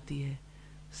بدل جاتی ہے.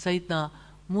 سیدنا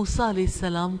موسیٰ علیہ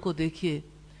السلام کو دیکھیے،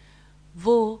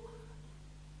 وہ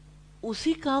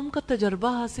اسی کام کا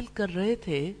تجربہ حاصل کر رہے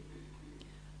تھے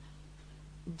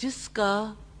جس کا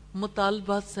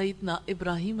مطالبہ سیدنا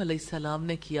ابراہیم علیہ السلام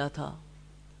نے کیا تھا.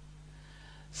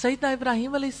 سیدنا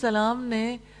ابراہیم علیہ السلام نے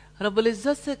رب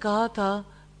العزت سے کہا تھا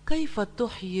کیف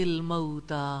تحیی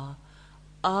الموتى،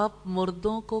 آپ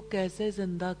مردوں کو کیسے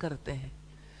زندہ کرتے ہیں؟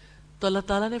 تو اللہ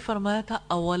تعالیٰ نے فرمایا تھا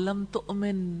اولم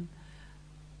تؤمن،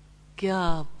 کیا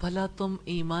بھلا تم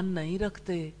ایمان نہیں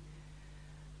رکھتے؟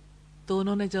 تو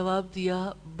انہوں نے جواب دیا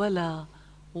بلا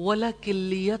وَلَكِن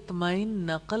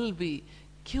لِيَطْمَئِنَّ قَلْبِي،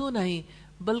 کیوں نہیں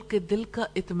بلکہ دل کا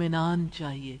اطمینان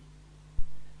چاہیے۔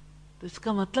 تو اس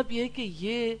کا مطلب یہ کہ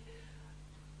یہ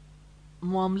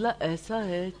معاملہ ایسا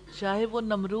ہے، چاہے وہ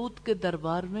نمرود کے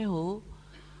دربار میں ہو،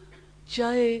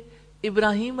 چاہے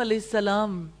ابراہیم علیہ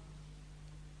السلام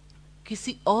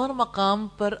کسی اور مقام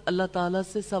پر اللہ تعالیٰ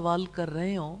سے سوال کر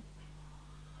رہے ہوں،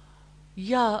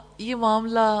 یا یہ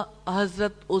معاملہ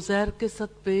حضرت عزیر کے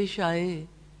ساتھ پیش آئے،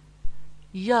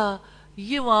 یا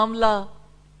یہ معاملہ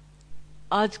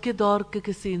آج کے دور کے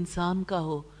کسی انسان کا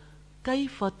ہو،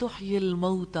 کیف تحیی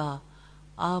الموتى،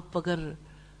 آپ اگر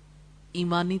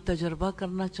ایمانی تجربہ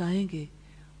کرنا چاہیں گے،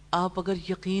 آپ اگر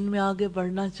یقین میں آگے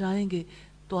بڑھنا چاہیں گے،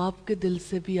 تو آپ کے دل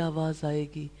سے بھی آواز آئے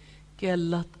گی کہ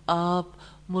اللہ آپ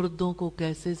مردوں کو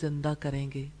کیسے زندہ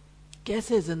کریں گے،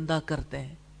 کیسے زندہ کرتے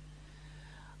ہیں۔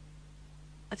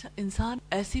 اچھا، انسان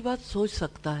ایسی بات سوچ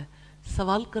سکتا ہے،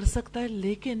 سوال کر سکتا ہے،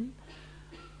 لیکن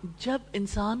جب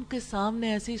انسان کے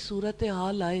سامنے ایسی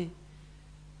صورتحال آئے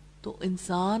تو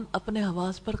انسان اپنے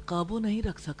حواس پر قابو نہیں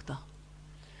رکھ سکتا۔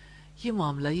 یہ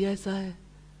معاملہ ہی ایسا ہے۔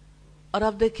 اور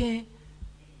آپ دیکھیں،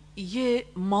 یہ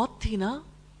موت تھی نا،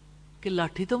 کہ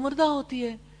لاٹھی تو مردہ ہوتی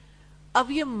ہے،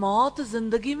 اب یہ موت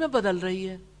زندگی میں بدل رہی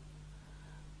ہے۔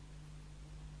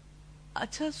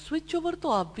 اچھا، سوئچ اوور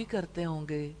تو آپ بھی کرتے ہوں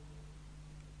گے،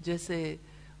 جیسے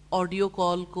آڈیو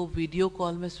کال کو ویڈیو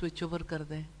کال میں سوئچ اوور کر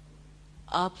دیں۔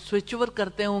 آپ سوئچ اوور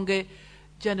کرتے ہوں گے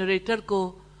جنریٹر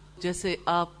کو، جیسے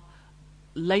آپ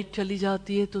لائٹ چلی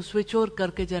جاتی ہے تو سوئچ اوور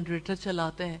کر کے جنریٹر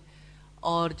چلاتے ہیں،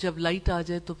 اور جب لائٹ آ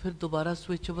جائے تو پھر دوبارہ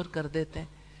سوئچ اوور کر دیتے ہیں۔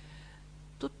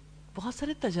 تو بہت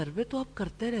سارے تجربے تو آپ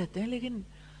کرتے رہتے ہیں،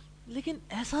 لیکن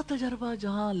ایسا تجربہ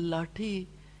جہاں لاٹھی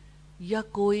یا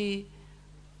کوئی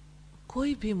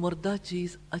بھی مردہ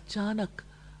چیز اچانک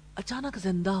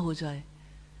زندہ ہو جائے،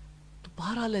 تو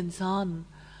بہرحال انسان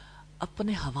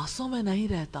اپنے حواسوں میں نہیں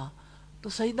رہتا۔ تو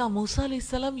سیدنا موسیٰ علیہ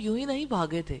السلام یوں ہی نہیں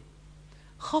بھاگے تھے،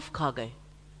 خوف کھا گئے۔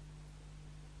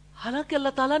 حالانکہ اللہ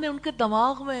تعالیٰ نے ان کے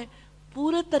دماغ میں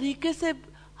پورے طریقے سے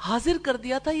حاضر کر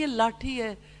دیا تھا، یہ لاٹھی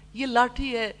ہے، یہ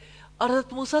لاٹھی ہے، اور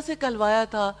حضرت موسیٰ سے کہلوایا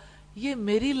تھا یہ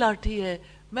میری لاٹھی ہے،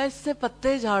 میں اس سے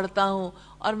پتے جھاڑتا ہوں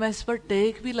اور میں اس پر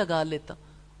ٹیک بھی لگا لیتا ہوں۔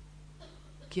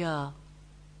 کیا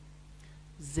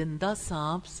زندہ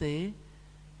سانپ سے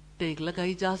ٹیک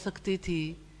لگائی جا سکتی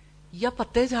تھی یا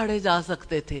پتے جھاڑے جا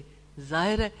سکتے تھے؟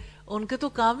 ظاہر ہے ان کے تو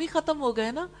کام ہی ختم ہو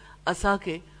گئے نا عصا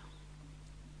کے۔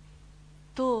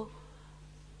 تو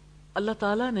اللہ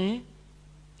تعالیٰ نے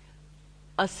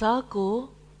عصا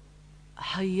کو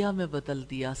حیہ میں بدل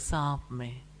دیا، سانپ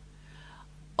میں،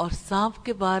 اور سانپ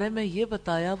کے بارے میں یہ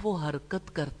بتایا وہ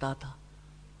حرکت کرتا تھا۔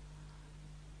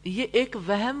 یہ ایک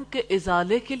وہم کے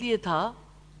ازالے کے لیے تھا۔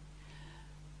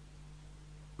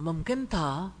 ممکن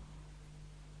تھا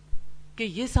کہ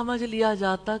یہ سمجھ لیا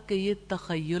جاتا کہ یہ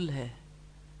تخیل ہے،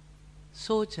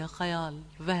 سوچ ہے، خیال،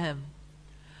 وہم،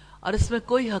 اور اس میں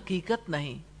کوئی حقیقت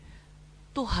نہیں،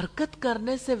 تو حرکت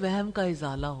کرنے سے وہم کا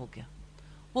ازالہ ہو گیا،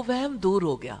 وہ وہم دور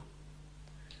ہو گیا۔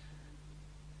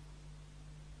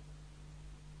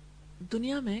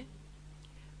 دنیا میں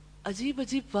عجیب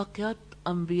عجیب واقعات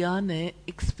انبیاء نے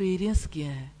ایکسپیرینس کیے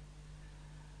ہیں۔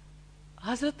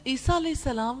 حضرت عیسیٰ علیہ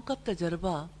السلام کا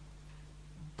تجربہ،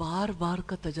 بار بار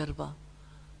کا تجربہ،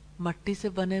 مٹی سے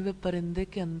بنے ہوئے پرندے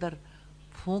کے اندر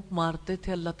پھونک مارتے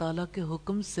تھے، اللہ تعالیٰ کے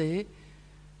حکم سے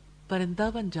پرندہ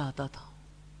بن جاتا تھا،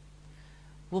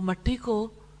 وہ مٹی کو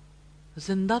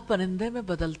زندہ پرندے میں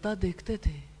بدلتا دیکھتے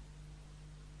تھے۔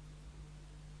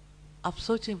 آپ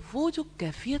سوچیں، وہ جو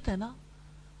کیفیت ہے نا،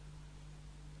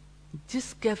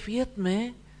 جس کیفیت میں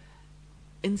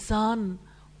انسان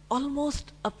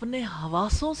آلموسٹ اپنے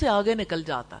حواسوں سے آگے نکل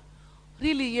جاتا ہے،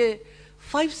 ریلی یہ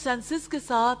 5 سینسز کے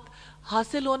ساتھ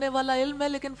حاصل ہونے والا علم ہے،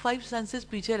 لیکن 5 سینسز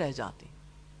پیچھے رہ جاتی،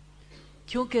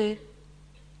 کیونکہ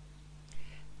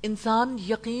انسان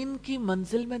یقین کی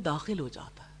منزل میں داخل ہو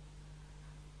جاتا ہے،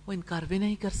 وہ انکار بھی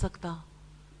نہیں کر سکتا،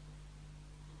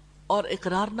 اور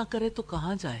اقرار نہ کرے تو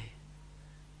کہاں جائے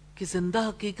کہ زندہ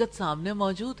حقیقت سامنے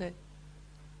موجود ہے۔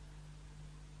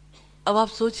 اب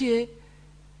آپ سوچئے،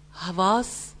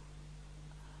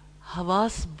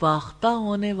 حواس باختہ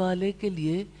ہونے والے کے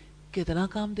لیے کتنا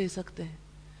کام دے سکتے ہیں۔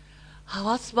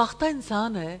 حواس باختہ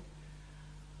انسان ہے،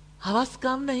 حواس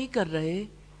کام نہیں کر رہے،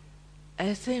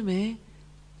 ایسے میں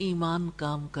ایمان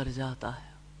کام کر جاتا ہے،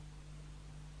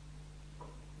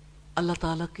 اللہ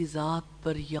تعالیٰ کی ذات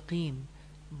پر یقین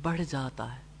بڑھ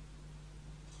جاتا ہے۔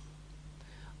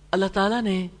 اللہ تعالیٰ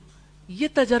نے یہ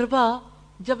تجربہ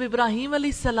جب ابراہیم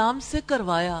علیہ السلام سے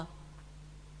کروایا،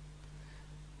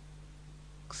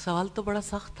 سوال تو بڑا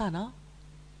سخت تھا نا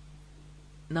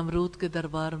نمرود کے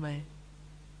دربار میں،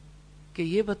 کہ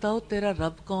یہ بتاؤ تیرا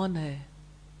رب کون ہے؟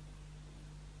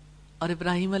 اور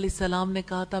ابراہیم علیہ السلام نے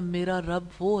کہا تھا میرا رب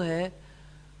وہ ہے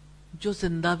جو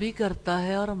زندہ بھی کرتا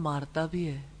ہے اور مارتا بھی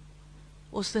ہے.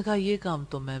 اس نے کہا یہ کام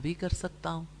تو میں بھی کر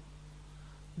سکتا ہوں.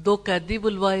 2 قیدی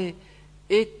بلوائے,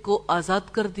 ایک کو آزاد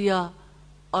کر دیا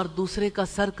اور دوسرے کا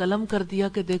سر قلم کر دیا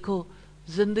کہ دیکھو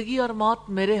زندگی اور موت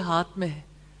میرے ہاتھ میں ہے.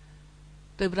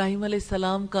 تو ابراہیم علیہ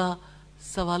السلام کا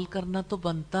سوال کرنا تو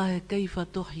بنتا ہے کیف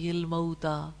تحیی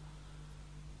الموتا.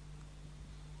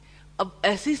 اب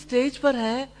ایسی سٹیج پر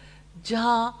ہے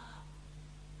جہاں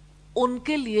ان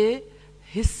کے لیے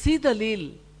حسی دلیل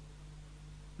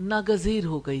ناگزیر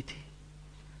ہو گئی تھی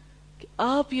کہ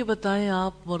آپ یہ بتائیں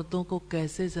آپ مردوں کو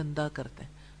کیسے زندہ کرتے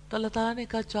ہیں. تو اللہ تعالیٰ نے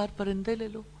کہا 4 پرندے لے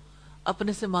لو,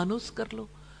 اپنے سے مانوس کر لو,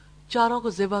 4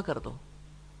 کو ذبح کر دو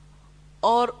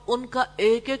اور ان کا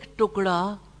ایک ایک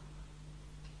ٹکڑا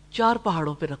 4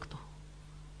 پہاڑوں پہ رکھ دو.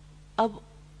 اب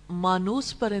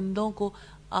مانوس پرندوں کو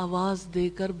آواز دے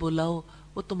کر بلاؤ,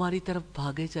 وہ تمہاری طرف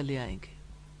بھاگے چلے آئیں گے.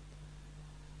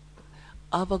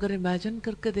 آپ اگر امیجن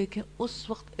کر کے دیکھیں اس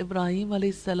وقت ابراہیم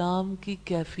علیہ السلام کی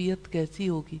کیفیت کیسی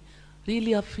ہوگی.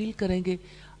 ریلی آپ فیل کریں گے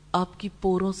آپ کی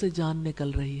پوروں سے جان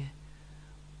نکل رہی ہے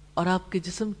اور آپ کے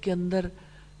جسم کے اندر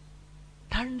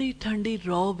ٹھنڈی ٹھنڈی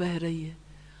رو بہ رہی ہے,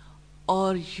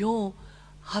 اور یوں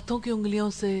ہاتھوں کی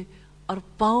انگلیوں سے اور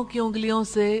پاؤں کی انگلیوں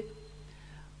سے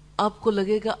آپ کو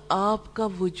لگے گا آپ کا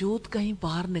وجود کہیں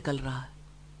باہر نکل رہا ہے.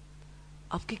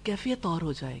 آپ کی کیفیت اور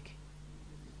ہو جائے گی,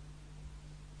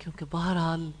 کیونکہ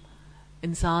بہرحال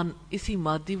انسان اسی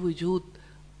مادی وجود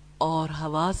اور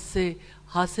حواس سے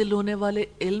حاصل ہونے والے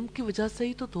علم کی وجہ سے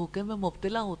ہی تو دھوکے میں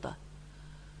مبتلا ہوتا ہے.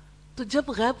 تو جب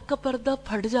غیب کا پردہ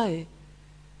پھٹ جائے,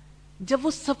 جب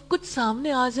وہ سب کچھ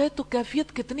سامنے آ جائے تو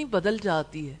کیفیت کتنی بدل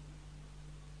جاتی ہے.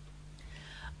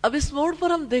 اب اس موڑ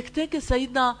پر ہم دیکھتے ہیں کہ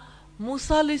سیدنا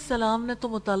موسیٰ علیہ السلام نے تو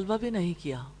مطالبہ بھی نہیں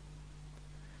کیا,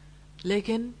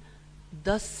 لیکن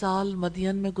 10 سال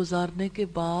مدین میں گزارنے کے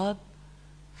بعد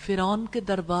فرعون کے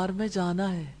دربار میں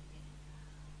جانا ہے,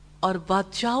 اور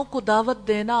بادشاہوں کو دعوت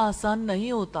دینا آسان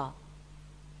نہیں ہوتا.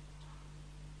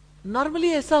 نارملی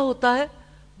ایسا ہوتا ہے,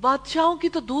 بادشاہوں کی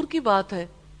تو دور کی بات ہے,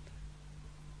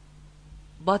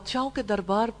 بادشاہوں کے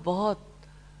دربار بہت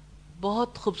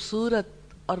بہت خوبصورت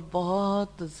اور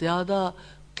بہت زیادہ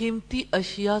قیمتی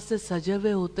اشیاء سے سجے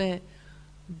ہوئے ہوتے ہیں.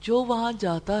 جو وہاں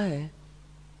جاتا ہے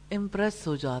امپریس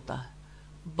ہو جاتا ہے,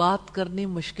 بات کرنی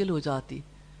مشکل ہو جاتی.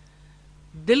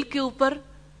 دل کے اوپر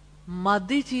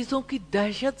مادی چیزوں کی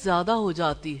دہشت زیادہ ہو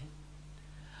جاتی ہے,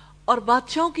 اور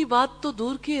بادشاہوں کی بات تو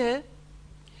دور کی ہے.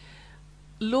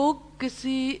 لوگ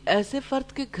کسی ایسے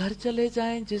فرد کے گھر چلے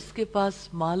جائیں جس کے پاس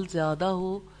مال زیادہ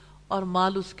ہو, اور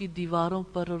مال اس کی دیواروں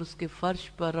پر اور اس کے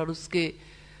فرش پر اور اس کے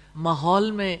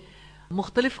ماحول میں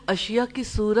مختلف اشیاء کی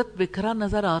صورت بکھرا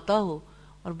نظر آتا ہو,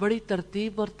 اور بڑی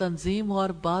ترتیب اور تنظیم ہو, اور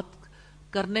بات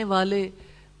کرنے والے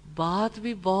بات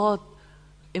بھی بہت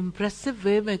امپریسو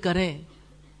وے میں کریں,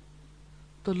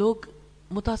 تو لوگ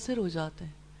متاثر ہو جاتے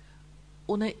ہیں.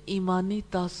 انہیں ایمانی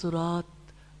تاثرات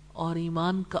اور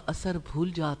ایمان کا اثر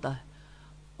بھول جاتا ہے,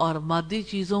 اور مادی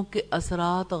چیزوں کے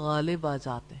اثرات غالب آ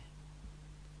جاتے ہیں.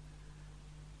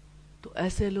 تو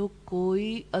ایسے لوگ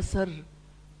کوئی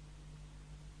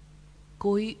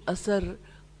اثر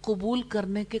قبول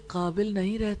کرنے کے قابل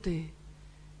نہیں رہتے.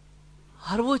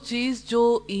 ہر وہ چیز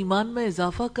جو ایمان میں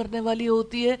اضافہ کرنے والی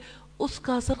ہوتی ہے اس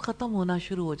کا اثر ختم ہونا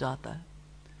شروع ہو جاتا ہے.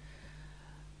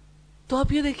 تو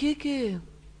آپ یہ دیکھیے کہ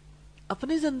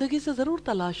اپنی زندگی سے ضرور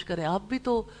تلاش کریں. آپ بھی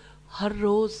تو ہر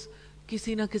روز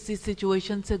کسی نہ کسی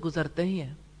سچویشن سے گزرتے ہی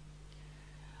ہیں,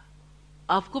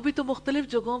 آپ کو بھی تو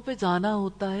مختلف جگہوں پہ جانا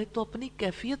ہوتا ہے, تو اپنی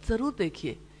کیفیت ضرور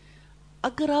دیکھیے.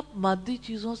 اگر آپ مادی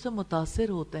چیزوں سے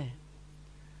متاثر ہوتے ہیں,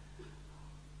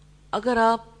 اگر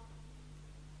آپ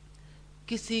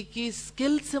کسی کی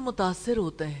اسکل سے متاثر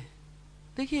ہوتے ہیں,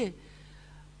 دیکھیے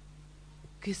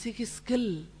کسی کی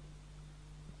اسکل,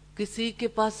 کسی کے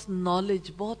پاس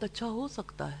نالج بہت اچھا ہو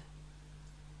سکتا ہے,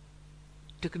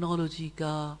 ٹیکنالوجی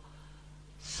کا,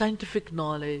 سائنٹیفک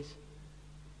نالج,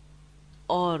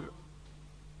 اور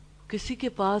کسی کے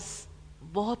پاس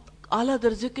بہت اعلیٰ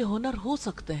درجے کے ہنر ہو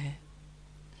سکتے ہیں,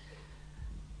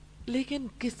 لیکن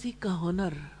کسی کا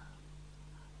ہنر,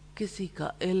 کسی کا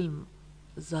علم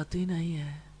ذاتی نہیں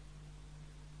ہے.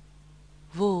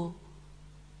 وہ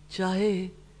چاہے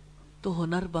تو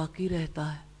ہنر باقی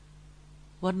رہتا ہے,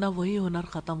 ورنہ وہی ہنر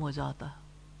ختم ہو جاتا ہے.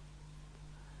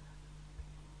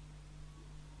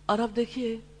 اور اب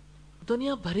دیکھیے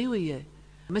دنیا بھری ہوئی ہے.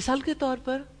 مثال کے طور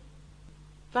پر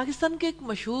پاکستان کے ایک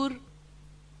مشہور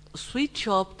سویٹ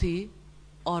شاپ تھی,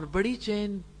 اور بڑی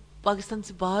چین, پاکستان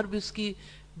سے باہر بھی اس کی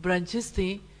برانچز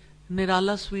تھیں.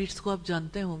 نرالا سویٹس کو آپ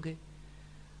جانتے ہوں گے.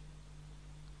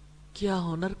 کیا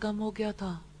ہنر کم ہو گیا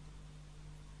تھا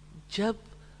جب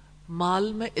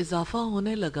مال میں اضافہ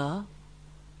ہونے لگا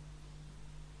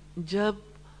جب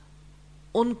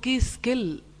ان کی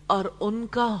سکل اور ان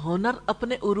کا ہنر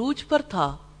اپنے عروج پر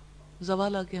تھا،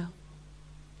 زوال آ گیا.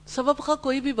 سبب خواہ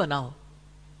کوئی بھی بنا ہو،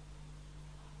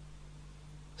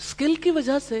 سکل کی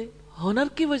وجہ سے، ہنر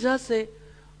کی وجہ سے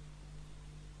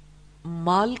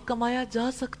مال کمایا جا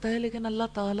سکتا ہے، لیکن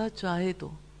اللہ تعالیٰ چاہے تو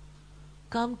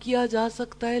کام کیا جا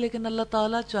سکتا ہے، لیکن اللہ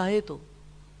تعالیٰ چاہے تو.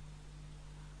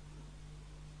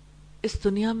 اس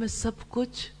دنیا میں سب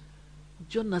کچھ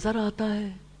جو نظر آتا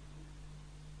ہے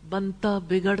بنتا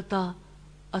بگڑتا،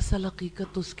 اصل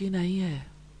حقیقت اس کی نہیں ہے.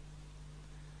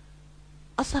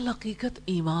 اصل حقیقت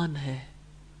ایمان ہے.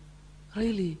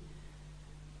 ریلی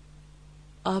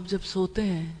آپ جب سوتے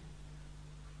ہیں،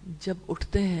 جب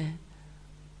اٹھتے ہیں،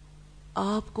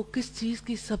 آپ کو کس چیز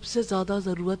کی سب سے زیادہ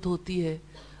ضرورت ہوتی ہے؟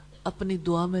 اپنی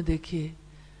دعا میں دیکھیے،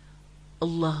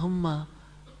 اللہم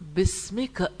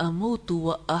بسمک اموت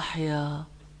و احیا.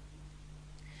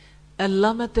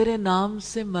 اللہ میں تیرے نام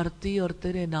سے مرتی اور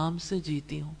تیرے نام سے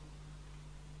جیتی ہوں.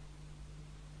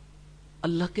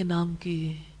 اللہ کے نام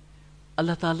کی،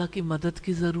 اللہ تعالیٰ کی مدد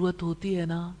کی ضرورت ہوتی ہے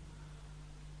نا.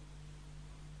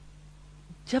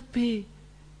 جب بھی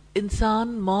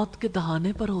انسان موت کے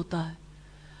دہانے پر ہوتا ہے،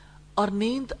 اور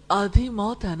نیند آدھی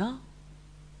موت ہے نا،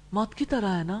 موت کی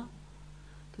طرح ہے نا،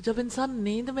 تو جب انسان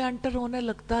نیند میں انٹر ہونے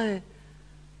لگتا ہے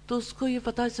تو اس کو یہ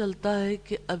پتا چلتا ہے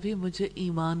کہ ابھی مجھے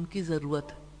ایمان کی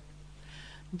ضرورت ہے.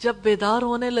 جب بیدار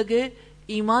ہونے لگے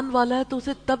ایمان والا ہے تو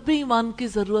اسے تب بھی ایمان کی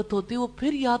ضرورت ہوتی ہے. وہ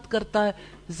پھر یاد کرتا ہے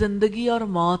زندگی اور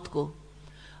موت کو.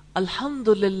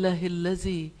 الحمدللہ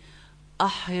الذی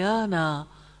احیانا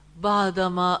بعد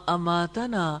ما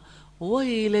اماتنا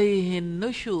والیہ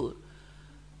النشور.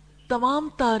 تمام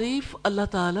تعریف اللہ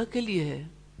تعالیٰ کے لیے ہے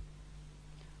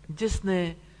جس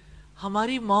نے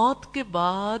ہماری موت کے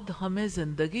بعد ہمیں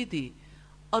زندگی دی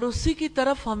اور اسی کی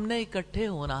طرف ہم نے اکٹھے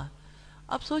ہونا.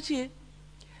 اب سوچئے،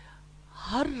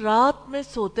 ہر رات میں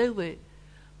سوتے ہوئے،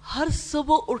 ہر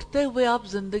صبح اٹھتے ہوئے آپ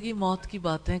زندگی موت کی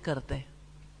باتیں کرتے ہیں.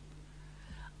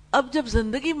 اب جب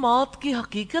زندگی موت کی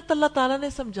حقیقت اللہ تعالیٰ نے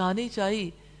سمجھانی چاہیے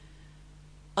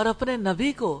اور اپنے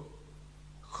نبی کو،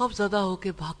 خوف زدہ ہو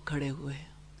کے بھاگ کھڑے ہوئے.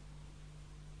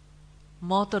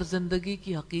 موت اور زندگی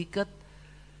کی حقیقت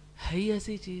ہے ہی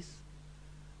ایسی چیز.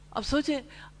 اب سوچیں،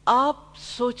 آپ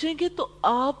سوچیں گے تو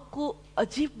آپ کو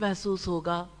عجیب محسوس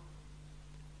ہوگا.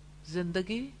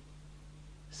 زندگی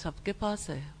سب کے پاس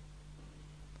ہے،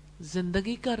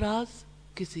 زندگی کا راز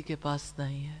کسی کے پاس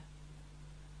نہیں ہے.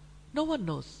 نو ون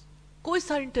نوز. کوئی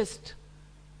سائنٹسٹ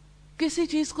کسی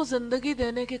چیز کو زندگی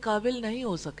دینے کے قابل نہیں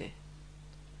ہو سکے،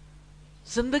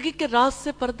 زندگی کے راز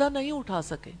سے پردہ نہیں اٹھا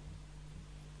سکے.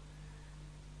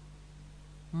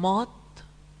 موت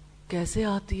کیسے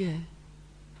آتی ہے؟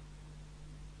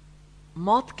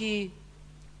 موت کی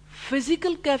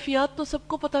فزیکل کیفیات تو سب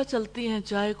کو پتہ چلتی ہیں،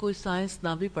 چاہے کوئی سائنس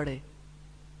نہ بھی پڑھے.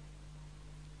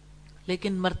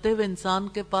 لیکن مرتے ہوئے انسان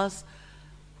کے پاس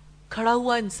کھڑا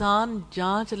ہوا انسان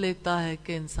جانچ لیتا ہے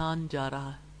کہ انسان جا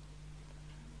رہا ہے،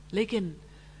 لیکن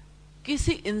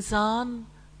کسی انسان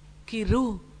کی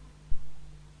روح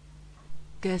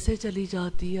کیسے چلی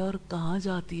جاتی ہے اور کہاں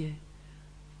جاتی ہے،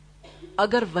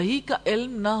 اگر وحی کا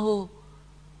علم نہ ہو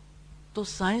تو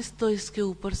سائنس تو اس کے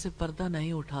اوپر سے پردہ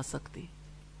نہیں اٹھا سکتی.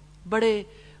 بڑے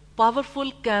پاورفل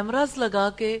کیمراز لگا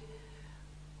کے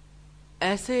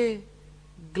ایسے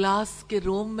گلاس کے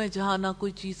روم میں جہاں نہ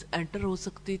کوئی چیز انٹر ہو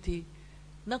سکتی تھی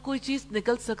نہ کوئی چیز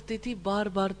نکل سکتی تھی، بار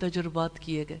بار تجربات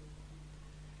کیے گئے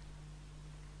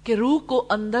کہ روح کو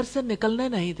اندر سے نکلنے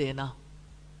نہیں دینا.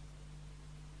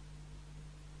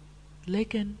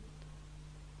 لیکن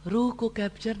روح کو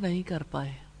کیپچر نہیں کر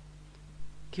پائے،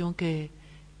 کیونکہ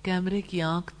کیمرے کی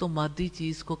آنکھ تو مادی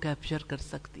چیز کو کیپچر کر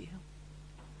سکتی ہے.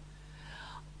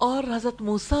 اور حضرت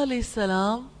موسیٰ علیہ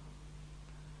السلام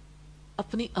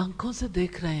اپنی آنکھوں سے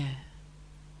دیکھ رہے ہیں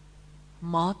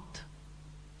موت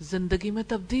زندگی میں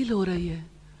تبدیل ہو رہی ہے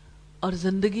اور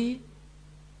زندگی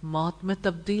موت میں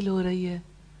تبدیل ہو رہی ہے.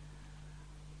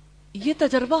 یہ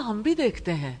تجربہ ہم بھی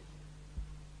دیکھتے ہیں.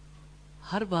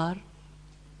 ہر بار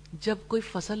جب کوئی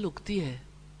فصل اگتی ہے،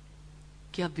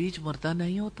 کیا بیج مردہ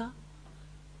نہیں ہوتا؟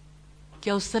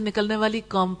 کیا اس سے نکلنے والی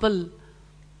کامپل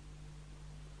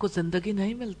کو زندگی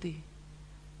نہیں ملتی؟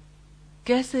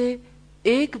 کیسے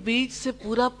ایک بیج سے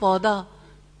پورا پودا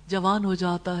جوان ہو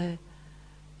جاتا ہے،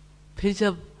 پھر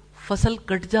جب فصل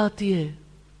کٹ جاتی ہے،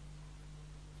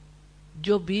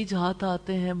 جو بیج ہاتھ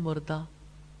آتے ہیں مردہ،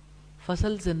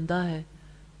 فصل زندہ ہے.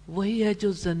 وہی ہے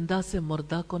جو زندہ سے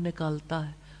مردہ کو نکالتا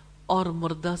ہے اور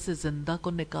مردہ سے زندہ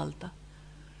کو نکالتا.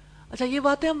 اچھا، یہ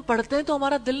باتیں ہم پڑھتے ہیں تو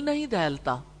ہمارا دل نہیں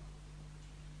دہلتا،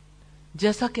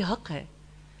 جیسا کہ حق ہے.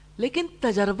 لیکن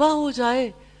تجربہ ہو جائے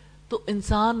تو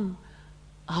انسان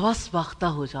حواس باختہ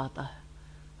ہو جاتا ہے،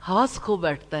 حواس کھو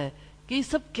بیٹھتا ہے کہ یہ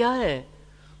سب کیا ہے.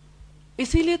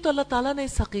 اسی لیے تو اللہ تعالیٰ نے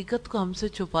اس حقیقت کو ہم سے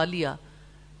چھپا لیا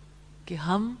کہ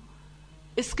ہم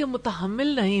اس کے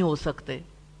متحمل نہیں ہو سکتے.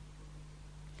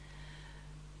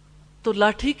 تو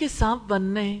لاٹھی کے سانپ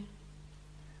بننے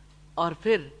اور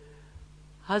پھر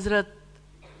حضرت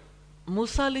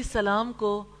موسیٰ علیہ السلام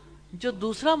کو جو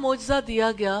دوسرا معجزہ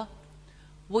دیا گیا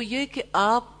وہ یہ کہ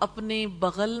آپ اپنی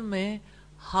بغل میں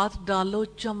ہاتھ ڈالو،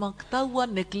 چمکتا ہوا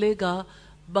نکلے گا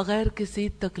بغیر کسی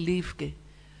تکلیف کے.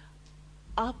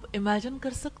 آپ امیجن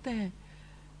کر سکتے ہیں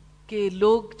کہ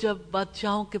لوگ جب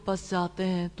بادشاہوں کے پاس جاتے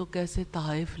ہیں تو کیسے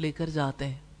تحائف لے کر جاتے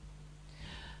ہیں،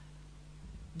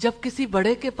 جب کسی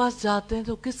بڑے کے پاس جاتے ہیں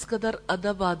تو کس قدر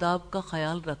ادب آداب کا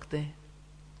خیال رکھتے ہیں.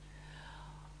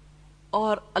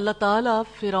 اور اللہ تعالیٰ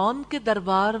فرعون کے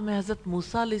دربار میں حضرت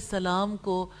موسیٰ علیہ السلام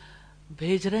کو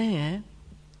بھیج رہے ہیں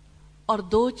اور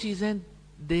دو چیزیں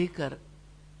دے کر،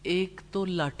 ایک تو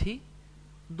لاٹھی،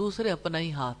 دوسرے اپنا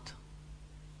ہی ہاتھ.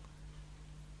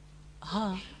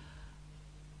 ہاں،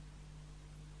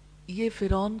 یہ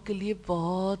فرعون کے لیے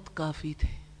بہت کافی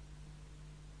تھے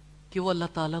کہ وہ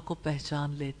اللہ تعالیٰ کو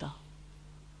پہچان لیتا.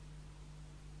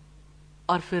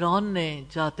 اور فرعون نے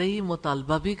جاتے ہی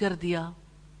مطالبہ بھی کر دیا.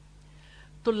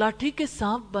 تو لاٹھی کے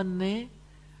سانپ بننے،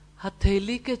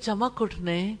 ہتھیلی کے چمک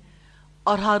اٹھنے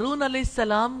اور ہارون علیہ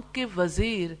السلام کے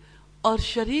وزیر اور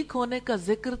شریک ہونے کا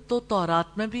ذکر تو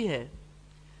تورات میں بھی ہے.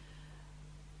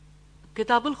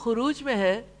 کتاب الخروج میں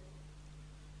ہے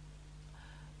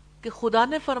کہ خدا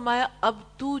نے فرمایا اب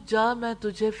تو جا، میں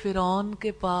تجھے فرعون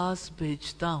کے پاس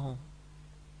بھیجتا ہوں.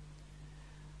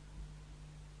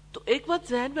 تو ایک بات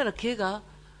ذہن میں رکھیے گا،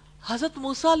 حضرت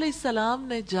موسیٰ علیہ السلام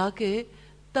نے جا کے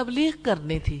تبلیغ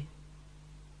کرنی تھی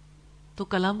تو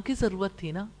کلام کی ضرورت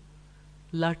تھی نا،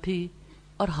 لاٹھی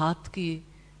اور ہاتھ کی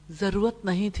ضرورت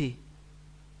نہیں تھی.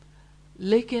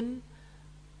 لیکن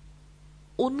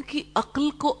ان کی عقل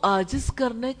کو عاجز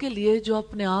کرنے کے لیے جو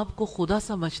اپنے آپ کو خدا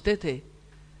سمجھتے تھے،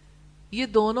 یہ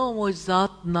دونوں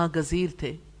معجزات ناگزیر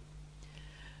تھے.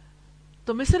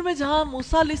 تو مصر میں جہاں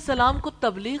موسیٰ علیہ السلام کو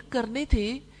تبلیغ کرنی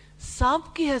تھی،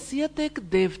 سانپ کی حیثیت ایک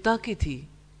دیوتا کی تھی،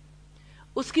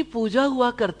 اس کی پوجا ہوا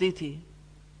کرتی تھی.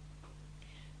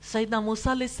 سیدنا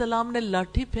موسیٰ علیہ السلام نے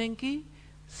لاٹھی پھینکی،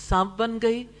 سانپ بن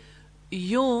گئی.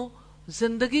 یوں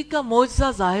زندگی کا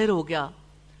معجزہ ظاہر ہو گیا.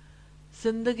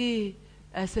 زندگی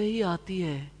ایسے ہی آتی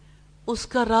ہے، اس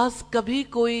کا راز کبھی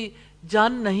کوئی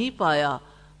جان نہیں پایا،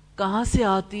 کہاں سے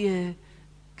آتی ہے،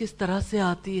 کس طرح سے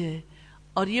آتی ہے.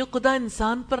 اور یہ خدا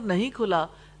انسان پر نہیں کھلا.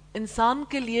 انسان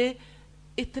کے لیے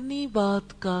اتنی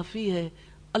بات کافی ہے،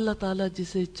 اللہ تعالیٰ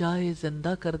جسے چاہے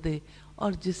زندہ کر دے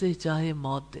اور جسے چاہے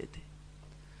موت دے دے.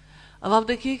 اب آپ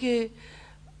دیکھیے کہ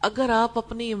اگر آپ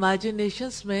اپنی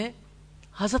امیجنیشنز میں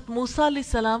حضرت موسیٰ علیہ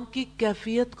السلام کی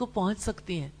کیفیت کو پہنچ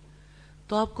سکتی ہیں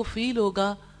تو آپ کو فیل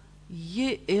ہوگا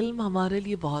یہ علم ہمارے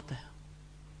لیے بہت ہے.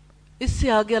 اس سے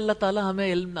آگے اللہ تعالیٰ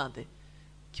ہمیں علم نہ دے،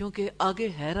 کیونکہ آگے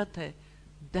حیرت ہے،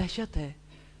 دہشت ہے،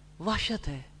 وحشت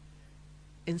ہے.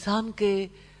 انسان کے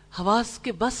حواس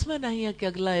کے بس میں نہیں ہے کہ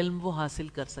اگلا علم وہ حاصل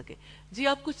کر سکے. جی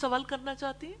آپ کچھ سوال کرنا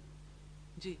چاہتی ہیں؟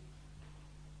 جی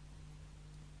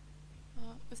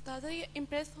استاذہ، یہ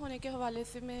امپریس ہونے کے حوالے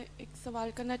سے میں ایک سوال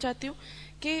کرنا چاہتی ہوں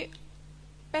کہ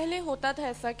پہلے ہوتا تھا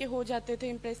ایسا کہ ہو جاتے تھے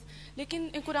امپریس، لیکن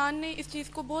قرآن نے اس چیز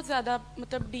کو بہت زیادہ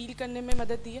ڈیل کرنے میں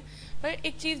مدد دی ہے. پر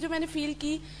ایک چیز جو میں نے فیل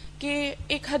کی کہ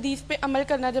ایک حدیث پہ عمل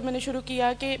کرنا جب میں نے شروع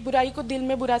کیا کہ برائی کو دل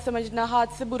میں برا سمجھنا،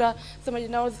 ہاتھ سے برا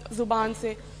سمجھنا اور زبان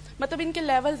سے، ان کے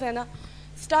لیولز ہیں نا.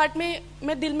 سٹارٹ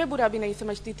میں دل میں برا بھی نہیں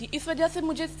سمجھتی تھی. اس وجہ سے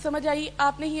مجھے سمجھ آئی،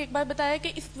 آپ نے ہی ایک بار بتایا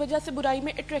کہ اس وجہ سے برائی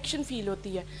میں اٹریکشن فیل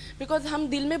ہوتی ہے، بیکاز ہم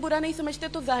دل میں برا نہیں سمجھتے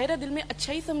تو ظاہر ہے دل میں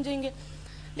اچھا ہی سمجھیں گے.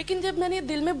 لیکن جب میں نے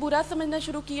دل میں برا سمجھنا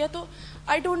شروع کیا تو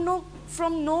I don't know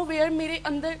from nowhere میرے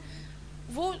اندر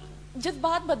وہ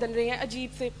جذبات بدل رہے ہیں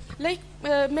عجیب سے. لائک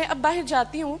میں اب باہر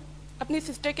جاتی ہوں اپنی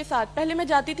سسٹر کے ساتھ، پہلے میں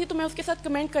جاتی تھی تو میں اس کے ساتھ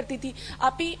کمنٹ کرتی تھی،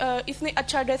 آپ ہی اس نے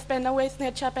اچھا ڈریس پہنا ہوا ہے، اس نے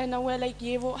اچھا پہنا ہوا ہے، لائک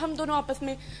یہ وہ، ہم دونوں آپس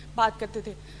میں بات کرتے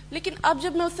تھے. لیکن اب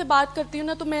جب میں اس سے بات کرتی ہوں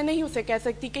نا تو میں نہیں اسے کہہ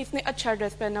سکتی کہ اس نے اچھا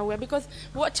ڈریس پہنا ہوا ہے، بیکاز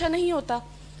وہ اچھا نہیں ہوتا.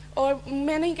 اور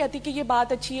میں نہیں کہتی کہ یہ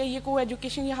بات اچھی ہے، یہ کو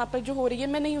ایجوکیشن یہاں پر جو ہو رہی ہے،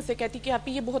 میں نہیں اسے کہتی کہ آپ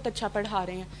یہ بہت اچھا پڑھا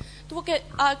رہے ہیں. تو وہ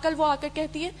کل وہ آ کر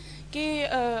کہتی ہے کہ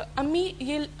امی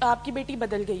یہ آپ کی بیٹی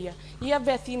بدل گئی ہے، یہ اب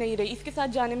ویسی نہیں رہی، اس کے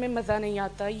ساتھ جانے میں مزہ نہیں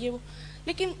آتا یہ وہ.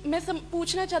 لیکن میں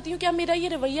پوچھنا چاہتی ہوں کہ اب میرا یہ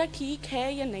رویہ ٹھیک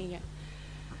ہے یا نہیں ہے؟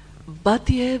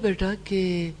 بات یہ ہے بیٹا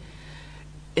کہ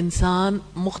انسان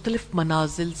مختلف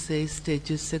منازل سے،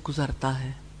 اسٹیجز سے گزرتا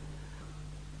ہے.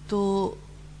 تو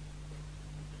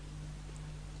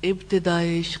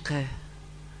ابتدائی عشق ہے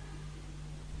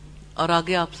اور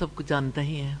آگے آپ سب کو جانتے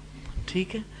ہی ہیں،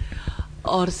 ٹھیک ہے.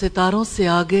 اور ستاروں سے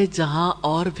آگے جہاں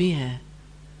اور بھی ہیں.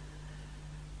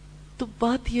 تو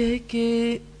بات یہ ہے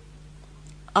کہ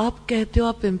آپ کہتے ہو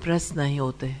آپ امپریس نہیں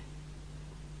ہوتے.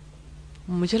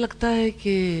 مجھے لگتا ہے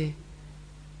کہ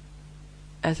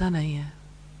ایسا نہیں ہے،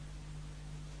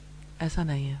 ایسا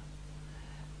نہیں ہے.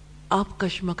 آپ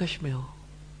کشمکش میں ہو.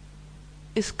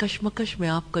 اس کشمکش میں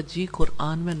آپ کا جی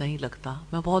قرآن میں نہیں لگتا.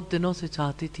 میں بہت دنوں سے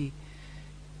چاہتی تھی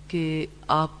کہ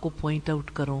آپ کو پوائنٹ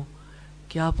آؤٹ کروں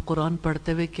کہ آپ قرآن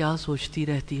پڑھتے ہوئے کیا سوچتی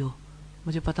رہتی ہو.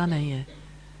 مجھے پتہ نہیں ہے،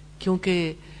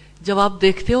 کیونکہ جب آپ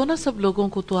دیکھتے ہو نا سب لوگوں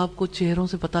کو تو آپ کو چہروں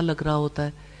سے پتہ لگ رہا ہوتا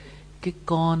ہے کہ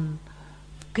کون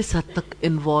کس حد تک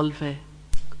انوالو ہے.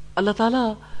 اللہ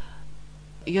تعالیٰ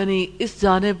یعنی اس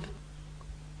جانب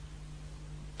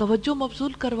توجہ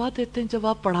مبذول کروا دیتے ہیں. جب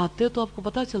آپ پڑھاتے ہو تو آپ کو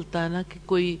پتہ چلتا ہے نا کہ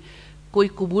کوئی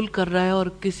قبول کر رہا ہے اور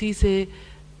کسی سے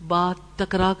بات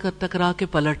ٹکرا کے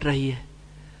پلٹ رہی ہے.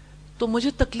 تو مجھے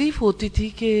تکلیف ہوتی تھی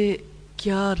کہ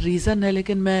کیا ریزن ہے،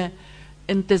 لیکن میں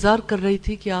انتظار کر رہی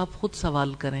تھی کہ آپ خود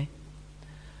سوال کریں.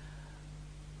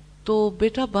 تو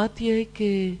بیٹا بات یہ ہے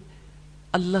کہ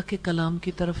اللہ کے کلام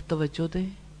کی طرف توجہ دیں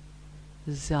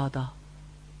زیادہ.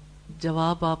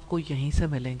 جواب آپ کو یہیں سے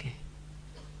ملیں گے.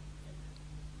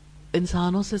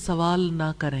 انسانوں سے سوال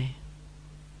نہ کریں،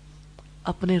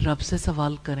 اپنے رب سے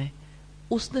سوال کریں.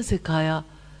 اس نے سکھایا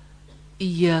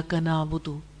ایاک نعبد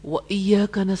و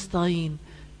ایاک نستعین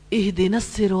اہدنا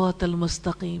الصراط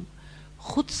المستقیم.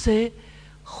 خود سے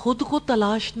خود کو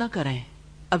تلاش نہ کریں.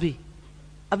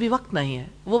 ابھی وقت نہیں ہے،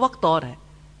 وہ وقت اور ہے.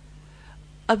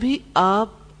 ابھی آپ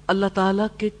اللہ تعالیٰ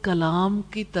کے کلام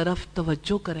کی طرف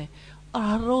توجہ کریں اور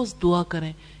ہر روز دعا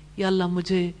کریں، یا اللہ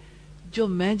مجھے جو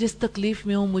میں جس تکلیف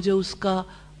میں ہوں مجھے اس کا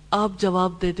آپ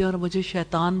جواب دے دیں اور مجھے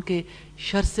شیطان کے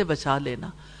شر سے بچا لینا.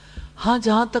 ہاں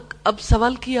جہاں تک اب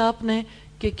سوال کیا آپ نے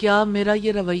کہ کیا میرا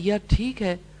یہ رویہ ٹھیک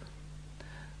ہے،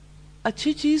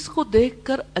 اچھی چیز کو دیکھ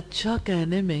کر اچھا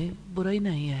کہنے میں برائی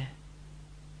نہیں ہے،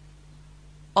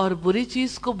 اور بری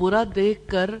چیز کو برا دیکھ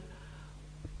کر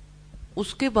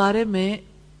اس کے بارے میں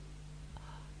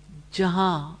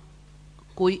جہاں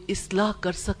کوئی اصلاح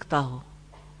کر سکتا ہو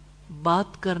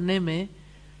بات کرنے میں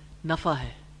نفع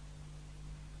ہے،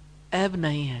 عیب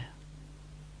نہیں ہے.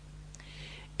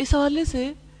 اس حوالے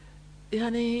سے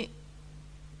یعنی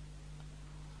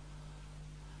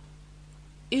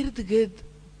ارد گرد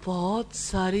بہت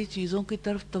ساری چیزوں کی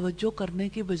طرف توجہ کرنے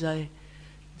کی بجائے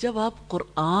جب آپ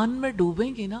قرآن میں ڈوبیں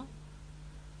گی نا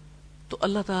تو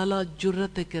اللہ تعالیٰ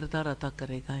جرت کردار عطا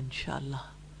کرے گا انشاءاللہ.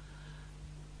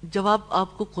 جواب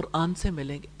آپ کو قرآن سے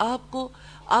ملیں گے.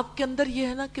 آپ کے اندر یہ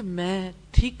ہے نا کہ میں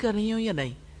ٹھیک کر رہی ہوں یا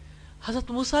نہیں.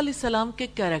 حضرت موسیٰ علیہ السلام کے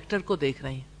کیریکٹر کو دیکھ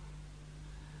رہی ہیں،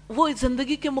 وہ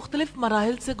زندگی کے مختلف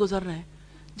مراحل سے گزر رہے ہیں.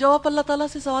 جب آپ اللہ تعالیٰ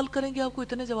سے سوال کریں گے آپ کو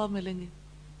اتنے جواب ملیں گے،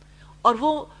 اور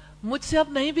وہ مجھ سے آپ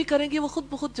نہیں بھی کریں گے وہ خود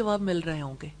بخود جواب مل رہے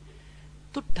ہوں گے.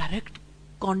 تو ڈائریکٹ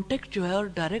کانٹیکٹ جو ہے اور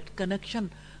ڈائریکٹ کنیکشن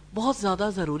بہت زیادہ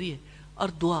ضروری ہے. اور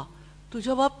دعا تو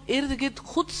جب آپ ارد گرد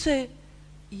خود سے،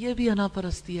 یہ بھی انا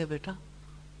پرستی ہے بیٹا،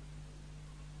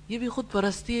 یہ بھی خود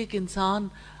پرستی ہے کہ انسان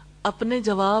اپنے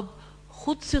جواب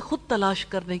خود سے خود تلاش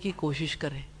کرنے کی کوشش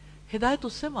کرے. ہدایت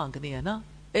اس سے مانگنی ہے نا،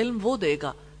 علم وہ دے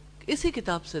گا، اسی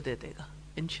کتاب سے دے دے گا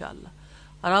انشاءاللہ.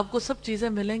 اور آپ کو سب چیزیں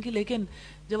ملیں گی، لیکن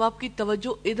جب آپ کی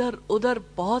توجہ ادھر ادھر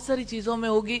بہت ساری چیزوں میں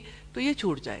ہوگی تو یہ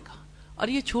چھوٹ جائے گا. اور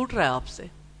یہ چھوٹ رہا ہے آپ سے،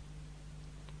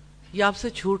 یہ آپ سے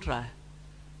چھوٹ رہا ہے.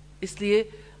 اس لیے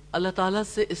اللہ تعالیٰ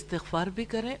سے استغفار بھی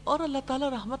کریں اور اللہ تعالیٰ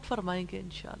رحمت فرمائیں گے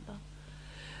انشاءاللہ.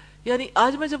 یعنی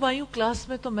آج میں جب آئی ہوں کلاس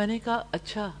میں تو میں نے کہا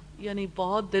اچھا، یعنی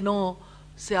بہت دنوں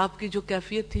سے آپ کی جو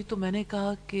کیفیت تھی تو میں نے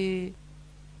کہا کہ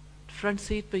فرنٹ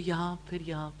سیٹ پہ یہاں پھر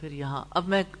یہاں پھر یہاں، اب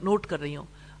میں نوٹ کر رہی ہوں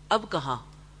اب کہاں.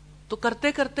 تو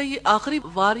کرتے کرتے یہ آخری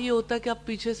وار یہ ہوتا ہے کہ آپ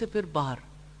پیچھے سے پھر باہر،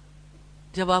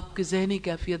 جب آپ کی ذہنی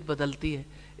کیفیت بدلتی ہے.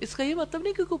 اس کا یہ مطلب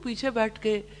نہیں کہ کوئی پیچھے بیٹھ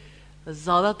کے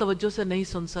زیادہ توجہ سے نہیں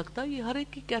سن سکتا، یہ ہر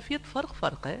ایک کی کیفیت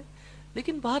فرق ہے.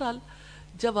 لیکن بہرحال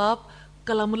جب آپ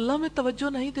کلام اللہ میں توجہ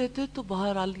نہیں دیتے تو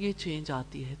بہرحال یہ چینج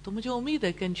آتی ہے. تو مجھے امید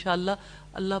ہے کہ انشاءاللہ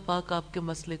اللہ پاک آپ کے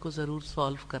مسئلے کو ضرور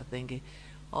سالو کر دیں گے.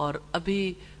 اور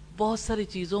ابھی بہت ساری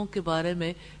چیزوں کے بارے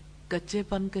میں کچے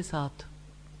پن کے ساتھ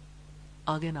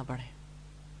آگے نہ بڑھیں.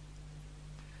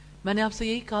 میں نے آپ سے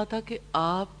یہی کہا تھا کہ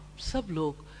آپ سب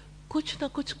لوگ کچھ نہ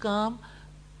کچھ کام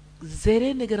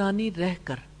زیر نگرانی رہ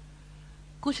کر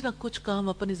کچھ نہ کچھ کام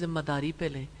اپنی ذمہ داری پہ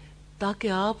لیں، تاکہ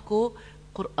آپ کو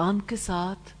قرآن کے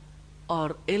ساتھ اور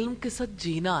علم کے ساتھ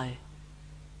جینا آئے.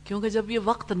 کیونکہ جب یہ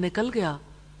وقت نکل گیا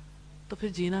تو پھر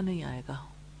جینا نہیں آئے گا،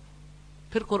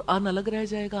 پھر قرآن الگ رہ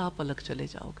جائے گا، آپ الگ چلے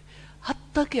جاؤ گے.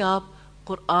 حتیٰ کہ آپ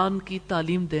قرآن کی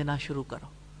تعلیم دینا شروع کرو.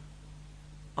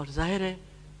 اور ظاہر ہے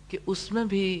کہ اس میں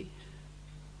بھی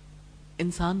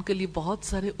انسان کے لیے بہت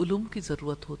سارے علوم کی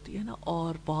ضرورت ہوتی ہے نا،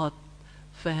 اور بہت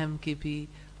فہم کی بھی.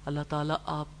 اللہ تعالیٰ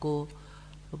آپ کو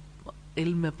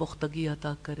علم میں پختگی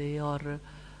عطا کرے اور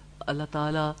اللہ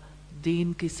تعالیٰ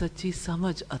دین کی سچی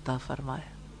سمجھ عطا فرمائے.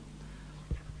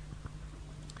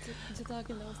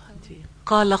 جزاک اللہ استاد. جی.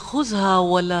 قال خذها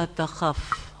ولا تخف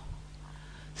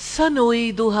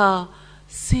سنعيدها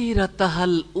سیرتها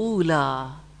الاولى.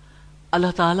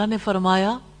 اللہ تعالیٰ نے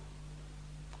فرمایا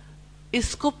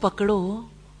اس کو پکڑو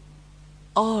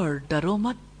اور ڈرو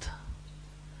مت،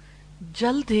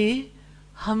 جلد ہی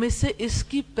ہم اسے اس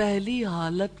کی پہلی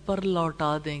حالت پر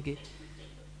لوٹا دیں گے.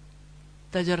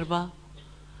 تجربہ.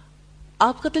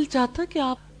 آپ کا دل چاہتا ہے کہ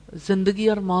آپ زندگی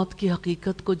اور موت کی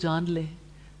حقیقت کو جان لیں،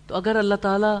 تو اگر اللہ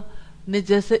تعالیٰ نے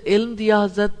جیسے علم دیا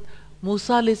حضرت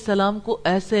موسیٰ علیہ السلام کو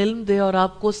ایسے علم دے اور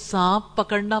آپ کو سانپ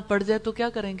پکڑنا پڑ جائے تو کیا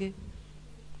کریں گے؟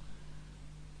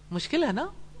 مشکل ہے نا.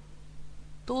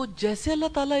 تو جیسے اللہ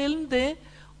تعالیٰ علم دے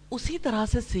اسی طرح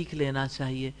سے سیکھ لینا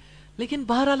چاہیے. لیکن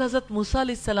بہرحال حضرت موسیٰ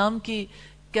علیہ السلام کی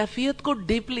کیفیت کو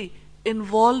ڈیپلی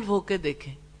انوالو ہو کے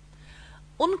دیکھیں،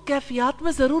 ان کیفیات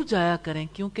میں ضرور جایا کریں،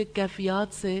 کیونکہ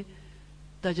کیفیات سے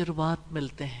تجربات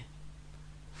ملتے ہیں،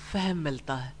 فہم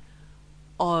ملتا ہے،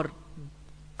 اور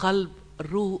قلب،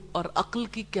 روح اور عقل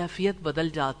کی کیفیت بدل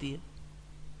جاتی ہے.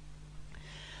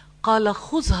 قال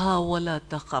خذها ولا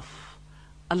تخف.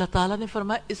 اللہ تعالیٰ نے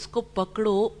فرمایا اس کو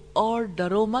پکڑو اور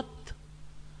ڈرو مت،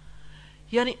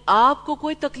 یعنی آپ کو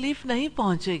کوئی تکلیف نہیں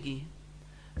پہنچے گی.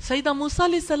 سیدنا موسیٰ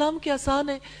علیہ السلام کے عصا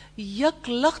نے یک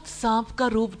لخت سانپ کا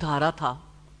روپ دھارا تھا،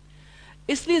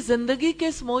 اس لیے زندگی کے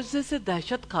اس معجزے سے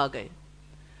دہشت کھا گئے.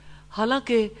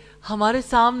 حالانکہ ہمارے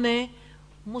سامنے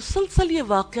مسلسل یہ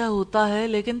واقعہ ہوتا ہے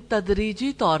لیکن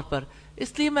تدریجی طور پر،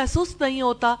 اس لیے محسوس نہیں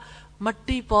ہوتا.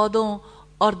 مٹی پودوں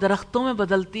اور درختوں میں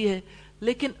بدلتی ہے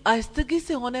لیکن آہستگی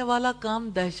سے ہونے والا کام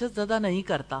دہشت زدہ نہیں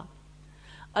کرتا.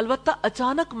 البتہ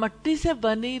اچانک مٹی سے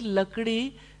بنی لکڑی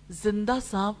زندہ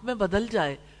سانپ میں بدل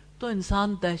جائے تو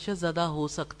انسان دہشت زدہ ہو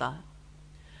سکتا ہے.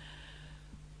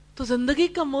 تو زندگی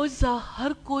کا معجزہ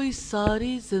ہر کوئی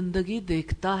ساری زندگی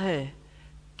دیکھتا ہے.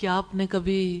 کیا آپ نے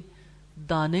کبھی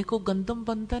دانے کو گندم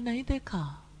بنتے نہیں دیکھا؟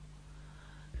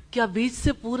 کیا بیج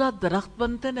سے پورا درخت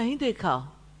بنتے نہیں دیکھا؟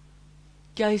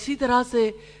 کیا اسی طرح سے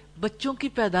بچوں کی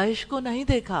پیدائش کو نہیں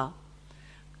دیکھا؟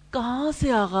 کہاں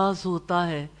سے آغاز ہوتا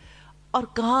ہے اور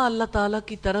کہاں اللہ تعالیٰ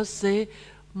کی طرف سے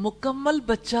مکمل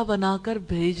بچہ بنا کر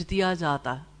بھیج دیا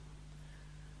جاتا ہے.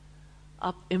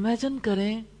 آپ امیجن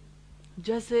کریں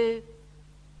جیسے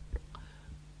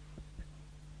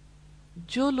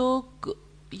جو لوگ،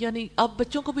 یعنی آپ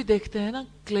بچوں کو بھی دیکھتے ہیں نا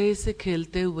کلے سے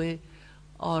کھیلتے ہوئے،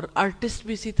 اور آرٹسٹ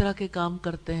بھی اسی طرح کے کام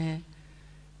کرتے ہیں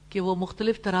کہ وہ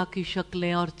مختلف طرح کی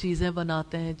شکلیں اور چیزیں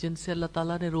بناتے ہیں جن سے اللہ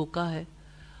تعالیٰ نے روکا ہے،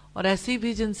 اور ایسی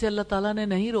بھی جن سے اللہ تعالیٰ نے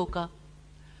نہیں روکا.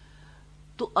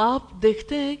 تو آپ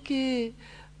دیکھتے ہیں کہ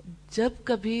جب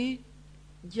کبھی،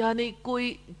 یعنی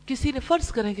کوئی کسی نے،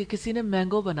 فرض کریں کہ کسی نے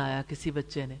مینگو بنایا، کسی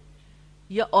بچے نے،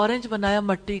 یا اورنج بنایا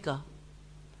مٹی کا،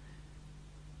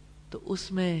 تو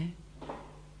اس میں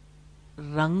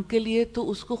رنگ کے لیے تو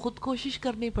اس کو خود کوشش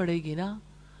کرنی پڑے گی نا،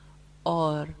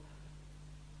 اور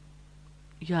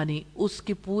یعنی اس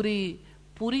کی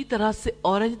پوری طرح سے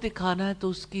اورنج دکھانا ہے تو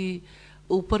اس کی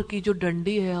اوپر کی جو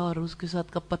ڈنڈی ہے اور اس کے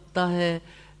ساتھ کا پتا ہے،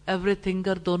 ایوری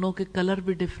تھنگر، دونوں کے کلر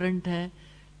بھی ڈیفرنٹ ہیں.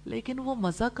 لیکن وہ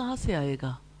مزہ کہاں سے آئے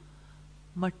گا؟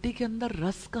 مٹی کے اندر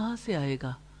رس کہاں سے آئے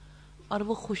گا؟ اور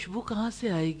وہ خوشبو کہاں سے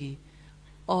آئے گی؟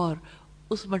 اور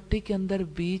اس مٹی کے اندر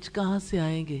بیج کہاں سے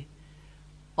آئیں گے؟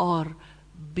 اور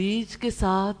بیج کے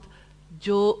ساتھ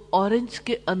جو اورنج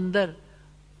کے اندر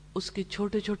اس کے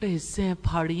چھوٹے چھوٹے حصے ہیں،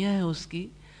 پھاڑیاں ہیں اس کی،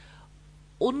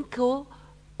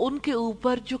 ان کے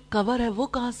اوپر جو کور ہے وہ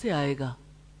کہاں سے آئے گا؟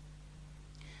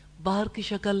 باہر کی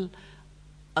شکل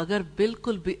اگر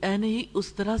بالکل بھی عین ہی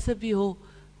اس طرح سے بھی ہو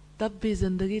تب بھی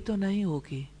زندگی تو نہیں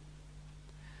ہوگی.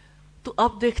 تو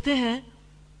آپ دیکھتے ہیں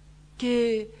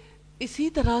کہ اسی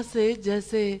طرح سے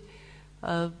جیسے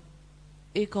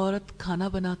ایک عورت کھانا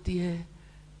بناتی ہے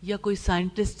یا کوئی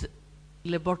سائنٹسٹ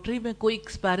لیبارٹری میں کوئی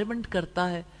ایکسپیریمنٹ کرتا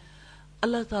ہے،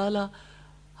 اللہ تعالی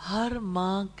ہر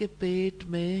ماں کے پیٹ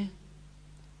میں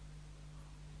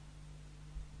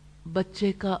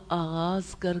بچے کا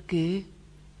آغاز کر کے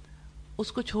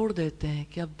اس کو چھوڑ دیتے ہیں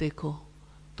کہ اب دیکھو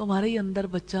تمہارے ہی اندر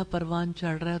بچہ پروان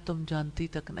چڑھ رہا ہے، تم جانتی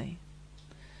تک نہیں.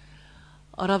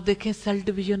 اور آپ دیکھیں سیل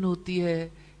ڈویژن ہوتی ہے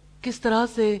کس طرح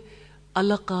سے،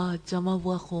 علقہ، جمع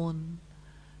ہوا خون،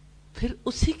 پھر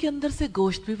اسی کے اندر سے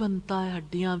گوشت بھی بنتا ہے،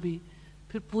 ہڈیاں بھی،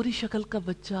 پھر پوری شکل کا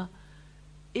بچہ.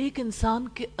 ایک انسان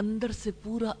کے اندر سے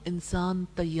پورا انسان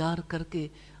تیار کر کے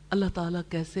اللہ تعالیٰ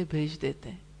کیسے بھیج دیتے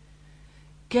ہیں،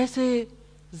 کیسے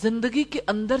زندگی کے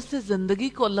اندر سے زندگی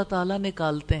کو اللہ تعالیٰ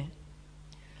نکالتے ہیں.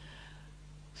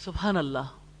 سبحان اللہ،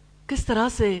 کس طرح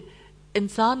سے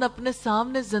انسان اپنے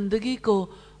سامنے زندگی کو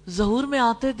ظہور میں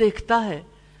آتے دیکھتا ہے،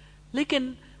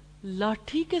 لیکن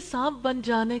لاٹھی کے سانپ بن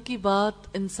جانے کی بات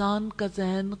انسان کا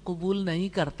ذہن قبول نہیں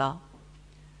کرتا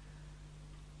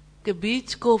کہ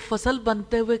بیچ کو فصل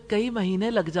بنتے ہوئے کئی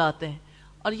مہینے لگ جاتے ہیں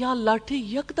اور یہاں لاٹھی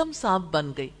یکدم سانپ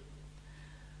بن گئی۔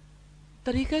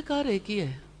 طریقہ کار ایک ہی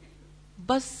ہے،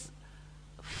 بس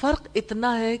فرق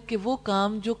اتنا ہے کہ وہ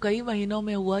کام جو کئی مہینوں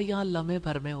میں ہوا یہاں لمحے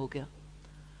بھر میں ہو گیا،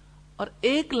 اور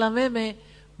ایک لمحے میں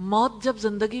موت جب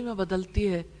زندگی میں بدلتی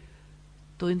ہے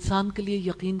تو انسان کے لیے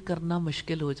یقین کرنا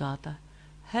مشکل ہو جاتا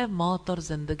ہے موت اور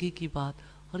زندگی کی بات،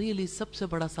 اور یہ لیے سب سے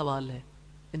بڑا سوال ہے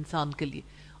انسان کے لیے،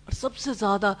 اور سب سے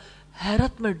زیادہ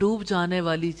حیرت میں ڈوب جانے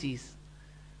والی چیز۔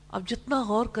 اب جتنا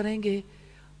غور کریں گے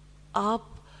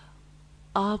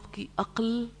آپ کی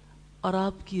عقل اور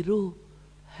آپ کی روح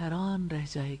حیران رہ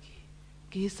جائے گی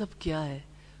کہ یہ سب کیا ہے،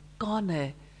 کون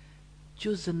ہے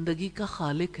جو زندگی کا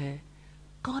خالق ہے،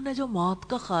 کون ہے جو موت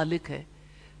کا خالق ہے،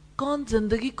 کون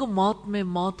زندگی کو موت میں،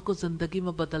 موت کو زندگی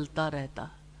میں بدلتا رہتا۔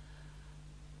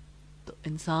 تو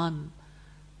انسان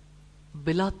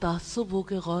بلا تعصب ہو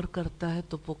کے غور کرتا ہے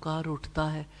تو پکار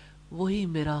اٹھتا ہے، وہی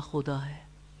میرا خدا ہے،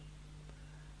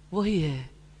 وہی ہے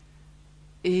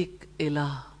ایک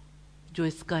الہ جو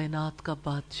اس کائنات کا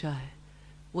بادشاہ ہے،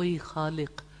 وہی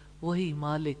خالق، وہی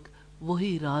مالک،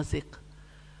 وہی رازق۔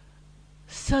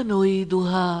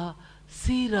 سنعیدھا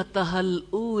سیرتھا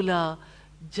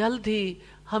الاولی، جلد ہی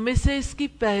ہم اسے اس کی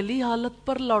پہلی حالت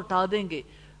پر لوٹا دیں گے،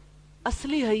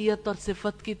 اصلی حیت اور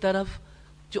صفت کی طرف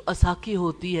جو اساکی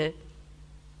ہوتی ہے۔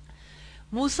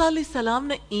 موسیٰ علیہ السلام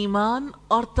نے ایمان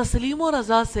اور تسلیم و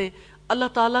رضا سے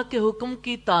اللہ تعالیٰ کے حکم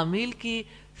کی تعمیل کی،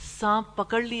 سانپ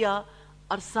پکڑ لیا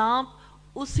اور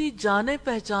سانپ اسی جانے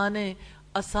پہچانے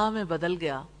عصا میں بدل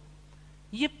گیا۔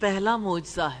 یہ پہلا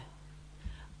معجزہ ہے۔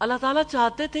 اللہ تعالیٰ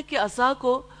چاہتے تھے کہ عصا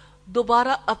کو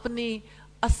دوبارہ اپنی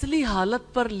اصلی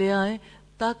حالت پر لے آئیں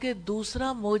تاکہ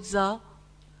دوسرا معجزہ،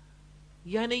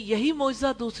 یعنی یہی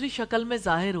معجزہ دوسری شکل میں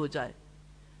ظاہر ہو جائے۔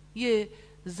 یہ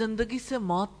زندگی سے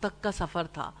موت تک کا سفر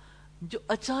تھا جو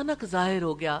اچانک ظاہر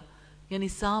ہو گیا، یعنی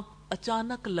سانپ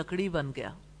اچانک لکڑی بن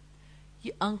گیا۔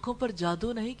 یہ آنکھوں پر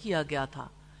جادو نہیں کیا گیا تھا،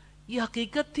 یہ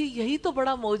حقیقت تھی، یہی تو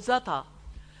بڑا معجزہ تھا۔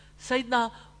 سیدنا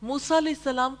موسیٰ علیہ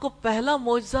السلام کو پہلا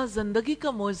معجزہ زندگی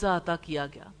کا معجزہ عطا کیا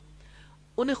گیا۔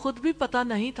 انہیں خود بھی پتہ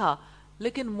نہیں تھا،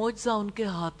 لیکن معجزہ ان کے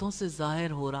ہاتھوں سے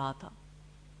ظاہر ہو رہا تھا۔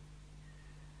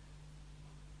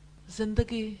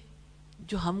 زندگی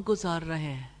جو ہم گزار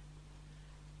رہے ہیں،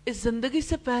 اس زندگی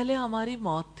سے پہلے ہماری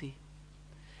موت تھی،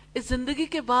 اس زندگی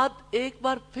کے بعد ایک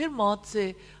بار پھر موت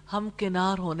سے ہم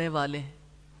کنار ہونے والے ہیں،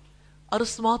 اور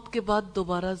اس موت کے بعد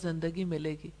دوبارہ زندگی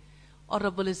ملے گی۔ اور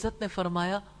رب العزت نے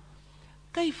فرمایا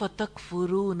کیف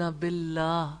تکفرون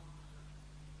باللہ،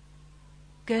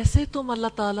 کیسے تم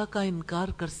اللہ تعالیٰ کا انکار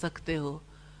کر سکتے ہو،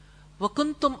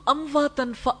 وکنتم امواتا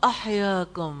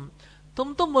فاحیاکم،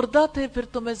 تم تو مردہ تھے پھر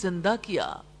تمہیں زندہ کیا،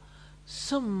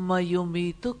 ثم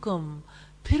یمیتکم،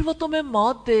 پھر وہ تمہیں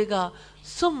موت دے گا،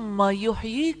 ثم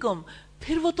یحییکم،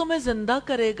 پھر وہ تمہیں زندہ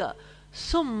کرے گا،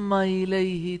 ثم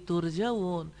الیہ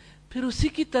ترجعون، پھر اسی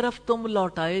کی طرف تم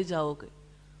لوٹائے جاؤ گے۔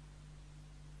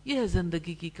 یہ ہے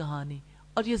زندگی کی کہانی،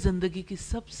 اور یہ زندگی کی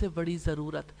سب سے بڑی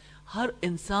ضرورت، ہر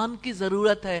انسان کی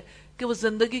ضرورت ہے کہ وہ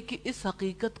زندگی کی اس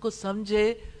حقیقت کو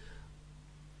سمجھے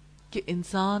کہ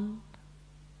انسان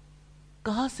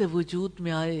کہاں سے وجود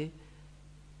میں آئے،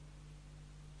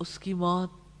 اس کی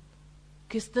موت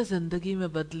کس نے زندگی میں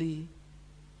بدلی،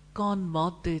 کون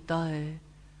موت دیتا ہے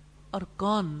اور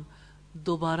کون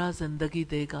دوبارہ زندگی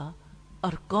دے گا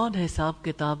اور کون حساب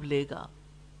کتاب لے گا۔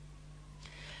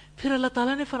 پھر اللہ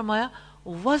تعالیٰ نے فرمایا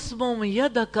وَاسْمُمْ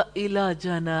يَدَكَ إِلَى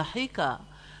جَنَاحِكَ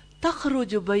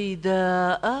تَخْرُجُ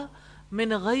بَيْدَاءَ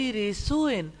مِنْ غَيْرِ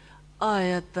سُوءٍ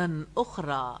آیَةً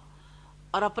أُخْرَى،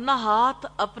 اور اپنا ہاتھ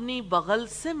اپنی بغل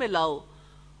سے ملاؤ،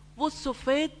 وہ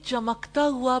سفید چمکتا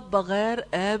ہوا بغیر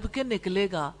عیب کے نکلے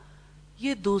گا۔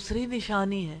 یہ دوسری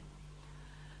نشانی ہے۔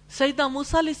 سیدنا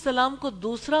موسیٰ علیہ السلام کو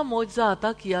دوسرا معجزہ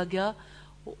عطا کیا گیا،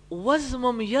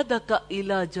 وَاسْمُمْ يَدَكَ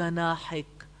إِلَى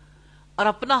جَنَاحِكَ، اور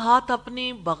اپنا ہاتھ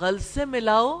اپنی بغل سے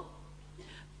ملاؤ،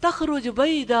 تخرج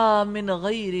بیضاء من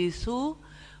غیر سوء،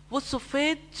 وہ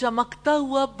سفید چمکتا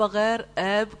ہوا بغیر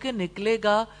عیب کے نکلے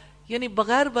گا، یعنی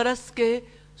بغیر برس کے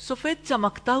سفید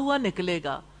چمکتا ہوا نکلے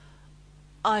گا۔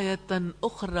 آیتن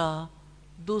اخری،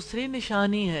 دوسری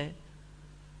نشانی ہے۔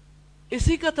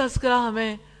 اسی کا تذکرہ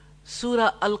ہمیں سورہ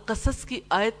القصص کی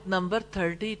آیت نمبر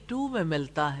 32 میں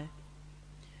ملتا ہے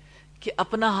کہ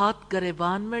اپنا ہاتھ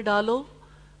گریبان میں ڈالو،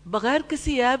 بغیر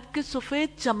کسی عیب کے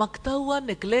سفید چمکتا ہوا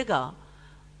نکلے گا،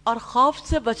 اور خوف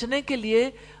سے بچنے کے لیے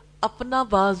اپنا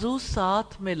بازو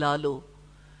ساتھ میں لا لو۔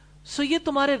 سو یہ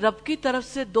تمہارے رب کی طرف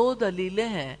سے 2 دلیلیں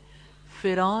ہیں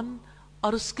فرعون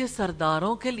اور اس کے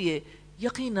سرداروں کے لیے،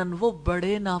 یقیناً وہ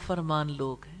بڑے نافرمان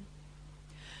لوگ ہیں۔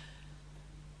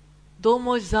 2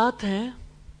 معجزات ہیں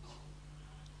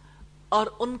اور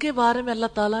ان کے بارے میں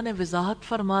اللہ تعالیٰ نے وضاحت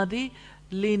فرما دی،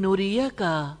 لِنُرِيَكَ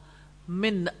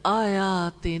مِنْ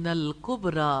آیاتنا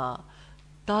الکبریٰ،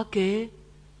 تاکہ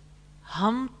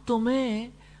ہم تمہیں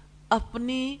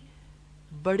اپنی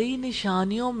بڑی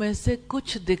نشانیوں میں سے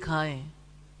کچھ دکھائیں۔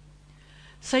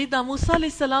 سیدنا موسیٰ علیہ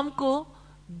السلام کو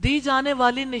دی جانے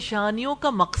والی نشانیوں کا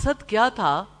مقصد کیا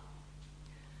تھا؟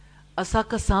 عصا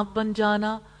کا سانپ بن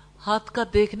جانا، ہاتھ کا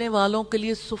دیکھنے والوں کے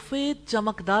لیے سفید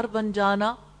چمکدار بن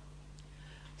جانا۔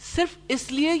 صرف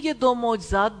اس لیے یہ 2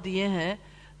 معجزات دیے ہیں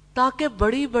تاکہ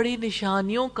بڑی بڑی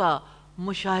نشانیوں کا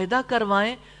مشاہدہ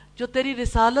کروائیں جو تیری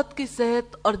رسالت کی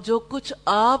صحت اور جو کچھ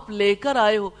آپ لے کر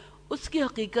آئے ہو اس کی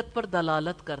حقیقت پر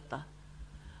دلالت کرتا،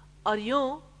 اور یوں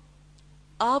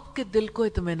آپ کے دل کو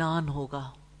اطمینان ہوگا،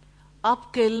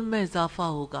 آپ کے علم میں اضافہ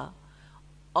ہوگا،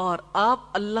 اور آپ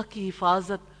اللہ کی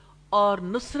حفاظت اور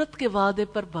نصرت کے وعدے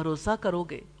پر بھروسہ کرو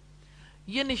گے۔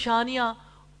 یہ نشانیاں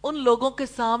ان لوگوں کے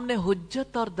سامنے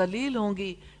حجت اور دلیل ہوں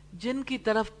گی جن کی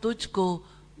طرف تجھ کو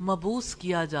مبعوث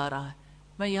کیا جا رہا ہے۔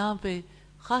 میں یہاں پہ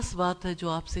خاص بات ہے جو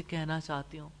آپ سے کہنا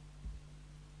چاہتی ہوں،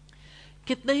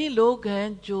 کتنے ہی لوگ ہیں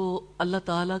جو اللہ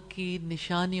تعالیٰ کی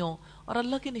نشانیوں، اور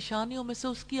اللہ کی نشانیوں میں سے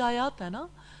اس کی آیات ہے نا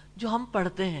جو ہم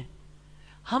پڑھتے ہیں،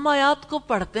 ہم آیات کو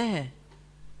پڑھتے ہیں،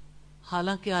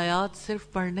 حالانکہ آیات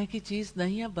صرف پڑھنے کی چیز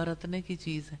نہیں ہے، برتنے کی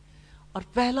چیز ہے، اور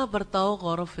پہلا برتاؤ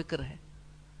غور و فکر ہے،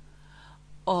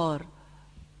 اور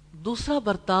دوسرا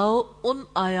برتاؤ ان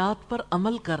آیات پر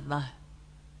عمل کرنا ہے،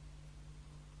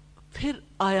 پھر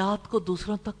آیات کو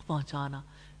دوسروں تک پہنچانا۔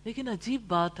 لیکن عجیب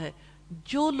بات ہے،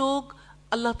 جو لوگ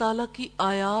اللہ تعالیٰ کی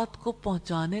آیات کو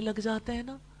پہنچانے لگ جاتے ہیں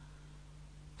نا،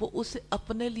 وہ اسے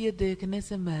اپنے لیے دیکھنے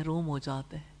سے محروم ہو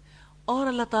جاتے ہیں۔ اور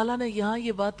اللہ تعالیٰ نے یہاں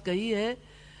یہ بات کہی ہے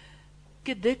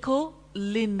کہ دیکھو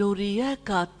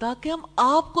لِنُرِيَكَ، تاکہ ہم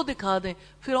آپ کو دکھا دیں،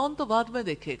 فرعون تو بعد میں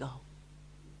دیکھے گا،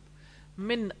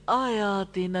 من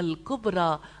آیاتنا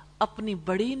الکبریٰ، اپنی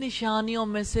بڑی نشانیوں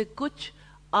میں سے کچھ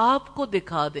آپ کو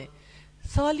دکھا دیں۔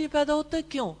 سوال یہ پیدا ہوتا ہے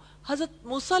کیوں؟ حضرت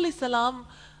موسیٰ علیہ السلام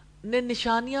نے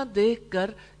نشانیاں دیکھ کر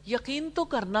یقین تو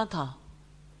کرنا تھا،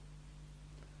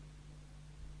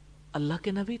 اللہ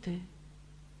کے نبی تھے،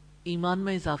 ایمان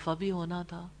میں اضافہ بھی ہونا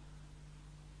تھا،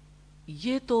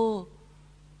 یہ تو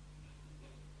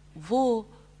وہ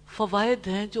فوائد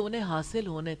ہیں جو انہیں حاصل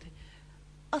ہونے تھے۔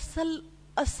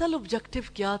 اصل آبجیکٹو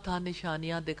کیا تھا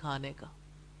نشانیاں دکھانے کا؟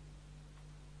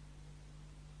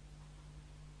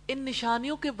 ان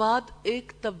نشانیوں کے بعد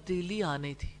ایک تبدیلی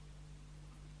آنی تھی۔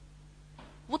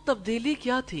 وہ تبدیلی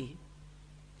کیا تھی؟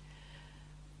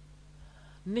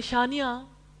 نشانیاں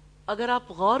اگر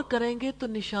آپ غور کریں گے تو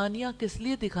نشانیاں کس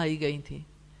لیے دکھائی گئی تھیں؟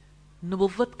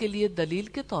 نبوت کے لیے دلیل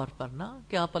کے طور پر نا،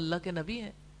 کہ آپ اللہ کے نبی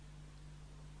ہیں،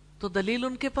 تو دلیل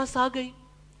ان کے پاس آ گئی۔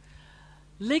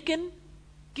 لیکن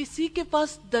کسی کے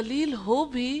پاس دلیل ہو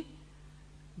بھی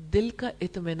دل کا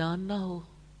اطمینان نہ ہو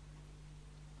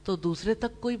تو دوسرے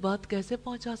تک کوئی بات کیسے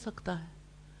پہنچا سکتا ہے؟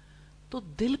 تو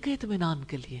دل کے اطمینان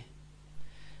کے لیے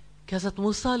کہ حضرت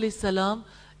موسیٰ علیہ السلام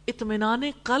اطمینان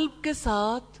قلب کے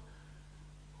ساتھ،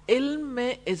 علم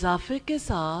میں اضافے کے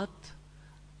ساتھ،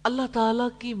 اللہ تعالیٰ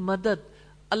کی مدد،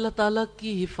 اللہ تعالیٰ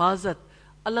کی حفاظت،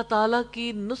 اللہ تعالیٰ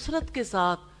کی نصرت کے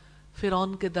ساتھ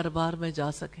فرعون کے دربار میں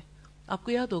جا سکے۔ آپ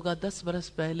کو یاد ہوگا 10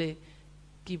 برس پہلے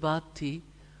کی بات تھی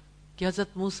کہ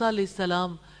حضرت موسیٰ علیہ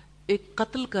السلام ایک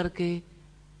قتل کر کے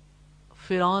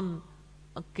فرعون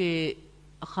کے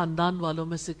خاندان والوں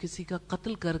میں سے کسی کا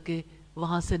قتل کر کے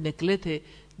وہاں سے نکلے تھے،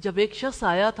 جب ایک شخص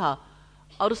آیا تھا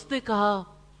اور اس نے کہا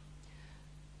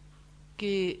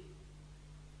کہ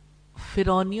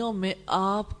فرعونیوں میں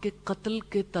آپ کے قتل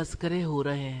کے تذکرے ہو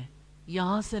رہے ہیں،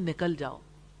 یہاں سے نکل جاؤ۔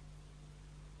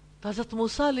 تو حضرت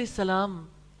موسیٰ علیہ السلام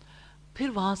پھر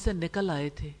وہاں سے نکل آئے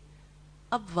تھے،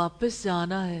 اب واپس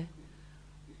جانا ہے،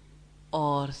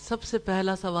 اور سب سے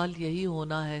پہلا سوال یہی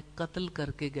ہونا ہے، قتل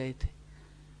کر کے گئے تھے۔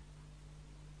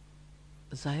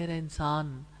 ظاہر ہے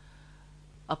انسان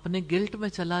اپنے گلٹ میں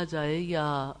چلا جائے یا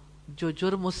جو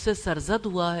جرم اس سے سرزد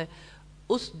ہوا ہے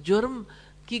اس جرم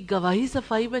کی گواہی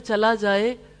صفائی میں چلا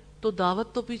جائے تو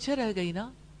دعوت تو پیچھے رہ گئی نا،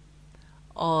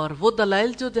 اور وہ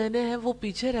دلائل جو دینے ہیں وہ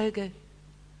پیچھے رہ گئے۔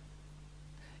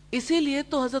 اسی لیے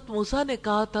تو حضرت موسیٰ نے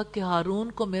کہا تھا کہ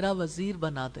ہارون کو میرا وزیر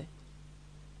بنا دے،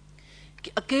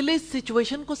 کہ اکیلے اس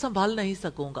سچویشن کو سنبھال نہیں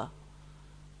سکوں گا،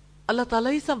 اللہ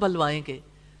تعالیٰ ہی سنبھلوائیں گے۔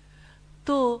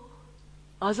 تو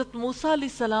حضرت موسیٰ علیہ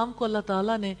السلام کو اللہ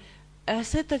تعالیٰ نے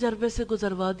ایسے تجربے سے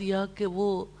گزروا دیا کہ وہ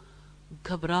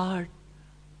گھبراہٹ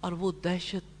اور وہ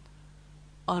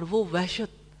دہشت اور وہ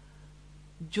وحشت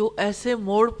جو ایسے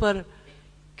موڑ پر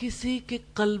کسی کے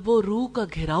قلب و روح کا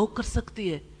گھیراؤ کر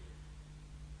سکتی ہے.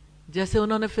 جیسے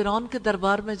انہوں نے فرعون کے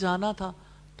دربار میں جانا تھا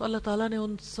تو اللہ تعالیٰ نے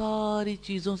ان ساری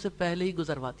چیزوں سے پہلے ہی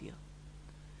گزروا دیا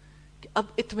کہ اب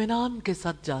اطمینان کے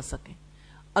ساتھ جا سکیں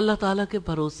اللہ تعالیٰ کے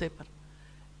بھروسے پر.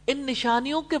 ان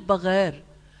نشانیوں کے بغیر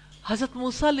حضرت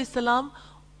موسیٰ علیہ السلام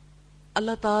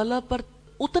اللہ تعالیٰ پر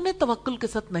اتنے توکل کے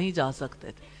ساتھ نہیں جا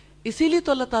سکتے تھے. اسی لیے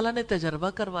تو اللہ تعالیٰ نے تجربہ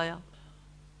کروایا.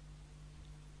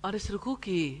 اور اس رکوع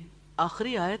کی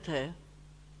آخری آیت ہے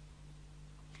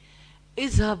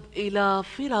اذهب الى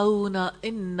فرعون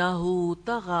انه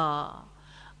طغى.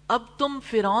 اب تم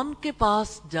فرعون کے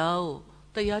پاس جاؤ.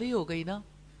 تیاری ہو گئی نا,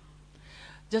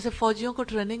 جیسے فوجیوں کو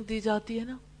ٹریننگ دی جاتی ہے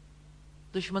نا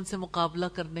دشمن سے مقابلہ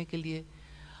کرنے کے لیے,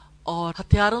 اور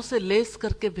ہتھیاروں سے لیس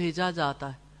کر کے بھیجا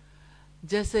جاتا ہے.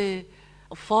 جیسے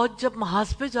فوج جب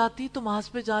محاذ پہ جاتی تو محاذ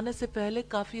پہ جانے سے پہلے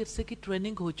کافی عرصے کی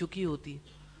ٹریننگ ہو چکی ہوتی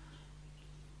ہے.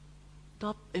 تو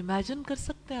آپ امیجن کر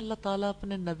سکتے ہیں اللہ تعالیٰ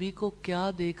اپنے نبی کو کیا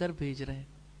دے کر بھیج رہے ہیں.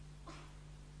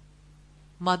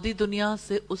 مادی دنیا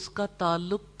سے اس کا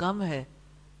تعلق کم ہے,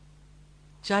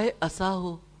 چاہے عصا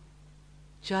ہو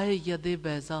چاہے ید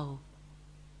بیضا ہو.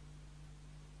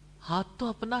 ہاتھ تو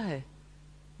اپنا ہے,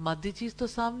 مادی چیز تو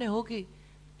سامنے ہوگی,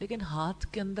 لیکن ہاتھ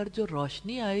کے اندر جو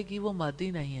روشنی آئے گی وہ مادی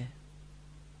نہیں ہے.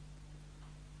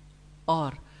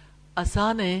 اور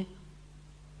عصا نے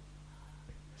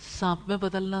سانپ میں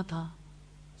بدلنا تھا,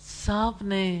 سانپ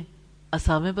نے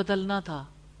عصا میں بدلنا تھا.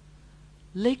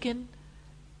 لیکن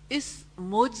اس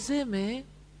معجزے میں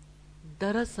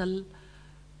دراصل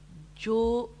جو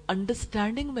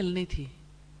انڈرسٹینڈنگ ملنی تھی,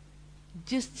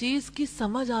 جس چیز کی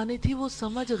سمجھ آنی تھی, وہ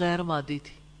سمجھ غیر مادی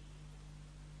تھی.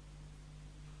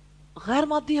 غیر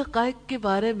مادی حقائق کے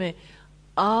بارے میں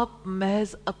آپ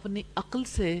محض اپنی عقل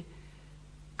سے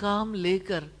کام لے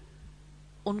کر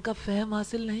ان کا فہم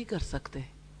حاصل نہیں کر سکتے,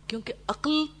 کیونکہ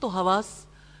عقل تو حواس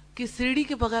کی سیڑھی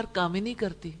کے بغیر کام ہی نہیں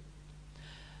کرتی.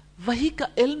 وحی کا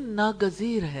علم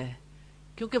ناگزیر ہے,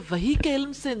 کیونکہ وحی کے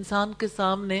علم سے انسان کے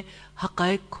سامنے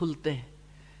حقائق کھلتے ہیں.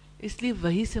 اس لیے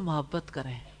وحی سے محبت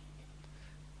کریں,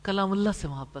 کلام اللہ سے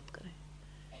محبت کریں.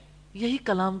 یہی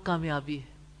کلام کامیابی ہے,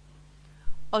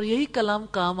 اور یہی کلام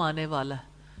کام آنے والا ہے.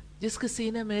 جس کے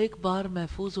سینے میں ایک بار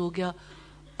محفوظ ہو گیا,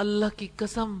 اللہ کی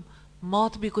قسم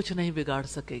موت بھی کچھ نہیں بگاڑ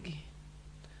سکے گی.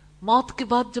 موت کے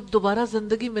بعد جب دوبارہ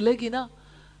زندگی ملے گی نا,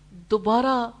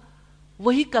 دوبارہ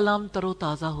وہی کلام تر و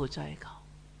تازہ ہو جائے گا.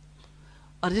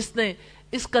 اور جس نے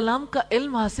اس کلام کا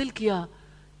علم حاصل کیا,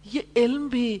 یہ علم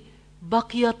بھی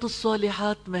باقیات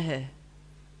الصالحات میں ہے.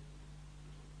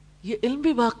 یہ علم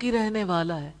بھی باقی رہنے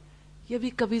والا ہے, یہ بھی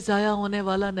کبھی ضائع ہونے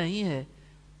والا نہیں ہے.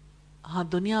 ہاں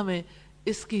دنیا میں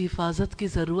اس کی حفاظت کی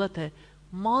ضرورت ہے,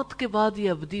 موت کے بعد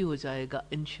یہ ابدی ہو جائے گا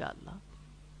انشاءاللہ.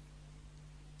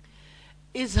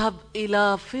 اذهب الى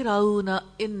فرعون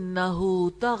انه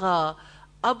طغى.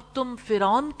 اب تم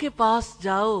فرعون کے پاس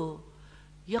جاؤ,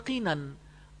 یقیناً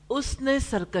اس نے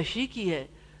سرکشی کی ہے.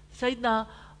 سیدنا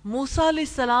موسیٰ علیہ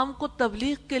السلام کو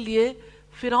تبلیغ کے لیے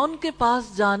فرعون کے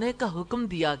پاس جانے کا حکم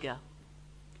دیا گیا.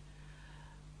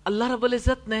 اللہ رب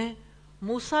العزت نے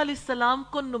موسیٰ علیہ السلام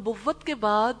کو نبوت کے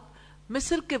بعد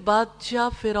مصر کے بادشاہ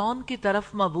فرعون کی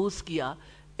طرف مبعوث کیا.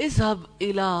 اذهب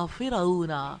الى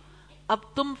فرعون, اب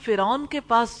تم فرعون کے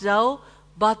پاس جاؤ,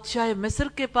 بادشاہ مصر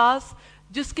کے پاس,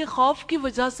 جس کے خوف کی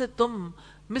وجہ سے تم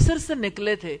مصر سے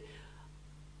نکلے تھے.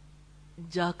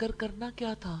 جا کر کرنا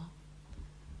کیا تھا؟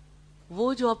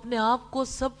 وہ جو اپنے آپ کو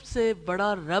سب سے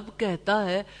بڑا رب کہتا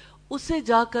ہے, اسے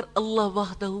جا کر اللہ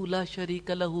وحدہ لا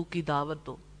شریک لہ کی دعوت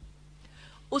دو,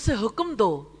 اسے حکم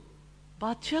دو.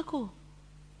 بادشاہ کو,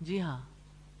 جی ہاں,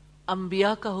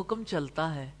 انبیاء کا حکم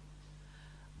چلتا ہے.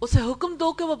 اسے حکم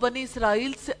دو کہ وہ بنی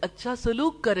اسرائیل سے اچھا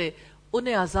سلوک کرے,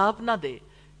 انہیں عذاب نہ دے.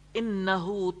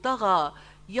 انہو طغى,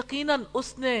 یقیناً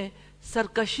اس نے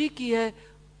سرکشی کی ہے,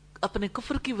 اپنے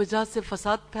کفر کی وجہ سے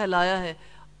فساد پھیلایا ہے,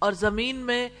 اور زمین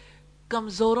میں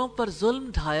کمزوروں پر ظلم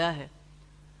ڈھایا ہے.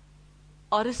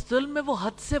 اور اس ظلم میں وہ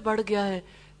حد سے بڑھ گیا ہے.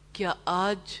 کیا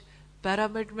آج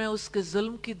پیرامڈ میں اس کے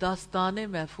ظلم کی داستانیں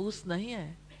محفوظ نہیں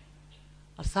ہیں؟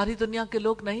 اور ساری دنیا کے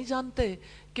لوگ نہیں جانتے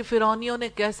کہ فرعونیوں نے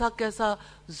کیسا کیسا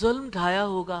ظلم ڈھایا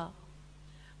ہوگا.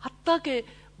 حتیٰ کہ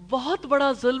بہت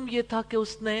بڑا ظلم یہ تھا کہ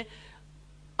اس نے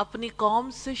اپنی قوم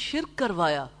سے شرک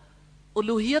کروایا,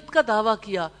 الوہیت کا دعویٰ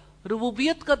کیا,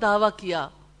 ربوبیت کا دعویٰ کیا.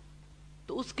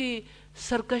 تو اس کی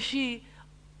سرکشی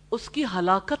اس کی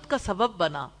ہلاکت کا سبب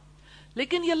بنا.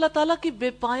 لیکن یہ اللہ تعالیٰ کی بے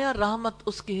پایہ رحمت,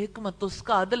 اس کی حکمت, اس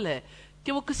کا عدل ہے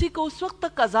کہ وہ کسی کو اس وقت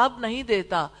تک عذاب نہیں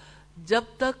دیتا جب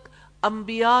تک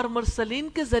انبیاء اور مرسلین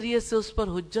کے ذریعے سے اس پر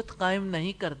حجت قائم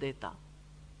نہیں کر دیتا.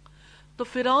 تو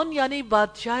فرعون یعنی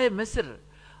بادشاہ مصر,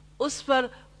 اس پر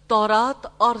تورات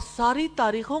اور ساری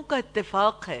تاریخوں کا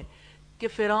اتفاق ہے کہ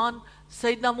فرعون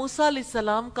سیدنا موسیٰ علیہ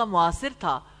السلام کا معاصر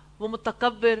تھا، وہ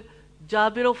متکبر،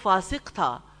 جابر و فاسق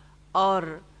تھا، اور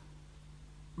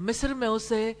مصر میں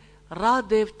اسے راہ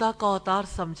دیوتا کا اوتار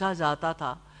سمجھا جاتا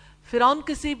تھا۔ فرعون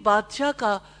کسی بادشاہ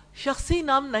کا شخصی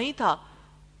نام نہیں تھا،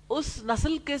 اس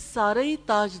نسل کے سارے ہی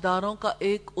تاجداروں کا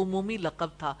ایک عمومی لقب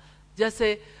تھا۔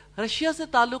 جیسے رشیا سے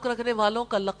تعلق رکھنے والوں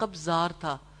کا لقب زار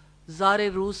تھا، زار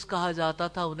روس کہا جاتا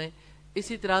تھا انہیں۔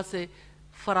 اسی طرح سے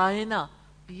فرائنہ،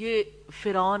 یہ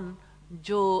فرعون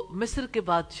جو مصر کے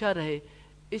بادشاہ رہے۔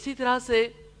 اسی طرح سے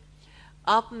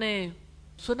آپ نے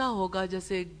سنا ہوگا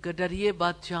جیسے گڈریے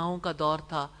بادشاہوں کا دور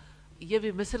تھا، یہ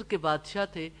بھی مصر کے بادشاہ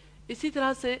تھے۔ اسی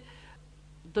طرح سے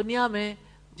دنیا میں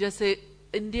جیسے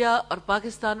انڈیا اور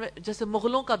پاکستان میں جیسے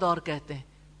مغلوں کا دور کہتے ہیں،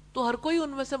 تو ہر کوئی ان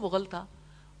میں سے مغل تھا۔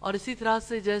 اور اسی طرح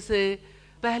سے جیسے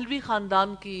پہلوی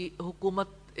خاندان کی حکومت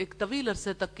ایک طویل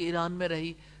عرصے تک کی ایران میں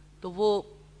رہی، تو وہ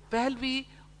پہلوی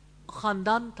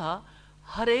خاندان تھا،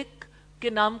 ہر ایک کے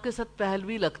نام کے ساتھ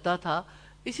پہلوی لگتا تھا۔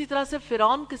 اسی طرح سے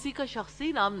فرعون کسی کا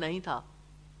شخصی نام نہیں تھا،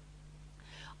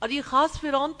 اور یہ خاص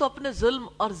فرعون تو اپنے ظلم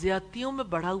اور زیادتیوں میں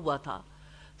بڑھا ہوا تھا۔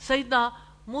 سیدنا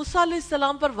موسیٰ علیہ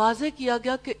السلام پر واضح کیا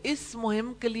گیا کہ اس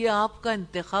مہم کے لیے آپ کا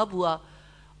انتخاب ہوا،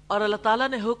 اور اللہ تعالیٰ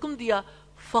نے حکم دیا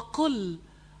فَقُلْ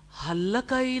هَلْ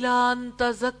لَكَ إِلَىٰ أَن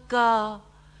تَزَكَّىٰ،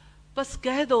 بس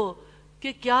کہہ دو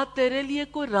کہ کیا تیرے لیے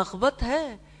کوئی رغبت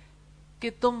ہے کہ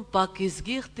تم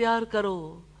پاکیزگی اختیار کرو،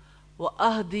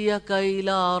 وَأَهْدِيَكَ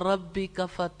إِلَىٰ رَبِّكَ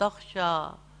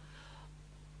فَتَخْشَىٰ،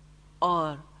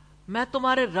 اور میں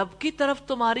تمہارے رب کی طرف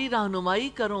تمہاری رہنمائی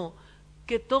کروں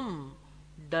کہ تم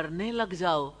ڈرنے لگ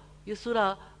جاؤ۔ یہ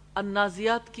سورہ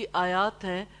النازعات کی آیات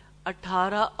ہیں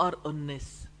 18 اور 19۔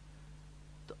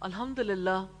 تو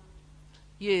الحمدللہ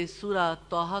یہ سورہ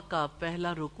طٰہٰ کا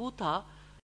پہلا رکوع تھا۔